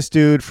known this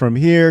dude from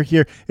here.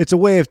 It's a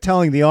way of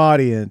telling the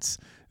audience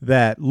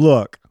that,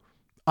 look,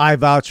 I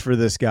vouch for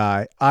this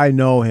guy. I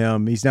know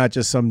him. He's not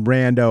just some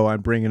rando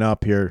I'm bringing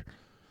up here.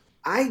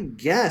 I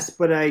guess,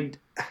 but at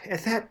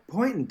that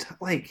point in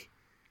time,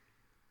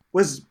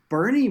 was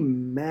Bernie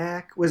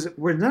Mac,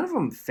 were none of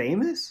them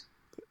famous?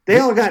 They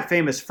all got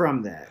famous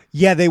from that.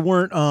 Yeah, they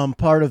weren't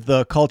part of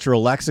the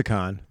cultural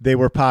lexicon. They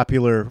were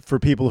popular for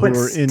people who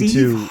were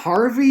into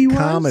Harvey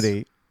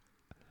comedy.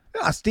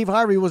 Yeah, Steve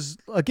Harvey was,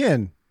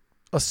 again,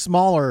 a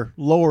smaller,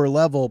 lower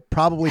level,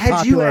 probably popular.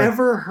 Had you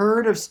ever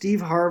heard of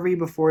Steve Harvey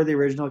before the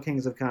Original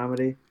Kings of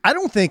Comedy? I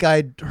don't think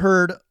I'd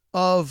heard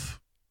of.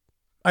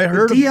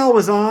 DL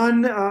was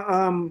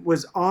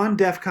on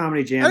Def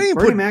Comedy Jam.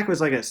 Bernie Mac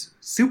was like a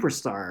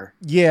superstar.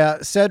 Yeah,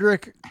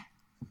 Cedric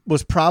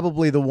was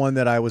probably the one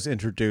that I was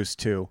introduced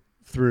to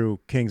through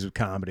Kings of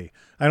Comedy.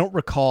 I don't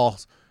recall.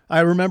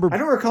 I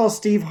don't recall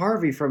Steve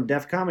Harvey from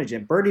Def Comedy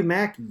Jam. Bernie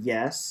Mac,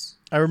 yes.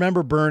 I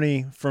remember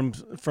Bernie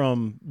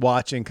from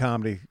watching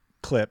comedy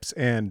clips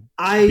and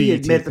I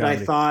admit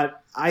that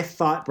I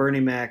thought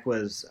Bernie Mac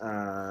was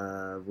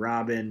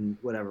Robin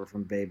whatever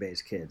from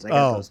Bebe's Kids. I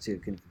got those two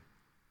confused.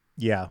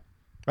 Yeah.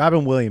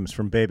 Robin Williams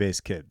from Bebe's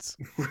Kids.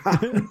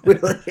 Robin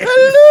Williams.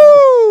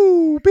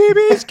 Hello,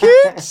 Bebe's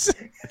Kids.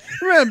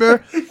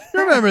 Remember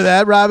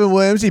that Robin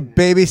Williams? He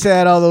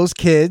babysat all those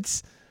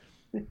kids.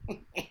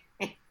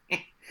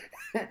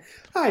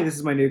 Hi, this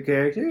is my new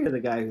character. You're the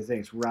guy who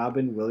thinks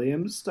Robin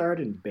Williams starred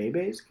in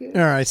Bebe's Kids.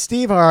 All right,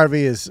 Steve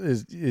Harvey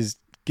is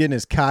getting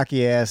his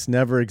cocky ass.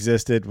 Never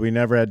existed. We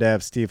never had to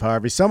have Steve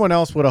Harvey. Someone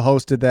else would have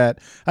hosted that.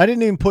 I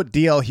didn't even put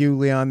DL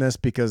Hughley on this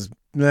because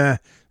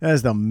that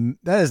is the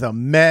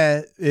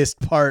mehest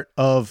part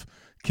of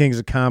Kings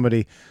of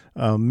Comedy.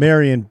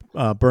 Marrying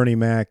Bernie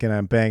Mac, and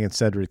I'm banging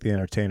Cedric the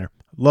Entertainer.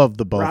 Love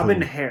the both.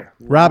 Robin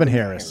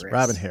Harris.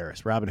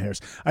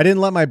 I didn't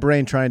let my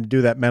brain trying to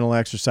do that mental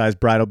exercise,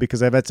 Bridal,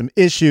 because I've had some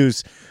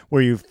issues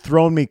where you've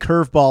thrown me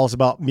curveballs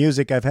about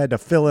music. I've had to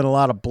fill in a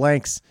lot of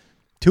blanks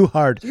too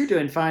hard. You're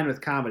doing fine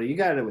with comedy. You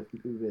got it with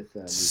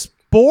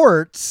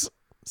sports,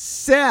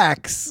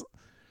 sex,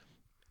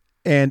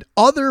 and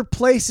other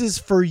places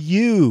for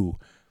you,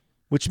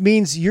 which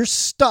means you're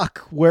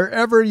stuck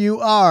wherever you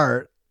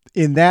are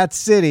in that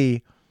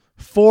city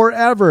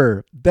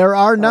forever. There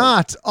are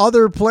not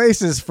other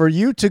places for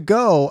you to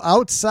go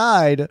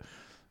outside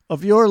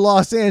of your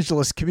Los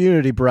Angeles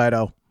community,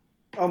 Brido.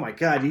 Oh my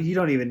God, you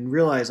don't even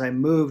realize I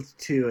moved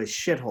to a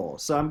shithole,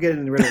 so I'm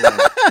getting rid of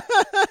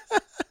that.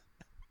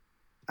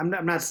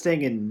 I'm not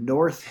staying in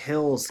North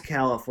Hills,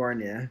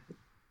 California,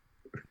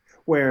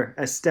 where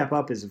a step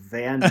up is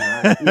Van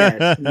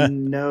Nuys. Yeah,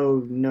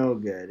 no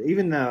good.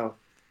 Even though,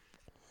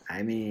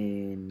 I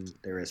mean,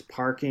 there is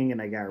parking, and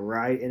I got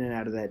right in and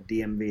out of that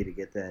DMV to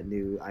get that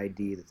new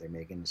ID that they're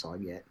making. That's all I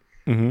get.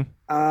 Mm-hmm.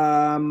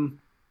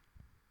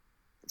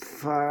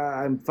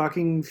 I'm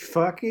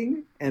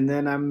fucking, and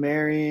then I'm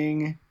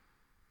marrying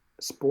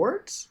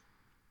sports.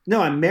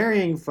 No, I'm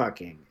marrying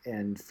fucking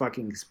and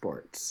fucking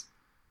sports.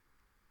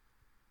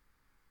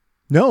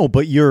 No,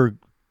 but you're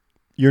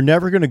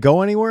never going to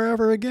go anywhere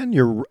ever again?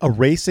 You're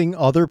erasing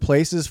other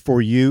places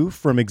for you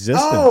from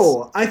existence.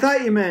 Oh, I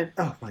thought you meant,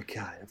 oh my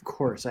God, of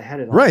course. I had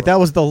it all right. That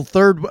was the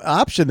third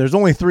option. There's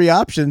only 3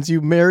 options.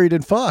 You married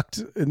and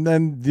fucked. And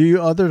then the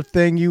other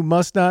thing, you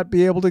must not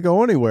be able to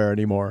go anywhere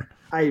anymore.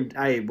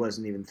 I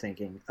wasn't even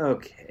thinking.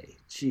 Okay,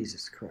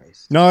 Jesus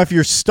Christ. Now, if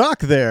you're stuck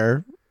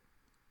there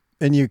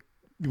and you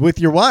with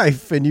your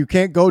wife and you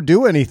can't go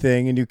do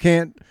anything and you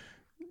can't.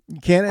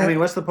 I mean,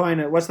 what's the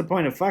point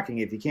of fucking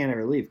if you can't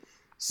ever leave?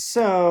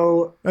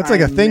 So that's like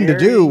a thing to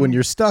do when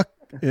you're stuck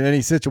in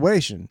any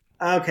situation.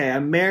 Okay,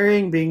 I'm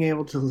marrying being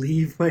able to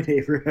leave my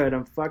neighborhood.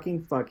 I'm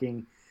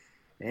fucking,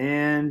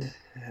 and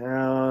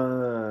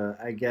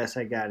I guess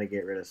I got to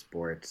get rid of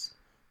sports.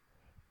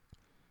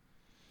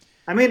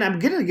 I mean, I'm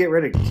gonna get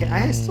rid of.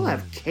 I still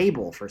have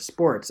cable for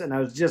sports, and I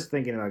was just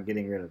thinking about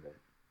getting rid of it.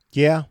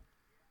 Yeah.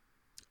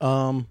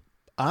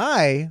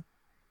 I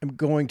am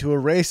going to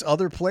erase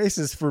other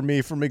places for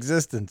me from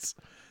existence.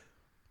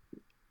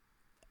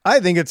 I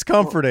think it's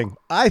comforting.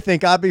 I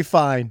think I'll be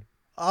fine.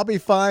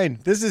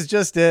 This is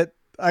just it.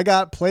 I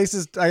got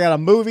places. I got a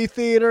movie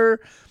theater,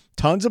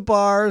 tons of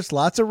bars,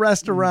 lots of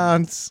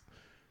restaurants.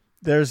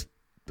 There's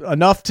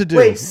enough to do.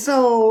 Wait,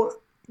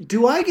 so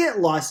do I get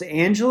Los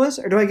Angeles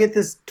or do I get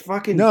this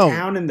fucking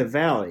town in the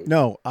valley?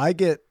 No, I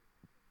get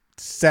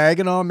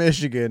Saginaw,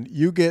 Michigan.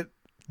 You get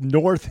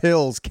North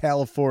Hills,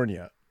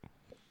 California.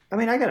 I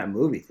mean, I got a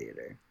movie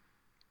theater.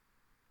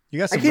 You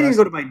got. I can't even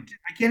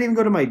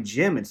go to my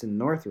gym. It's in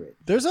Northridge.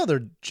 There's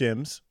other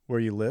gyms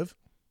where you live.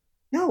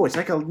 No, it's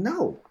like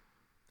no.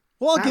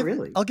 Well,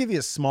 I'll give you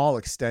a small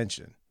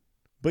extension,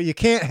 but you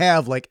can't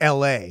have like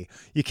L.A.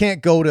 You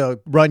can't go to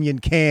Runyon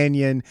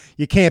Canyon.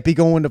 You can't be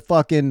going to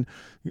fucking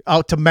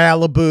out to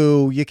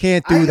Malibu. You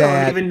can't do that.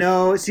 I don't even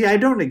know. See, I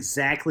don't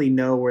exactly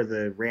know where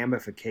the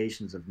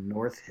ramifications of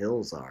North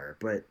Hills are,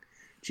 but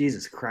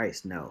Jesus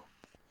Christ, no.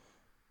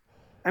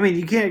 I mean,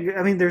 you can't.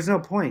 I mean, there's no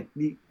point.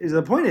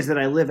 The point is that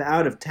I live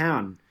out of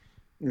town.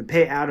 You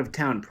pay out of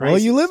town prices. Well,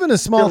 you live in a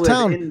small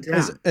town.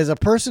 As a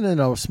person in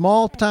a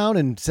small town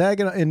in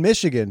Saginaw, in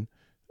Michigan,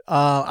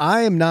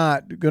 I am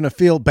not going to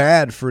feel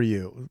bad for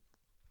you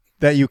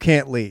that you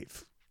can't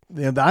leave.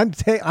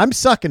 I'm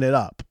sucking it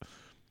up.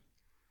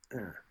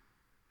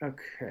 Okay.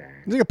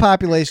 There's like a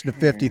population of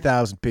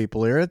 50,000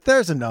 people here.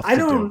 There's enough to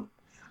do.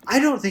 I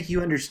don't think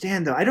you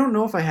understand, though. I don't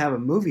know if I have a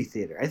movie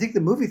theater. I think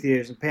the movie theater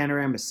is in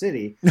Panorama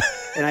City,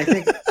 and I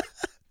think,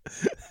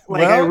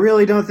 I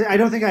really don't. I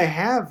don't think I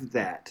have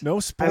that. No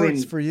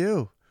sports for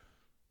you.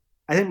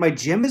 I think my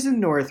gym is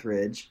in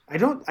Northridge. I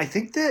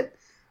think that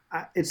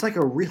it's like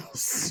a real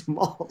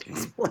small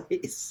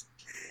place.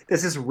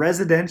 This is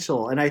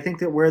residential, and I think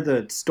that where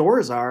the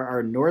stores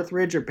are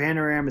Northridge or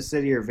Panorama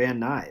City or Van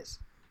Nuys.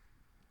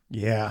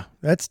 Yeah,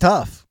 that's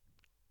tough.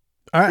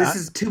 This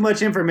is too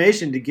much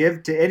information to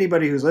give to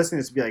anybody who's listening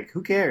to this to be like,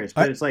 who cares?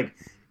 But it's like,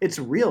 it's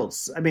real.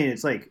 I mean,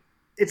 it's like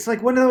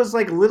one of those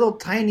like little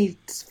tiny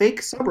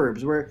fake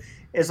suburbs where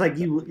it's like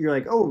you're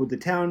like, oh, the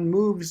town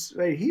moves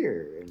right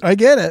here. I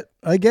get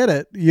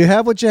it. You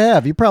have what you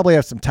have. You probably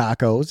have some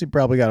tacos. You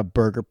probably got a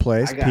burger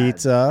place,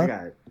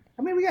 pizza.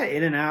 We got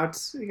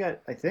In-N-Outs.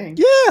 I think.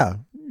 Yeah,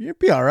 you'd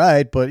be all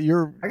right, but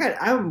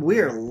we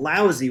are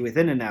lousy with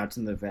In-N-Outs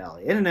in the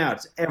valley.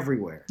 In-N-Outs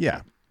everywhere.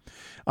 Yeah.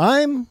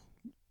 I'm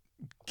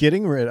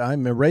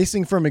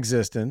erasing from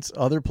existence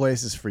other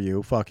places for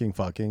you, fucking,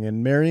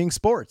 and marrying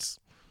sports.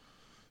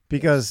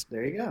 Because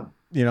there you go.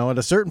 At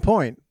a certain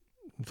point,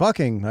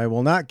 fucking, I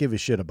will not give a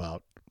shit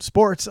about.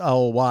 Sports, I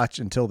will watch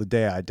until the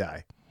day I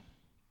die.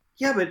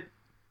 Yeah, but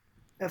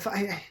if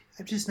I'm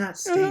just not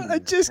staying. I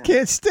just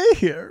can't stay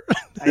here.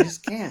 I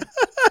just can't.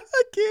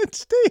 I can't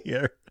stay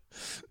here.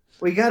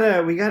 We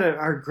gotta.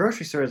 Our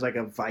grocery store is like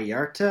a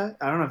Vallarta.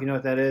 I don't know if you know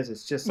what that is.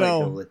 It's just like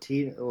a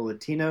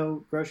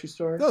Latino grocery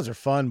store. Those are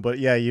fun, but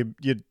yeah, you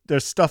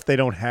there's stuff they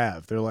don't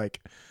have. They're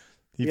like,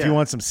 if you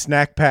want some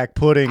snack pack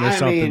pudding or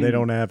something, they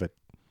don't have it.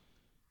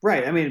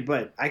 Right. I mean,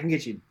 but I can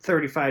get you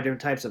 35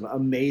 different types of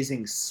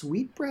amazing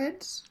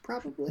sweetbreads,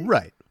 probably.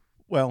 Right.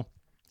 Well,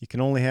 you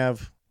can only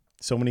have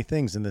so many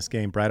things in this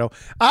game, Brado.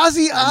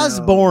 Ozzy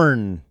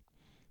Osbourne,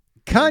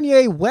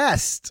 Kanye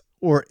West,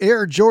 or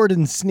Air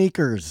Jordan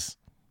sneakers.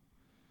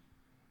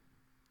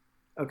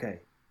 Okay.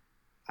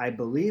 I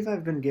believe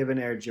I've been given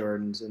Air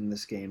Jordans in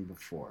this game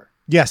before.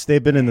 Yes,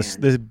 they've been in this.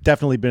 They've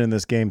definitely been in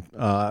this game.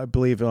 I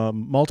believe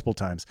multiple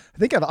times. I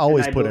think I've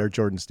always put Air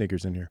Jordan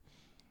sneakers in here.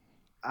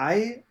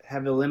 I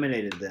have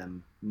eliminated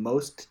them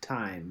most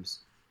times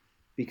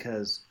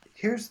because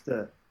here's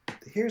the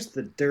here's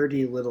the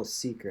dirty little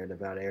secret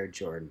about Air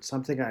Jordan.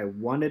 Something I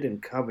wanted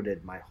and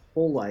coveted my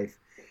whole life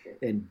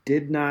and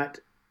did not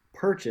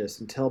purchase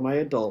until my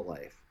adult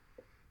life.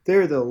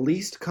 They're the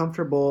least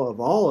comfortable of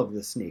all of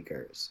the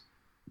sneakers.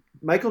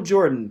 Michael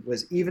Jordan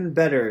was even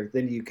better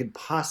than you could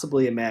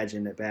possibly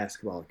imagine at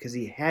basketball because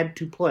he had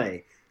to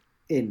play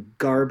in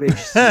garbage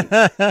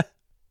sneakers.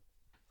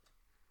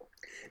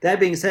 That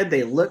being said,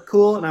 they look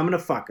cool, and I'm going to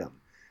fuck them.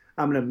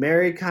 I'm going to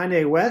marry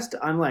Kanye West,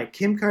 unlike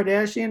Kim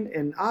Kardashian,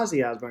 and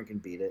Ozzy Osbourne can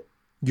beat it.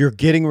 You're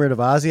getting rid of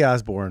Ozzy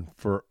Osbourne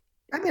for...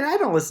 I mean, I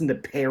don't listen to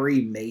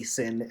Perry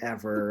Mason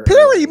ever.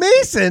 Perry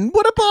Mason?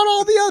 What about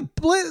all the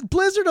other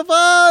Blizzard of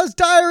Oz,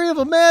 Diary of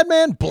a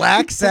Madman,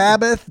 Black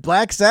Sabbath?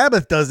 Black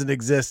Sabbath doesn't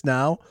exist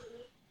now.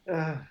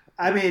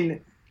 I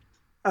mean,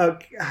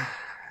 okay,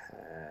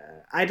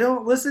 I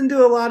don't listen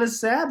to a lot of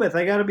Sabbath.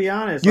 I got to be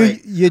honest.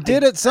 You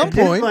did at some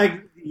point.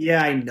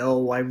 Yeah, I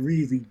know. I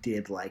really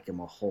did like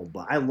him a whole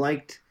bunch. I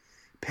liked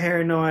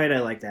Paranoid. I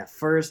liked that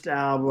first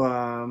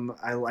album.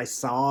 I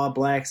saw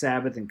Black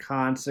Sabbath in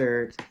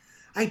concert.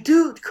 I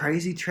do.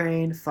 Crazy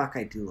Train. Fuck,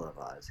 I do love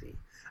Ozzy.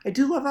 I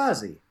do love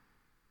Ozzy.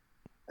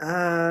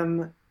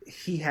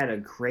 He had a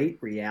great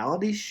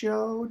reality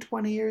show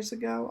 20 years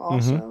ago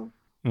also.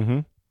 Mm-hmm.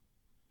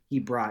 He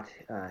brought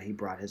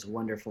his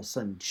wonderful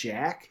son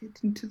Jack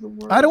into the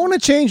world. I don't want to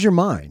change your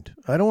mind.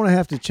 I don't want to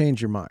have to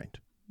change your mind.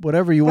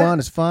 Whatever you want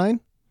is fine.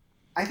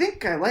 I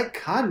think I like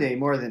Kanye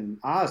more than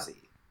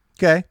Ozzy.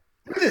 Okay.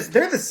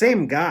 They're the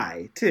same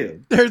guy,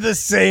 too. They're the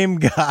same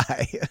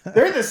guy.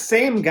 They're the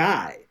same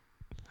guy.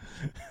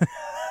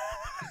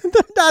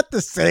 They're not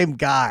the same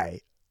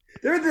guy.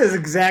 They're the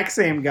exact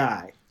same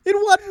guy. In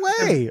what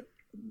way?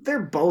 They're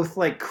both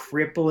like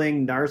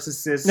crippling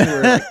narcissists who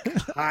are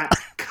like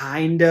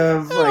kind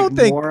of like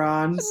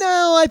morons.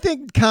 No, I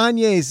think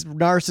Kanye's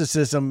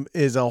narcissism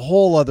is a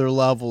whole other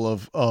level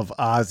of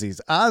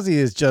Ozzy's. Ozzy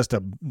is just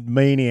a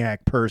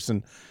maniac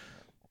person.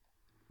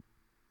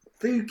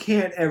 You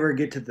can't ever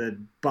get to the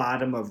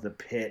bottom of the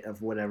pit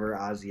of whatever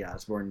Ozzy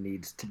Osbourne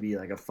needs to be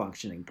like a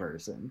functioning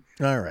person.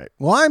 All right.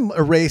 Well, I'm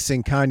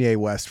erasing Kanye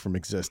West from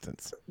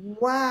existence.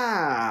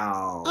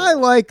 Wow. I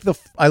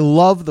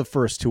love the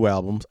first two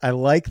albums. I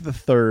like the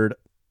third.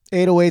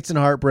 808s and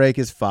Heartbreak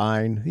is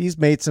fine. He's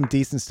made some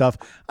decent stuff.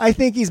 I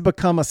think he's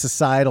become a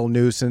societal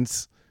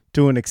nuisance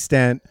to an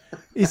extent.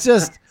 He's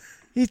just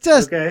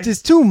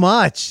too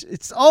much.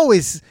 It's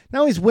always,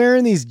 now he's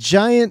wearing these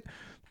giant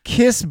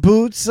Kiss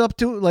boots up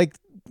to like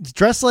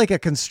dressed like a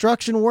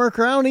construction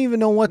worker. I don't even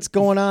know what's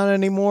going on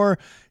anymore.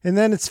 And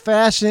then it's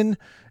fashion,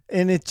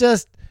 and it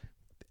just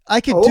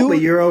but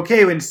you're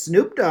okay when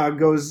Snoop Dogg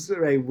goes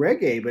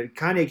reggae, but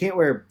Kanye can't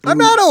wear boots. I'm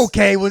not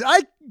okay with.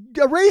 I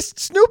erased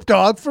Snoop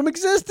Dogg from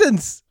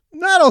existence. I'm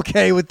not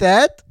okay with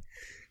that.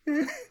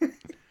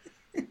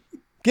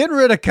 Getting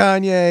rid of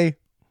Kanye.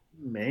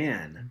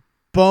 Man.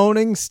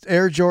 Boning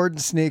Air Jordan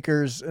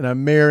sneakers, and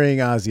I'm marrying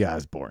Ozzy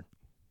Osbourne.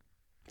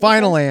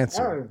 Final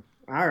answer.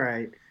 Oh, all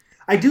right.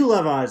 I do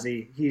love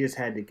Ozzy. He just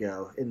had to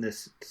go in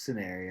this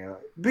scenario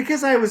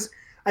because I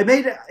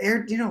made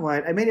Air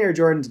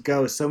Jordans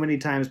go so many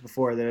times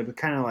before that it was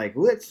kind of like,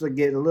 let's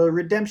get a little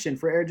redemption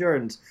for Air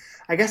Jordans.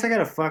 I guess I got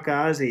to fuck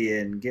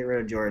Ozzy and get rid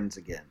of Jordans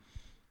again.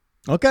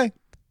 Okay.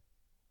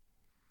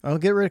 I'll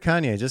get rid of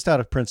Kanye just out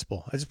of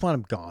principle. I just want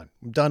him gone.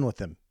 I'm done with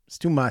him. It's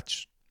too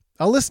much.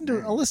 I'll listen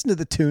to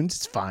the tunes.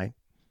 It's fine.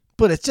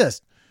 But it's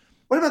just.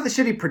 What about the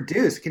shit he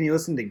produced? Can you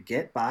listen to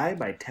Get By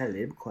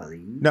Talib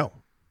Kweli? No.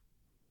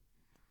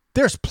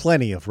 There's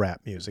plenty of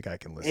rap music I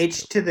can listen to.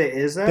 H to the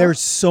Izzo? There's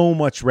so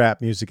much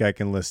rap music I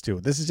can listen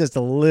to. This is just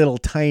a little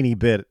tiny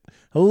bit,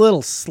 a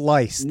little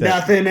slice.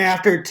 Nothing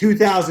after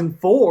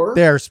 2004.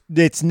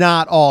 It's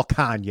not all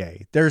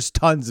Kanye. There's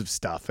tons of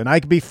stuff. And I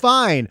could be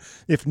fine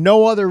if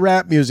no other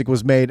rap music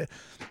was made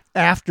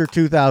after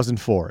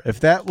 2004. If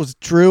that was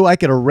true, I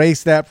could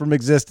erase that from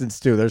existence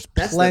too. That's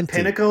plenty. The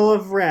pinnacle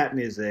of rap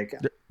music.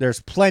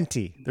 There's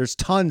plenty. There's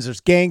tons.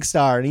 There's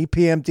Gangstar and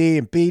EPMD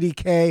and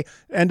BDK,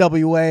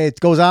 NWA. It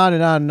goes on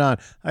and on and on.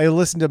 I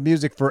listened to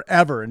music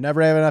forever and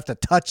never even have to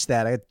touch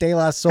that. I had De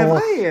La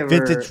Soul,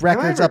 vintage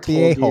records up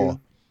the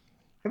a-hole.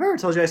 Have I ever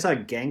told you I saw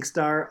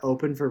Gangstar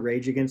open for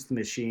Rage Against the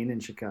Machine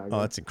in Chicago?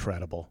 Oh, that's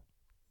incredible.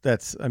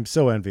 I'm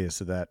so envious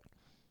of that.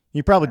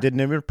 You probably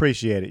didn't even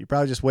appreciate it. You're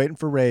probably just waiting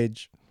for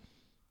Rage.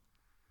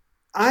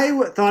 I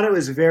thought it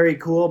was very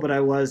cool, but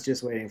I was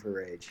just waiting for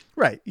Rage.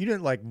 Right. You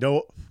didn't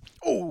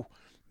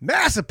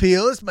Mass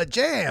Appeal is my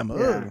jam.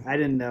 Yeah, I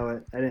didn't know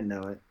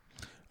it.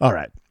 All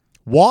right.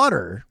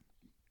 Water.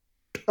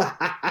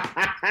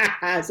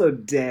 So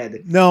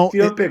dead. No, if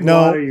you don't pick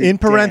water, you're in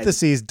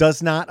parentheses, dead.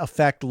 does not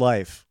affect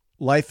life.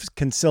 Life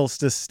can still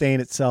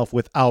sustain itself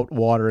without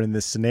water in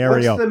this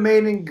scenario. What's the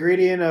main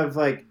ingredient of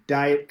like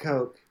Diet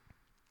Coke?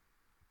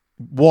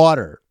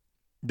 Water.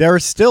 There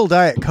is still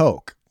Diet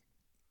Coke.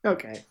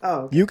 Okay.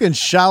 Oh. Okay. You can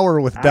shower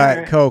with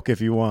Diet Coke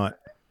if you want.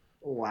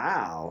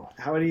 Wow.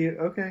 How do you?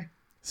 Okay.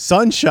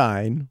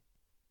 Sunshine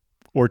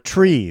or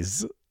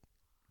trees.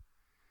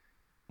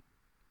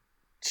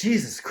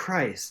 Jesus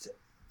Christ.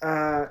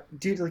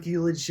 Dude, like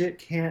you legit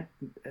can't.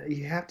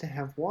 You have to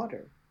have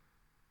water.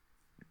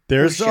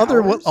 There's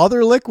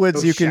other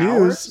liquids you can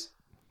use.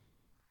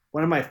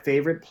 One of my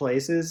favorite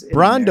places in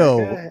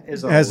Brondo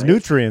is has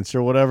nutrients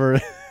or whatever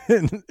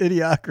in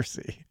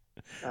Idiocracy.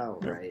 Oh,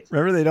 right.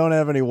 Remember, they don't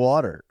have any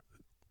water.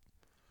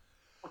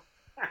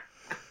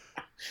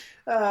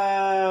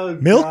 Oh,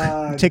 milk?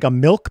 God. Take a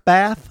milk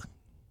bath?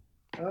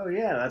 Oh,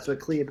 yeah. That's what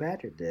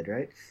Cleopatra did,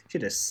 right? She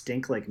had to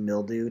stink like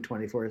mildew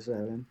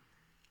 24/7.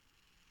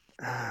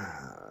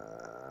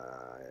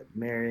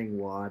 Marrying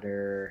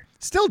water.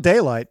 Still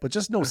daylight, but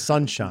just no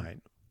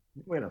sunshine.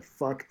 We're going to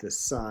fuck the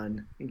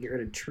sun and get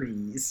rid of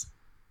trees.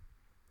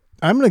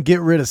 I'm going to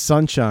get rid of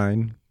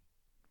sunshine.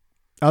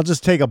 I'll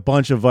just take a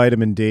bunch of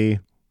vitamin D.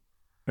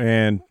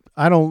 And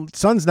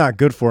sun's not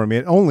good for me.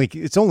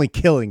 It's only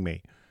killing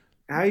me.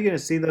 How are you going to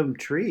see them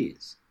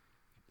trees?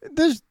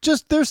 There's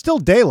still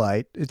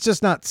daylight. It's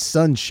just not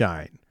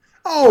sunshine.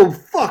 Oh,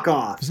 fuck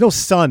off. There's no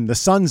sun. The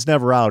sun's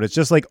never out. It's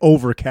just like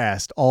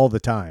overcast all the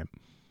time.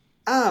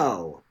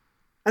 Oh.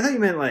 I thought you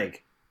meant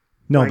like...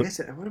 No.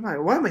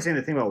 Why am I saying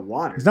the thing about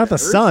water? It's not the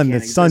sun.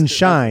 It's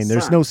sunshine.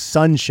 There's no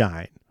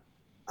sunshine.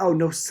 Oh,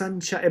 no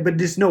sunshine. But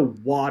there's no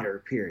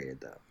water,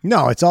 period, though.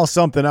 No, it's all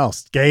something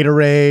else.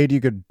 Gatorade. You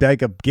could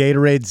take a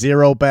Gatorade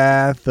Zero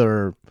bath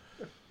or...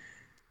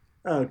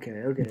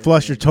 Okay.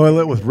 Flush your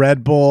toilet with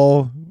Red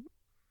Bull.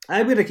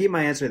 I'm going to keep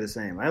my answer the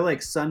same. I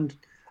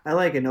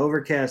like an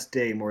overcast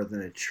day more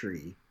than a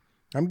tree.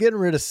 I'm getting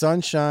rid of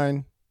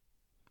sunshine.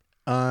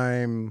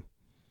 I'm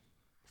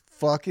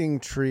fucking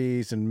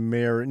trees and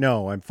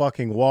I'm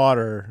fucking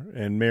water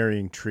and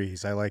marrying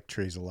trees. I like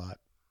trees a lot.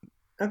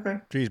 Okay.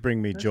 Trees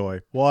bring me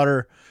joy.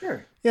 Water.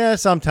 Sure. Yeah,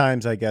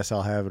 sometimes I guess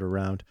I'll have it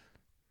around.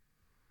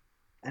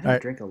 I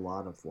don't drink a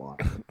lot of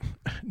water.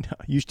 No,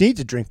 you need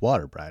to drink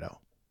water, Brido.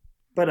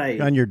 But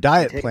on your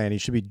diet plan, you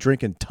should be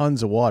drinking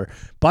tons of water.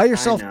 Buy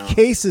yourself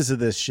cases of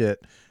this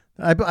shit.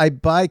 I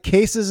buy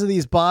cases of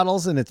these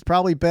bottles, and it's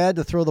probably bad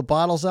to throw the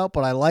bottles out,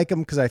 but I like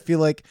them because I feel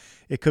like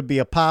it could be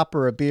a pop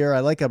or a beer. I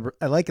like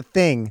a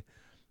thing.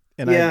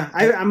 And yeah,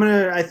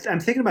 I'm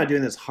thinking about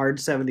doing this hard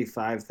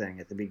 75 thing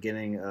at the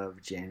beginning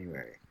of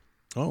January.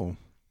 Oh,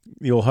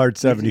 the old hard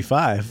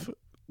 75.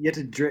 You have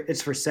to drink.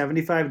 It's for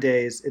 75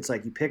 days. It's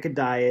like you pick a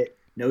diet,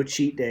 no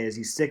cheat days.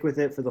 You stick with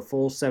it for the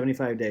full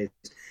 75 days.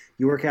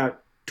 You work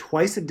out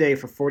twice a day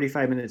for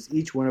 45 minutes.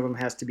 Each one of them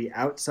has to be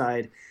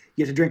outside.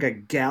 You have to drink a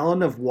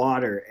gallon of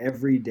water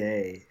every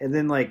day. And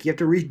then you have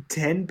to read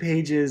 10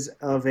 pages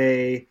of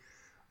a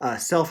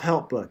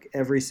self-help book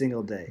every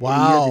single day. Wow.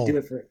 And you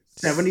have to do it for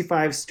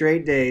 75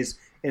 straight days.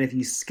 And if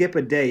you skip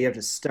a day, you have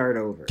to start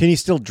over. Can you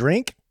still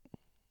drink?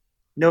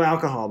 No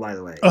alcohol, by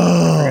the way.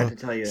 Oh, I forgot to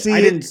tell you.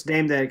 I didn't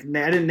name that.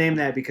 I didn't name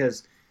that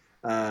because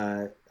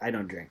I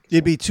don't drink.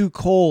 It'd be too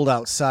cold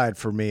outside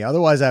for me.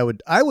 Otherwise, I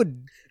would.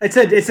 It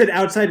said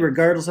outside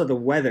regardless of the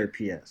weather,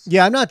 P.S.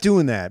 Yeah, I'm not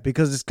doing that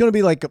because it's going to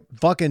be like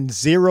fucking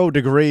 0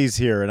 degrees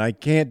here, and I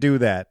can't do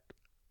that.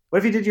 What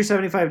if you did your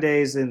 75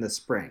 days in the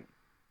spring?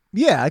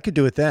 Yeah, I could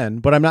do it then,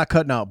 but I'm not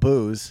cutting out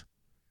booze.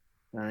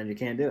 And you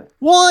can't do it.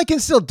 Well, I can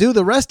still do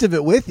the rest of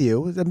it with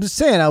you. I'm just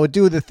saying I would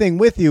do the thing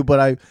with you,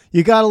 but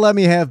you got to let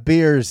me have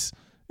beers,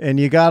 and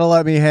you got to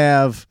let me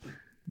have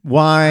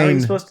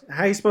wine. How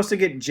are you supposed to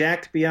get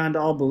jacked beyond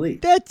all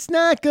belief? That's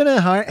not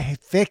gonna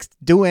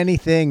do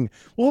anything.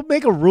 We'll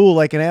make a rule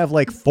I can have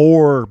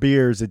 4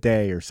 beers a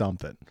day or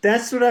something.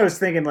 That's what I was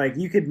thinking.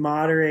 You could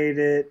moderate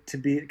it to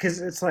be,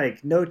 because it's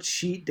no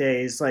cheat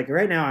days.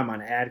 Right now I'm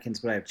on Atkins,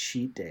 but I have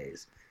cheat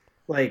days.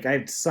 I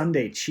have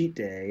Sunday cheat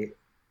day.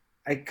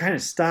 I kind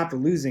of stopped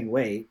losing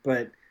weight,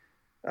 but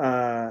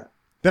then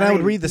I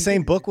would read the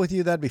same book with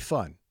you. That'd be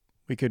fun.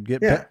 We could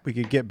get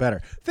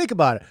better. Think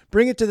about it.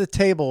 Bring it to the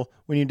table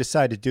when you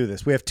decide to do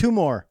this. We have 2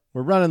 more.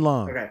 We're running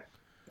long. Okay.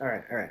 All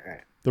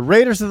right. The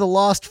Raiders of the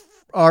Lost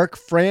Ark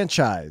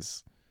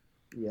franchise.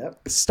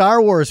 Yep.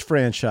 Star Wars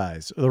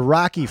franchise. The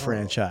Rocky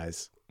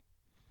franchise.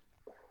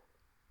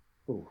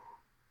 Ooh.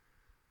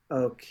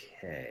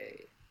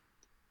 Okay.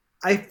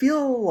 I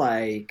feel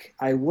like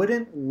I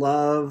wouldn't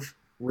love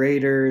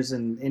Raiders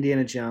and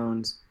Indiana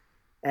Jones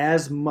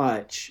as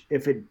much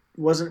if it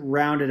wasn't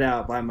rounded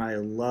out by my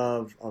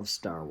love of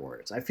Star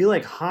Wars. I feel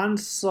like Han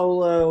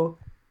Solo,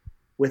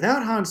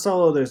 without Han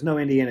Solo, there's no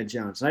Indiana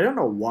Jones. And I don't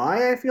know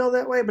why I feel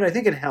that way, but I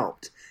think it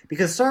helped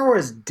because Star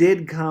Wars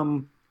did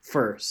come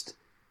first.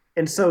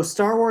 And so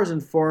Star Wars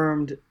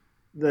informed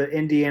the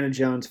Indiana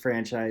Jones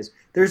franchise.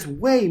 There's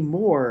way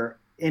more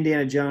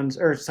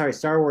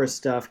Star Wars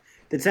stuff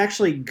that's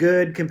actually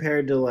good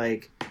compared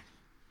to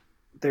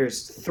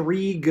there's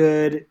 3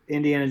 good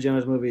Indiana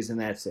Jones movies and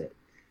that's it.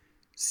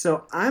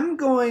 So I'm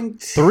going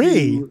to...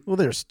 3? Well,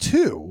 there's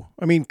 2.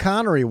 I mean,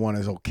 Connery one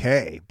is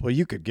okay, but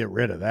you could get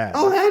rid of that.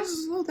 Oh,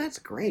 that's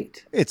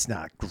great. It's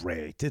not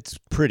great. It's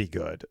pretty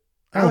good.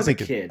 I don't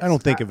think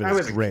of it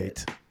as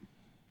great.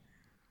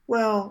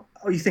 Well,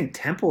 you think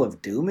Temple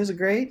of Doom is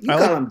great? You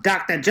call him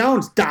Dr.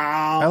 Jones, dog.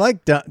 I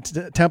like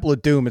Temple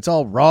of Doom. It's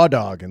all raw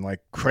dog and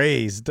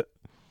crazed.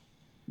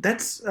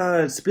 That's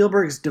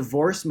Spielberg's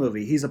divorce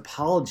movie. He's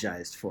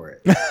apologized for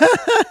it.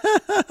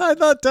 I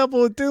thought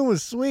Temple of Doom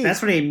was sweet.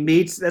 That's when he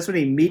meets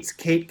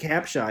Kate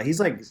Capshaw. He's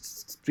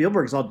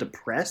Spielberg's all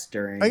depressed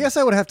during. I guess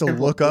I would have to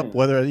Temple look of up Doom.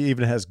 whether it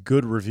even has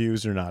good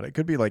reviews or not. It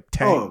could be like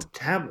tanked.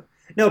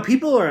 No,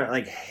 people are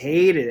like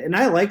hate it, and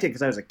I liked it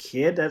because I was a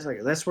kid.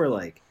 That's where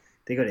like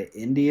they go to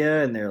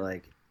India and they're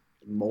like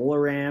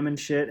Molaram and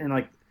shit, and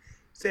like,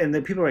 and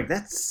then people are like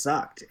that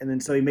sucked, and then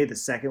so he made the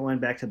second one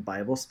back to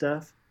Bible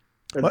stuff,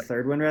 or the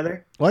third one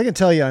rather. Well, I can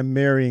tell you, I'm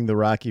marrying the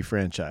Rocky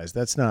franchise.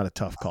 That's not a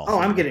tough call. Oh,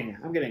 I'm getting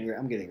rid of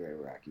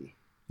Rocky.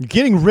 You're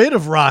getting rid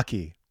of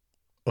Rocky.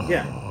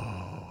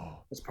 Yeah,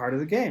 it's part of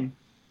the game.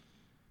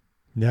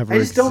 Never. I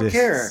just exists. don't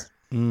care.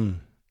 Mm.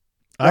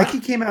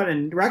 Rocky came out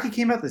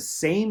the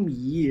same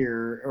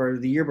year or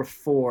the year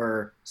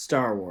before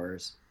Star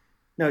Wars.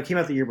 No, it came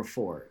out the year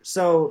before.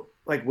 So,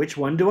 like, which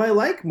one do I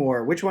like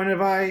more? Which one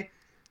have I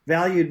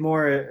valued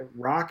more,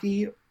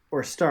 Rocky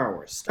or Star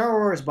Wars? Star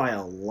Wars by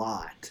a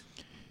lot.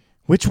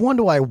 Which one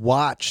do I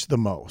watch the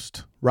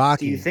most?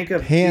 Rocky. Do you think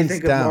of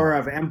down. more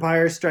of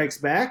Empire Strikes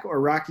Back or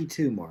Rocky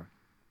 2 more?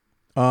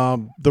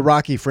 The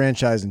Rocky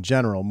franchise in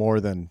general more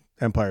than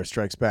Empire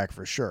Strikes Back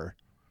for sure.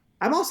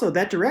 I'm also,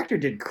 that director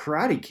did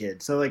Karate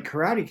Kid, so like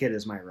Karate Kid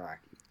is my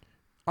Rocky.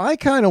 I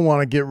kind of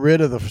want to get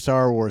rid of the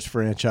Star Wars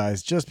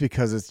franchise just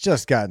because it's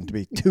just gotten to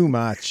be too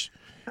much.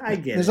 I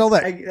get there's it. all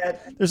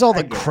there's all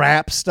the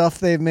crap stuff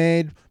they've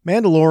made.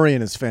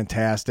 Mandalorian is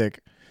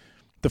fantastic.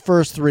 The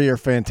first three are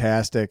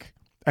fantastic.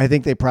 I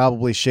think they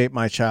probably shaped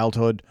my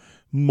childhood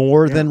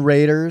more than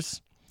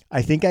Raiders.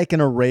 I think I can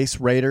erase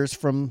Raiders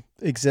from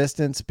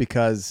existence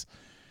because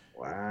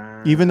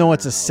even though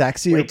it's a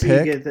sexier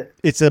pick,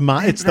 it's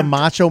the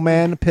Macho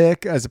Man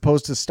pick as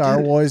opposed to Star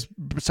Wars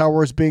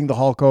being the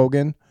Hulk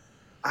Hogan.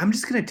 I'm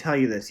just gonna tell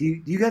you this: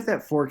 you got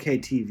that 4K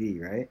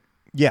TV, right?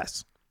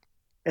 Yes.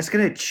 It's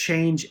gonna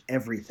change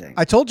everything.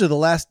 I told you the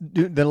last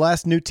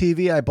new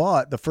TV I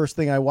bought, the first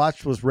thing I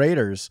watched was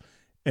Raiders,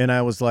 and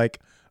I was like,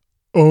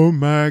 "Oh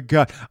my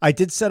god!" I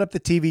did set up the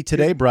TV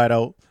today,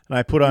 Brido, and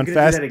I put on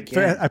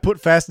I put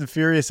Fast and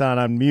Furious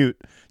on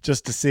mute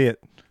just to see it,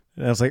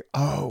 and I was like,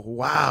 "Oh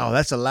wow,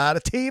 that's a lot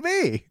of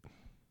TV."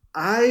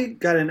 I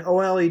got an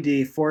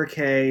OLED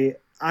 4K.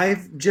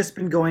 I've just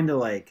been going to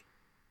like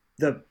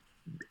the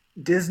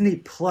Disney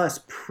Plus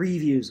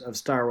previews of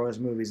Star Wars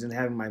movies and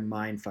having my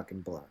mind fucking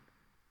blown.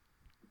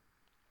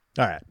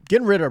 All right,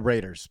 getting rid of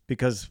Raiders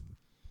because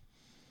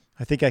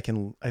I think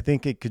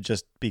it could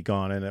just be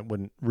gone and it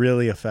wouldn't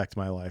really affect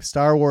my life.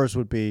 Star Wars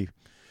would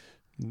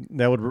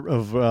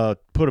have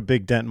put a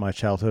big dent in my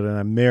childhood, and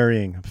I'm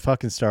marrying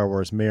fucking Star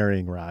Wars,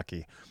 marrying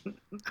Rocky.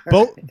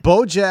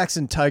 Bo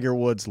Jackson, Tiger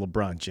Woods,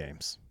 LeBron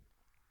James.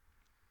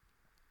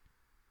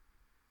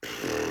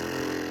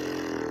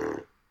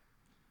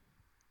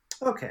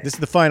 Okay. This is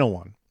the final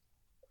one.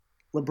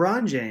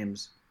 LeBron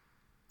James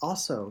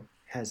also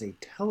has a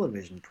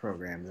television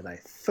program that I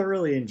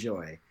thoroughly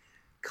enjoy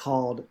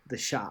called The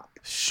Shop.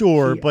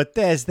 Sure, but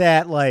there's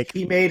that like...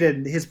 He made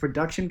his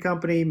production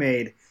company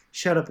made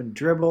Shut Up and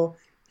Dribble.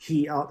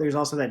 There's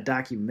also that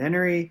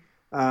documentary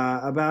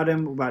about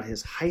him, about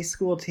his high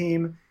school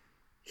team.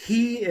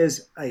 He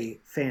is a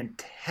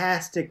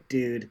fantastic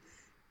dude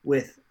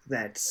with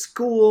that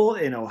school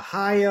in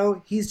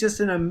Ohio. He's just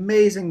an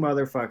amazing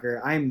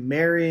motherfucker. I'm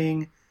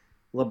marrying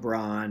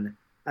LeBron.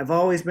 I've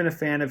always been a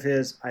fan of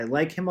his. I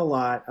like him a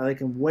lot. I like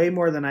him way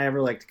more than I ever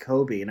liked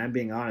Kobe, and I'm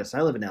being honest.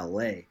 I live in LA,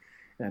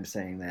 and I'm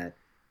saying that.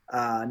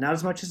 Not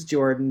as much as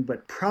Jordan,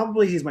 but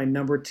probably he's my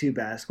number 2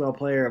 basketball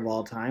player of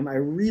all time. I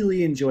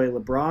really enjoy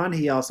LeBron.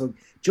 He also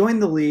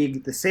joined the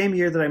league the same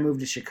year that I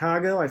moved to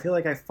Chicago. I feel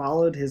like I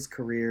followed his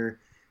career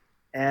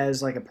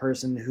as like a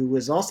person who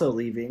was also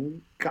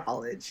leaving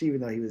college,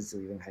 even though he was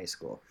leaving high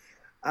school.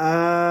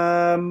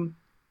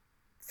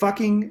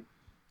 Fucking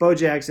Bo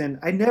Jackson.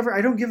 I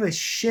don't give a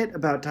shit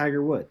about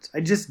Tiger Woods.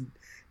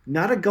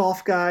 Not a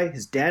golf guy.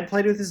 His dad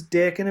played with his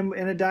dick in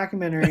a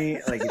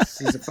documentary. Like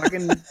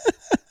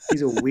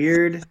he's a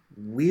weird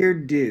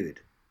dude.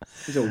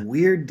 He's a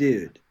weird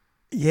dude.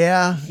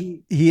 Yeah,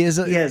 he's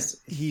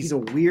a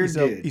weird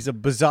dude. He's a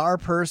bizarre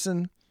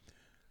person.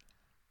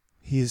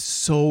 He is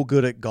so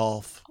good at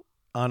golf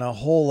on a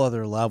whole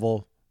other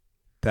level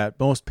that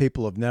most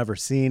people have never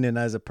seen. And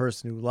as a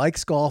person who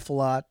likes golf a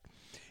lot,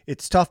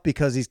 it's tough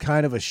because he's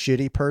kind of a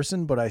shitty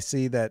person, but I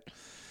see that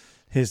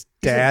his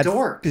dad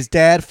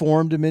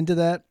formed him into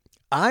that.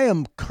 I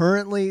am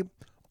currently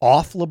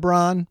off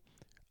LeBron.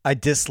 I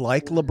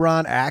dislike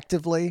LeBron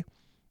actively.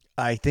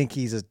 I think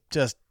he's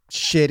just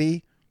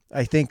shitty.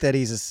 I think that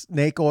he's a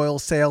snake oil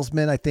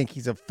salesman. I think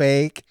he's a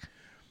fake.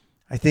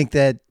 I think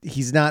that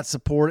he's not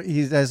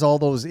he has all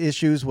those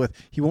issues with,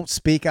 he won't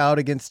speak out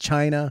against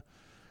China.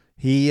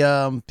 He's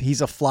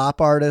a flop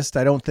artist.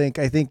 I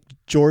think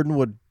Jordan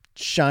would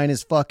shine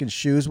his fucking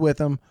shoes with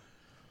him.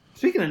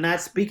 Speaking of not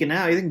speaking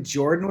out, you think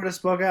Jordan would have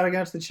spoke out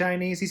against the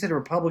Chinese? He said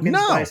Republicans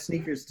buy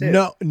sneakers too.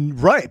 No,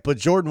 right. But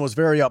Jordan was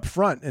very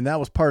upfront, and that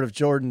was part of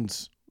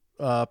Jordan's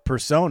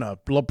persona.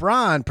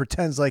 LeBron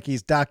pretends like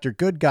he's Dr.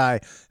 Good Guy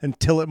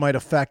until it might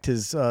affect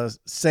his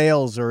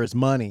sales or his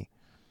money.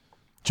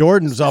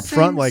 Jordan's up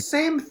front like...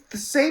 The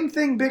same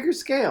thing, bigger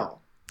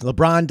scale.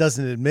 LeBron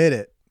doesn't admit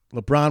it.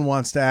 LeBron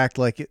wants to act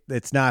like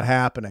it's not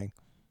happening.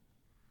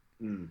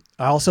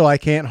 I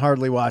can't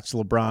hardly watch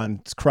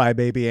LeBron's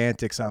crybaby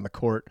antics on the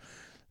court.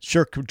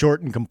 Sure,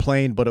 Jordan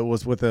complained, but it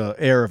was with an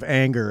air of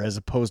anger as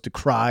opposed to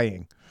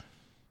crying.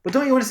 But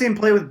don't you want to see him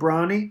play with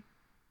Bronny?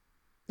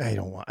 I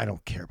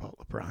don't care about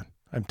LeBron.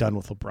 I'm done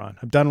with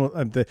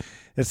LeBron.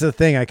 It's the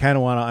thing. I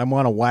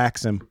want to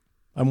wax him.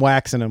 I'm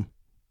waxing him.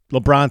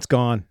 LeBron's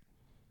gone.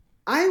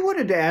 I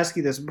wanted to ask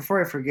you this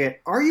before I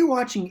forget. Are you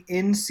watching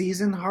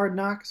in-season Hard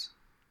Knocks?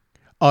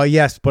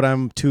 Yes, but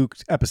I'm 2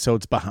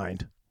 episodes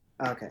behind.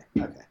 Okay.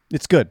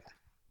 It's good.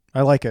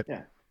 I like it.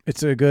 Yeah.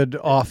 It's a good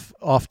off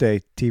day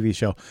TV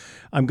show.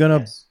 I'm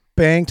gonna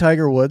bang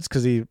Tiger Woods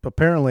because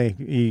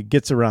he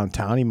gets around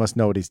town. He must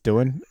know what he's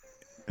doing.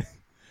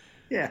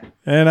 Yeah.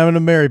 And I'm gonna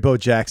marry Bo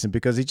Jackson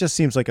because he just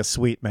seems like a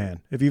sweet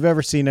man. If you've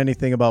ever seen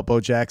anything about Bo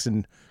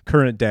Jackson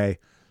current day,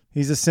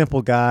 he's a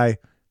simple guy.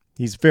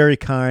 He's very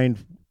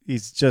kind.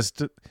 He's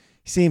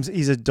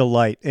a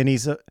delight, and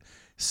he's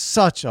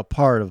such a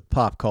part of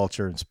pop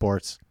culture and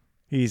sports.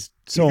 He's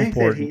so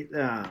important.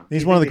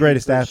 He's one of the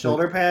greatest athletes.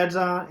 Shoulder pads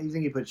on? You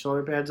think he put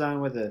shoulder pads on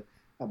with a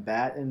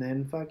bat and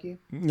then fuck you?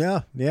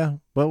 Yeah.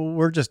 But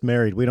we're just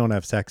married. We don't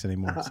have sex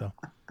anymore. So,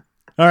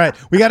 all right,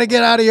 we got to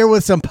get out of here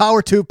with some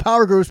Power Tube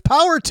Power Grooves.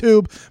 Power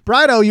Tube,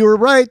 Brido, you were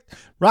right.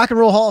 Rock and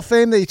Roll Hall of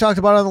Fame that you talked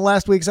about on the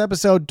last week's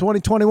episode,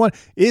 2021,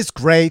 is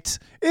great.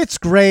 It's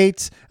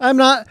great.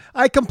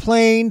 I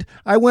complained.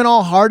 I went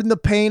all hard in the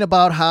paint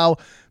about how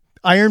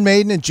Iron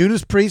Maiden and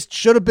Judas Priest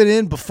should have been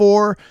in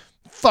before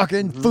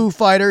fucking Foo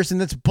Fighters, and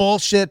that's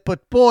bullshit.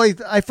 But boy,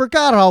 I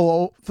forgot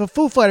how the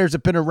Foo Fighters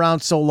have been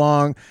around so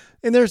long,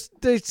 and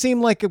they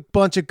seem like a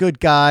bunch of good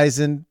guys,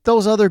 and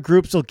those other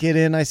groups will get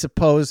in, I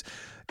suppose.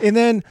 And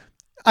then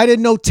I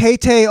didn't know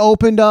Tay-Tay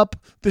opened up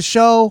the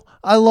show.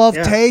 I love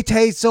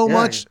Tay-Tay so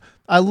much.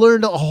 I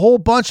learned a whole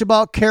bunch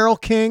about Carole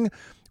King,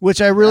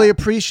 which I really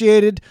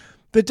appreciated.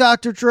 The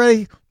Dr.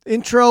 Dre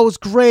intro was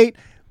great.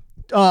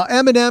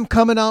 Eminem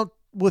coming out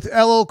with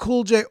LL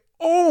Cool J.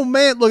 Oh,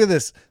 man, look at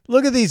this.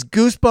 Look at these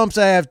goosebumps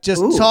I have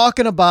just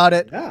talking about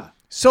it. Yeah.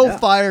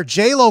 Fire.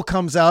 J-Lo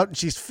comes out, and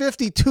she's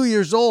 52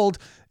 years old,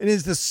 and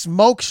is the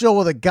smoke show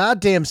of the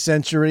goddamn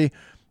century.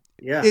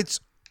 Yeah. It's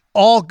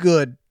all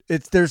good.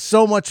 There's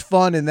so much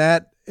fun in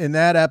that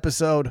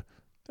episode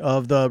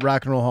of the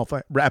Rock and Roll Hall of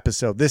Fame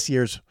episode, this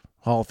year's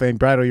Hall of Fame.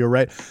 Brido, you're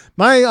right.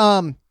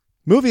 My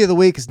movie of the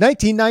week is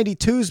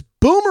 1992's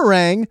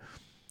Boomerang,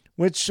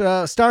 which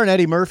starring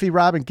Eddie Murphy,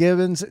 Robin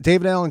Givens,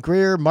 David Alan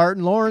Grier,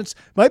 Martin Lawrence.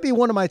 Might be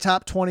one of my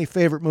top 20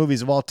 favorite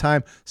movies of all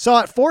time.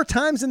 Saw it 4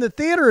 times in the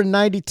theater in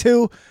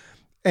 92,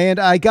 and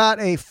I got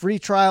a free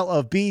trial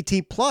of BET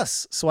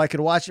Plus so I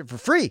could watch it for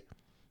free,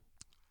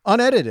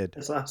 unedited.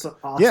 That's awesome.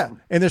 Yeah,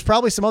 and there's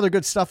probably some other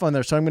good stuff on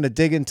there, so I'm going to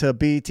dig into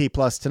BET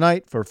Plus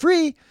tonight for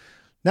free.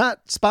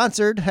 Not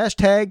sponsored,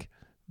 hashtag,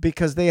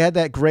 because they had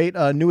that great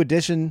new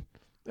edition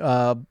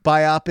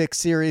biopic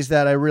series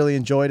that I really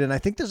enjoyed, and I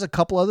think there's a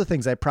couple other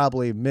things I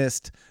probably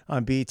missed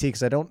on BET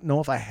because I don't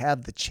know if I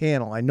have the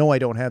channel. I know I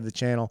don't have the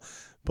channel,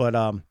 but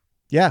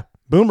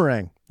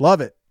Boomerang,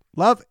 love it.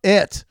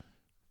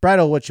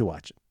 Brido, what you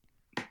watching?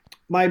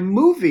 My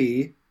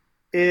movie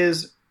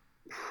is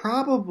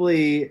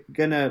probably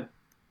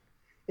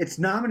it's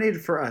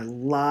nominated for a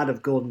lot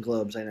of Golden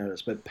Globes, I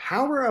noticed, but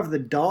Power of the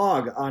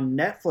Dog on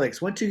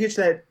Netflix. Once you get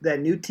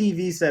that new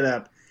TV set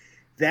up,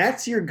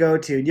 that's your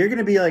go-to. You're going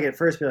to be like, at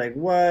first, be like,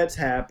 what's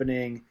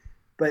happening?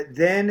 But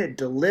then it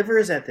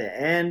delivers at the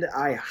end.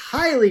 I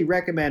highly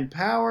recommend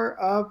Power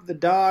of the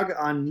Dog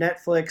on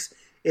Netflix.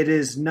 It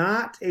is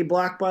not a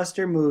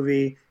blockbuster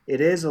movie. It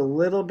is a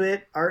little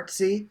bit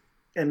artsy,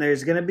 and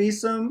there's going to be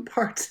some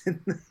parts in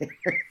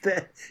there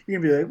that you're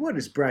going to be like, what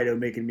is Brido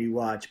making me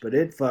watch? But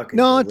it fucking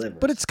delivers.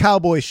 But it's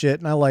cowboy shit,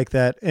 and I like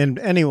that. And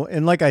anyway,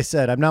 and like I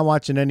said, I'm not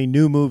watching any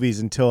new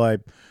movies until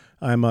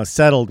I'm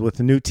settled with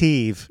the new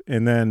TV,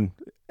 and then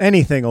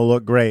anything will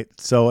look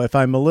great. So if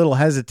I'm a little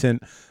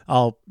hesitant,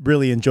 I'll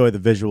really enjoy the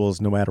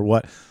visuals no matter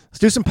what. Let's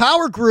do some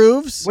power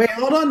grooves. Wait,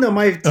 hold on though.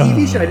 My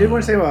TV show, I did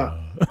want to say about,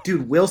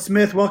 dude, Will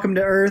Smith, Welcome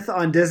to Earth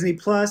on Disney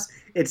Plus.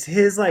 It's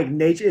his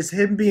nature. It's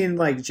him being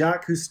like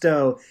Jacques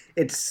Cousteau.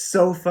 It's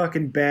so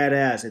fucking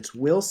badass. It's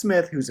Will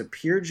Smith, who's a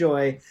pure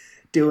joy,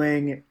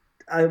 doing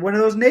one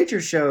of those nature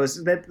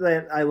shows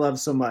that I love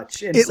so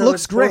much. And it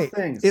looks great.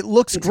 It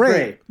looks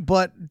great.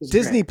 But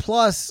Disney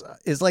Plus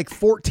is like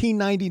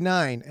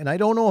 $14.99, and I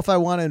don't know if I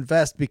want to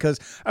invest because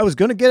I was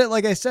going to get it,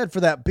 like I said,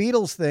 for that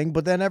Beatles thing.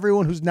 But then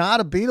everyone who's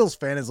not a Beatles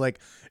fan is like,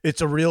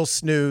 it's a real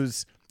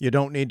snooze. You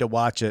don't need to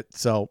watch it.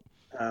 So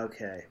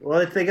okay, well,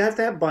 if they got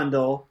that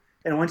bundle,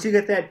 and once you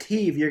get that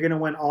TV, you're going to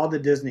win all the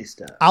Disney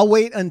stuff. I'll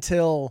wait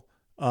until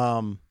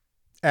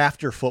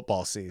after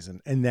football season,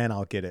 and then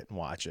I'll get it and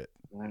watch it.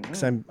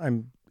 Because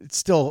it's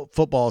still,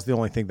 football is the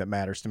only thing that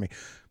matters to me.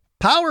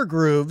 Power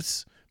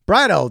Grooves,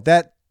 Brido,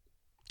 that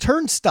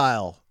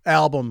Turnstile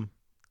album,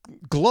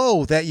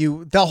 Glow,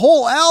 the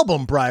whole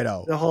album,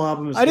 Brido. The whole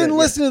album is I didn't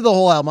listen to the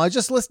whole album. I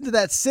just listened to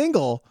that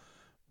single.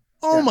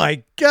 Oh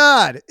my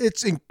God.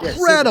 It's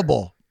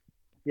incredible.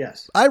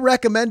 Yes. I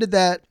recommended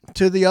that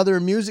to the other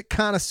music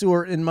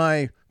connoisseur in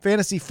my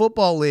fantasy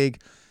football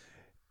league.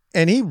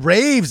 and he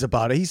raves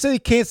about it. He said he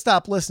can't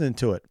stop listening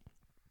to it.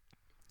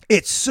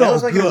 It's so good. That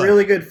was like a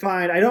really good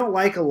find. I don't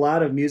like a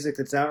lot of music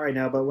that's out right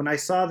now, but when I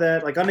saw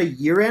that, like on a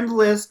year-end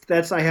list,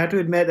 I have to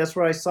admit, that's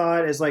where I saw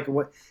it as like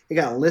what it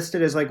got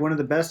listed as like one of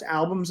the best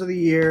albums of the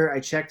year.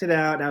 I checked it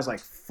out and I was like,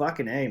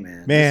 fucking A,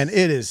 man. Man,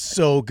 it is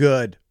so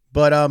good.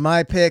 But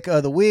my pick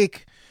of the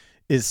week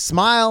is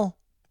Smile,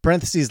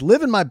 parentheses,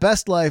 Living My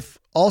Best Life,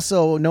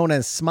 also known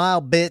as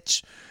Smile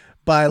Bitch,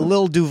 by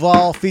Lil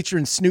Duval,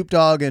 featuring Snoop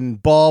Dogg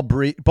and Ball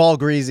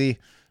Greasy,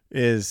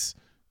 is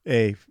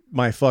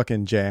my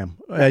fucking jam.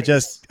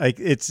 Nice.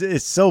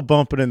 It's so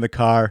bumping in the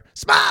car.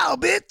 Smile,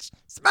 bitch!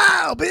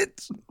 Smile,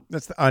 bitch!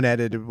 That's the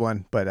unedited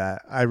one, but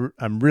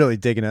I'm really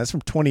digging it. That's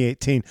from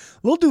 2018.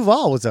 Lil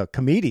Duval was a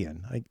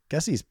comedian. I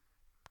guess he's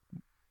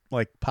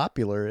like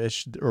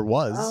popular-ish, or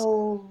was.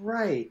 Oh,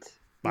 right.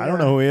 I don't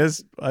know who he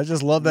is. I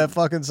just love that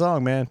fucking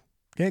song, man.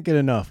 Can't get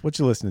enough. What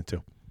you listening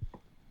to?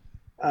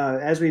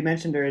 As we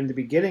mentioned during the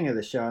beginning of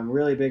the show, I'm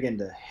really big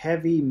into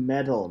heavy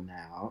metal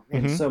now.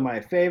 And so my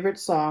favorite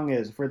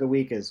song for the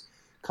week is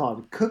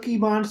called Cookie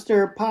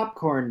Monster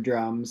Popcorn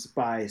Drums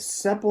by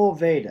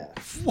Sepulveda.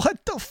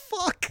 What the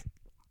fuck?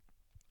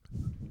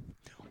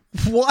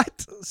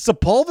 What?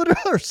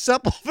 Sepulveda or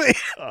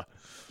Sepulveda?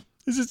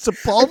 Is it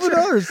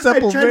Sepulveda or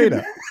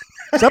Sepulveda?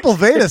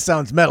 Sepulveda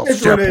sounds metal.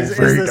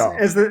 Sepulveda.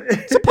 As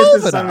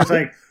the song is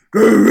like,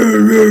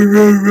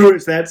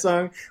 it's that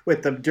song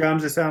with the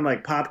drums that sound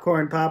like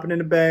popcorn popping in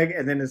a bag,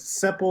 and then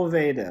it's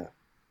Sepulveda.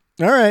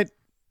 All right,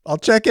 I'll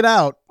check it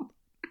out.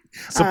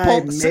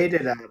 I made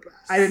it up.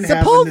 I didn't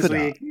have one this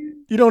week.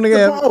 You don't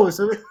have.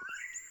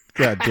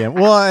 God damn.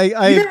 Well,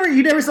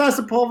 you never saw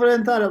Sepulveda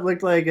and thought it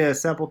looked like a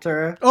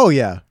Sepultura? Oh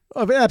yeah,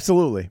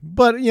 absolutely.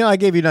 But I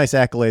gave you nice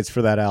accolades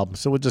for that album,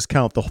 so we'll just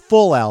count the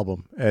full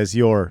album as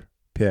your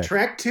pick.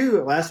 Track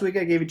 2. Last week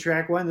I gave you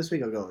track 1. This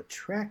week I'll go with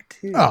track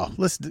 2. Oh,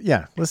 listen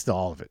to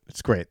all of it.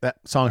 It's great. That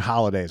song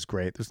Holiday is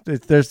great.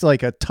 There's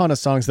like a ton of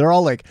songs. They're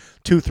all like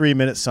 2-3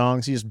 minute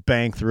songs. You just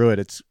bang through it.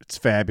 It's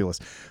fabulous.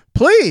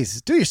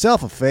 Please do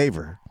yourself a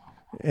favor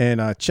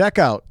and check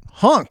out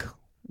Hunk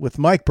with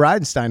Mike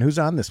Bridenstine. Who's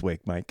on this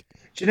week, Mike?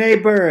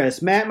 Janae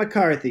Burris, Matt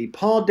McCarthy,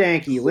 Paul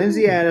Danke,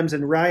 Lindsay Adams,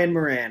 and Ryan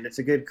Moran. It's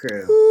a good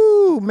crew.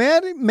 Ooh,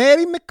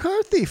 Maddie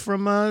McCarthy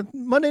from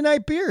Monday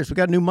Night Beers. We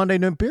got new Monday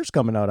Night Beers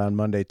coming out on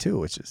Monday, too,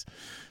 which is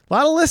a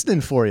lot of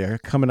listening for you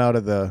coming out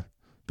of the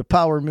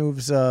Power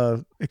Moves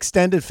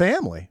extended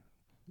family.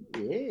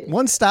 Yeah.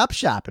 One-stop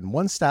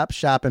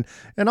shopping.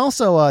 And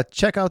also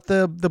check out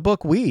the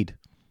book Weed.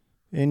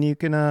 And you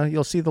can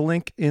you'll see the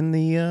link in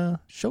the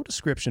show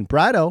description.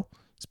 Brido,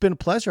 it's been a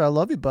pleasure. I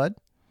love you, bud.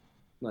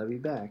 Love you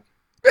back.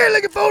 Really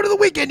looking forward to the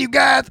weekend, you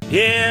guys.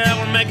 Yeah,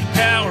 we're making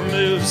power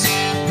moves.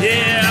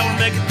 Yeah, we're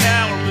making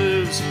power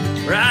moves.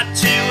 Right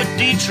to a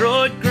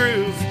Detroit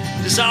groove.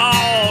 Just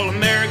all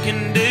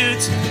American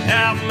dudes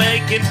out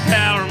making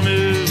power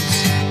moves.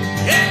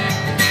 Yeah.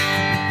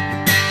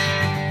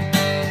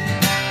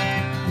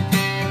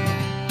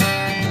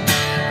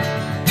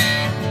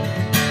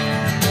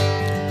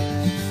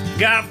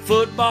 Got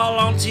football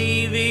on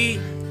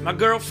TV. My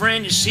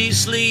girlfriend, yeah, she's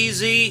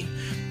sleazy.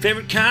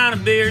 Favorite kind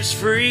of beer's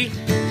free.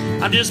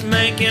 I'm just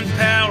making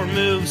power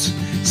moves,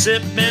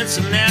 sipping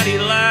some natty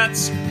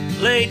lights,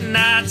 late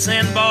nights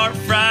and bar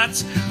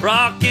frights,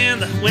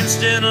 rocking the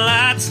Winston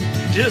lights,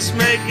 just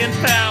making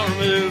power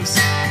moves.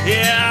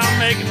 Yeah, I'm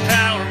making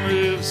power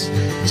moves,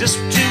 just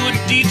to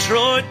a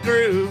Detroit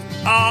groove.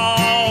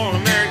 All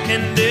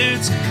American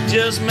dudes,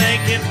 just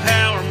making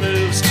power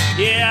moves.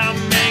 Yeah, I'm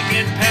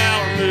making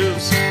power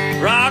moves,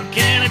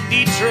 rocking a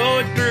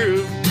Detroit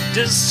groove.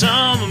 Just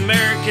some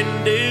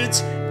American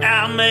dudes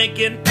out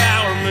making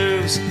power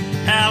moves,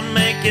 out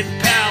making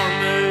power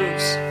moves.